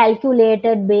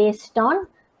calculated based on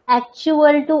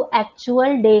actual to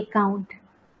actual day count.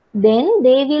 Then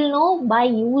they will know by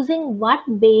using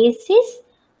what basis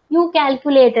you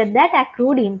calculated that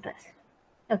accrued interest.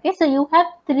 Okay, so you have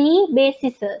three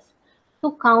bases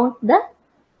to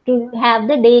have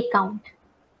the day count.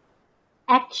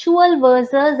 Actual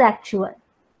versus actual,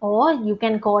 or you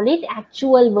can call it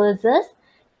actual versus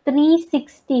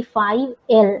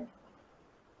 365L.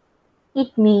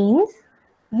 It means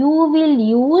you will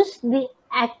use the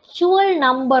actual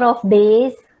number of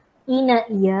days in a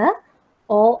year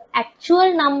or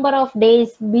actual number of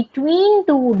days between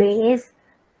 2 days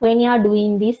when you are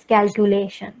doing this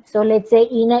calculation. So let's say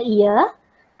in a year,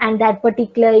 and that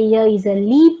particular year is a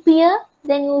leap year,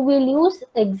 then you will use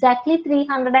exactly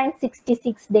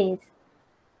 366 days.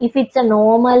 If it's a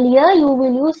normal year, you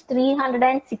will use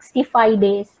 365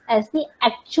 days as the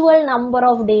actual number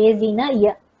of days in a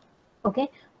year. Okay,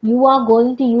 you are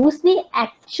going to use the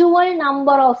actual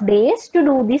number of days to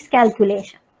do this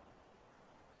calculation.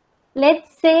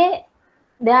 Let's say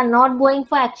they are not going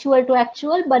for actual to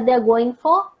actual, but they are going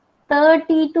for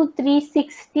 30 to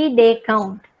 360 day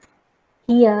count.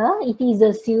 Here it is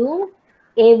assumed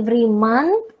every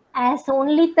month has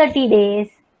only 30 days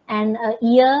and a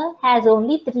year has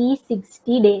only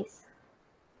 360 days.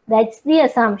 That's the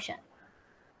assumption.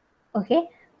 Okay,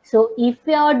 so if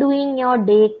you are doing your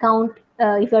day count,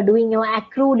 if you are doing your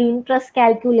accrued interest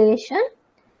calculation,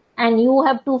 and you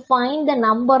have to find the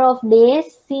number of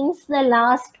days since the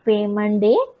last payment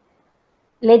day.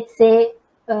 Let's say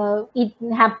it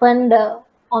happened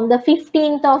on the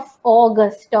 15th of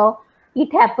August, or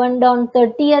it happened on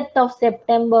 30th of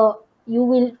September. You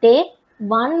will take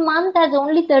 1 month as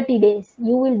only 30 days.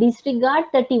 You will disregard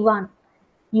 31.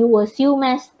 You assume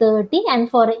as 30, and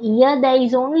for a year there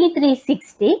is only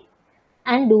 360,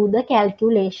 and do the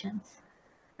calculations.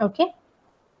 Okay.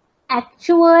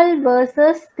 Actual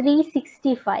versus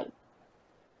 365.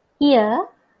 Here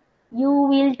you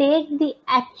will take the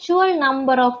actual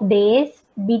number of days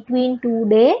between 2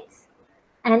 days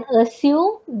and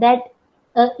assume that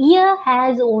a year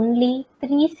has only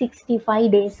 365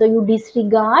 days. So you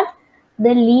disregard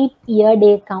the leap year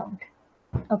day count.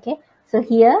 Okay. So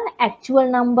here actual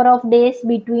number of days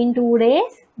between 2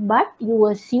 days, but you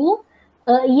assume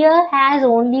a year has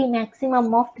only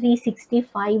maximum of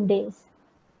 365 days.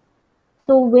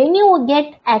 So when you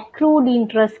get accrued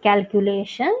interest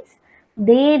calculations,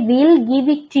 they will give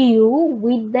it to you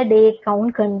with the day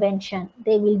count convention.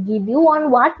 They will give you on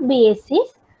what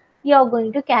basis you are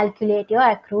going to calculate your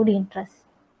accrued interest.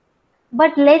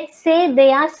 But let's say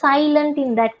they are silent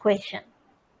in that question.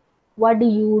 What do?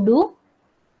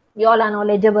 You all are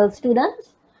knowledgeable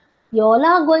students. You all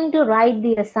are going to write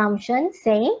the assumption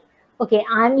saying, okay,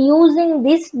 I'm using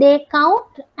this day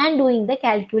count and doing the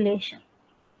calculation.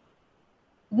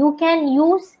 You can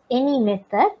use any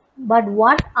method, but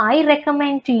what I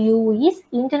recommend to you is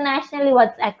internationally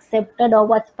what's accepted or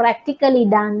what's practically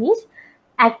done is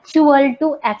actual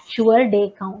to actual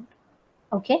day count.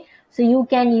 Okay, so you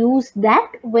can use that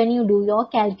when you do your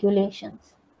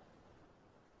calculations.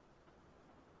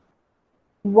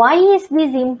 Why is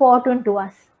this important to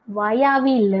us? Why are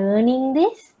we learning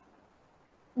this?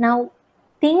 Now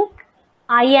think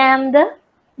I am the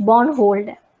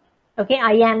bondholder. Okay,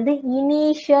 I am the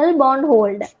initial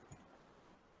bondholder.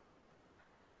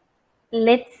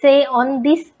 Let's say on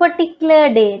this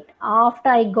particular date, after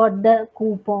I got the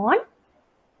coupon,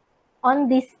 on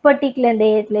this particular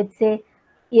date, let's say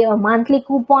a monthly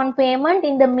coupon payment,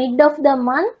 in the mid of the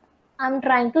month, I'm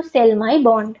trying to sell my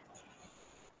bond.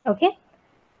 Okay.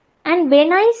 And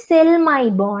when I sell my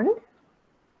bond,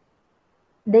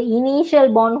 the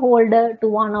initial bondholder to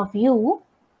one of you,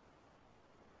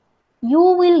 you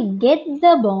will get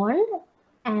the bond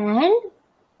and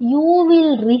you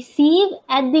will receive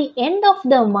at the end of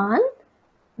the month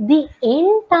the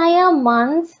entire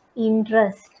month's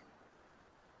interest.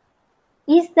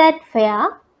 Is that fair?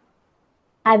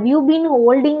 Have you been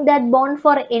holding that bond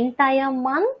for entire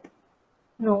month?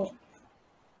 No.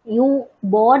 You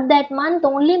bought that month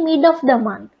only mid of the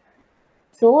month.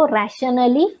 So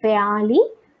rationally, fairly,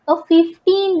 a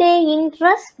 15-day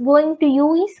interest going to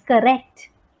you is correct.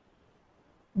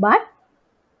 But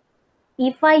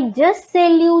if I just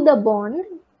sell you the bond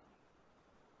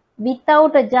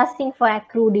without adjusting for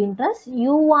accrued interest,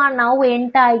 you are now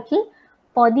entitled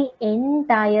for the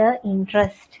entire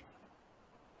interest.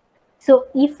 So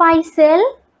if I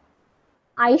sell,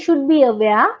 I should be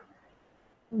aware,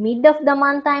 mid of the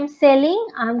month I'm selling,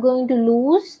 I'm going to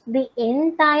lose the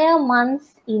entire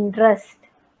month's interest.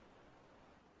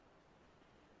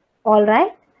 All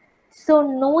right. So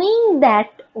knowing that,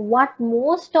 what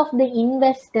most of the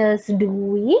investors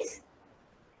do is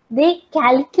they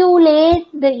calculate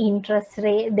the interest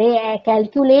rate, they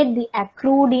calculate the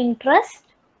accrued interest,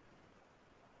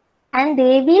 and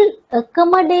they will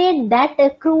accommodate that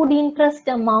accrued interest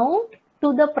amount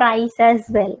to the price as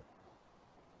well.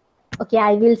 Okay,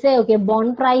 I will say, okay,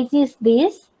 bond price is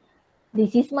this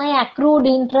is my accrued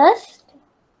interest.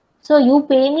 So you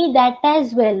pay me that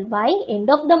as well. By end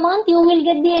of the month, you will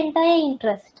get the entire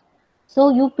interest.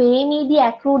 So you pay me the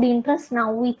accrued interest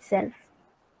now itself.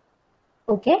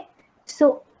 Okay.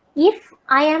 So if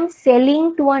I am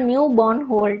selling to a new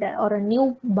bondholder or a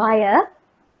new buyer,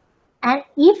 and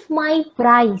if my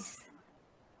price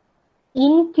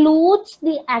includes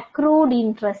the accrued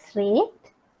interest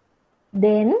rate,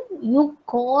 then you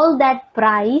call that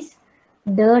price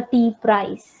dirty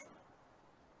price.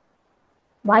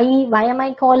 Why am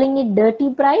I calling it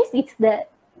dirty price? It's the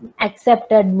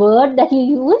accepted word that you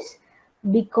use,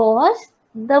 because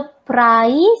the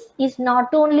price is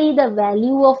not only the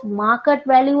value of market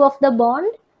value of the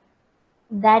bond,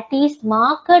 that is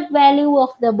market value of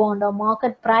the bond or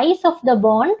market price of the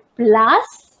bond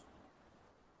plus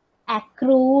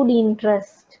accrued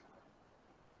interest.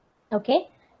 Okay,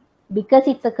 because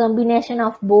it's a combination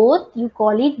of both, you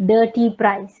call it dirty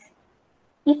price.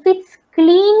 If it's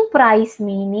clean price,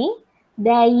 meaning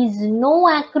there is no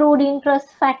accrued interest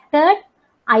factored,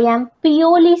 I am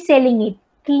purely selling it,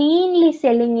 cleanly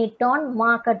selling it on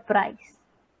market price.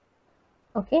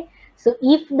 Okay, so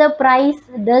if the price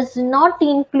does not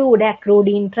include accrued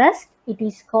interest, it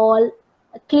is called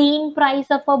a clean price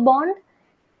of a bond.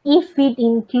 If it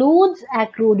includes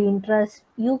accrued interest,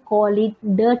 you call it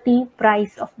dirty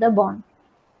price of the bond.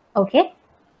 Okay.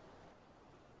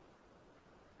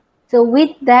 So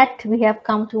with that, we have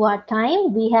come to our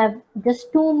time. We have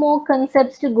just two more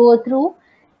concepts to go through: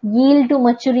 yield to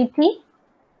maturity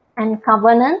and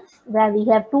covenants, where we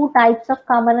have two types of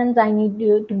covenants I need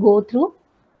you to go through.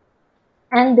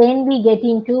 And then we get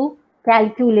into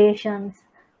calculations,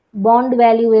 bond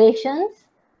valuations,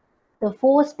 the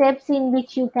 4 steps in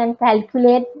which you can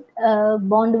calculate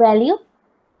bond value,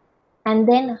 and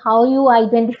then how you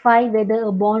identify whether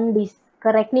a bond is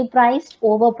correctly priced,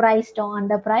 overpriced or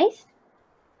underpriced.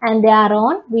 And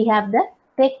thereon we have the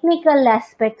technical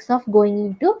aspects of going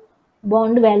into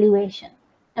bond valuation.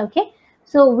 Okay,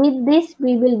 so with this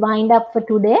we will wind up for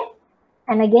today,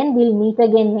 and again we'll meet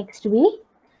again next week.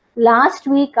 Last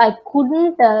week I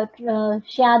couldn't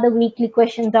share the weekly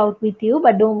questions out with you,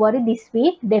 but don't worry, this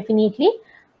week definitely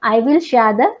I will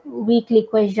share the weekly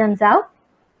questions out.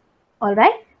 All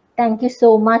right. Thank you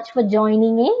so much for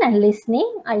joining in and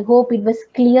listening. I hope it was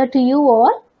clear to you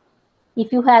all.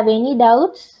 If you have any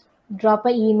doubts, drop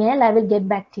an email. I will get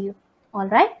back to you. All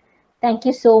right. Thank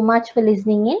you so much for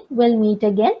listening in. We'll meet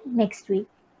again next week.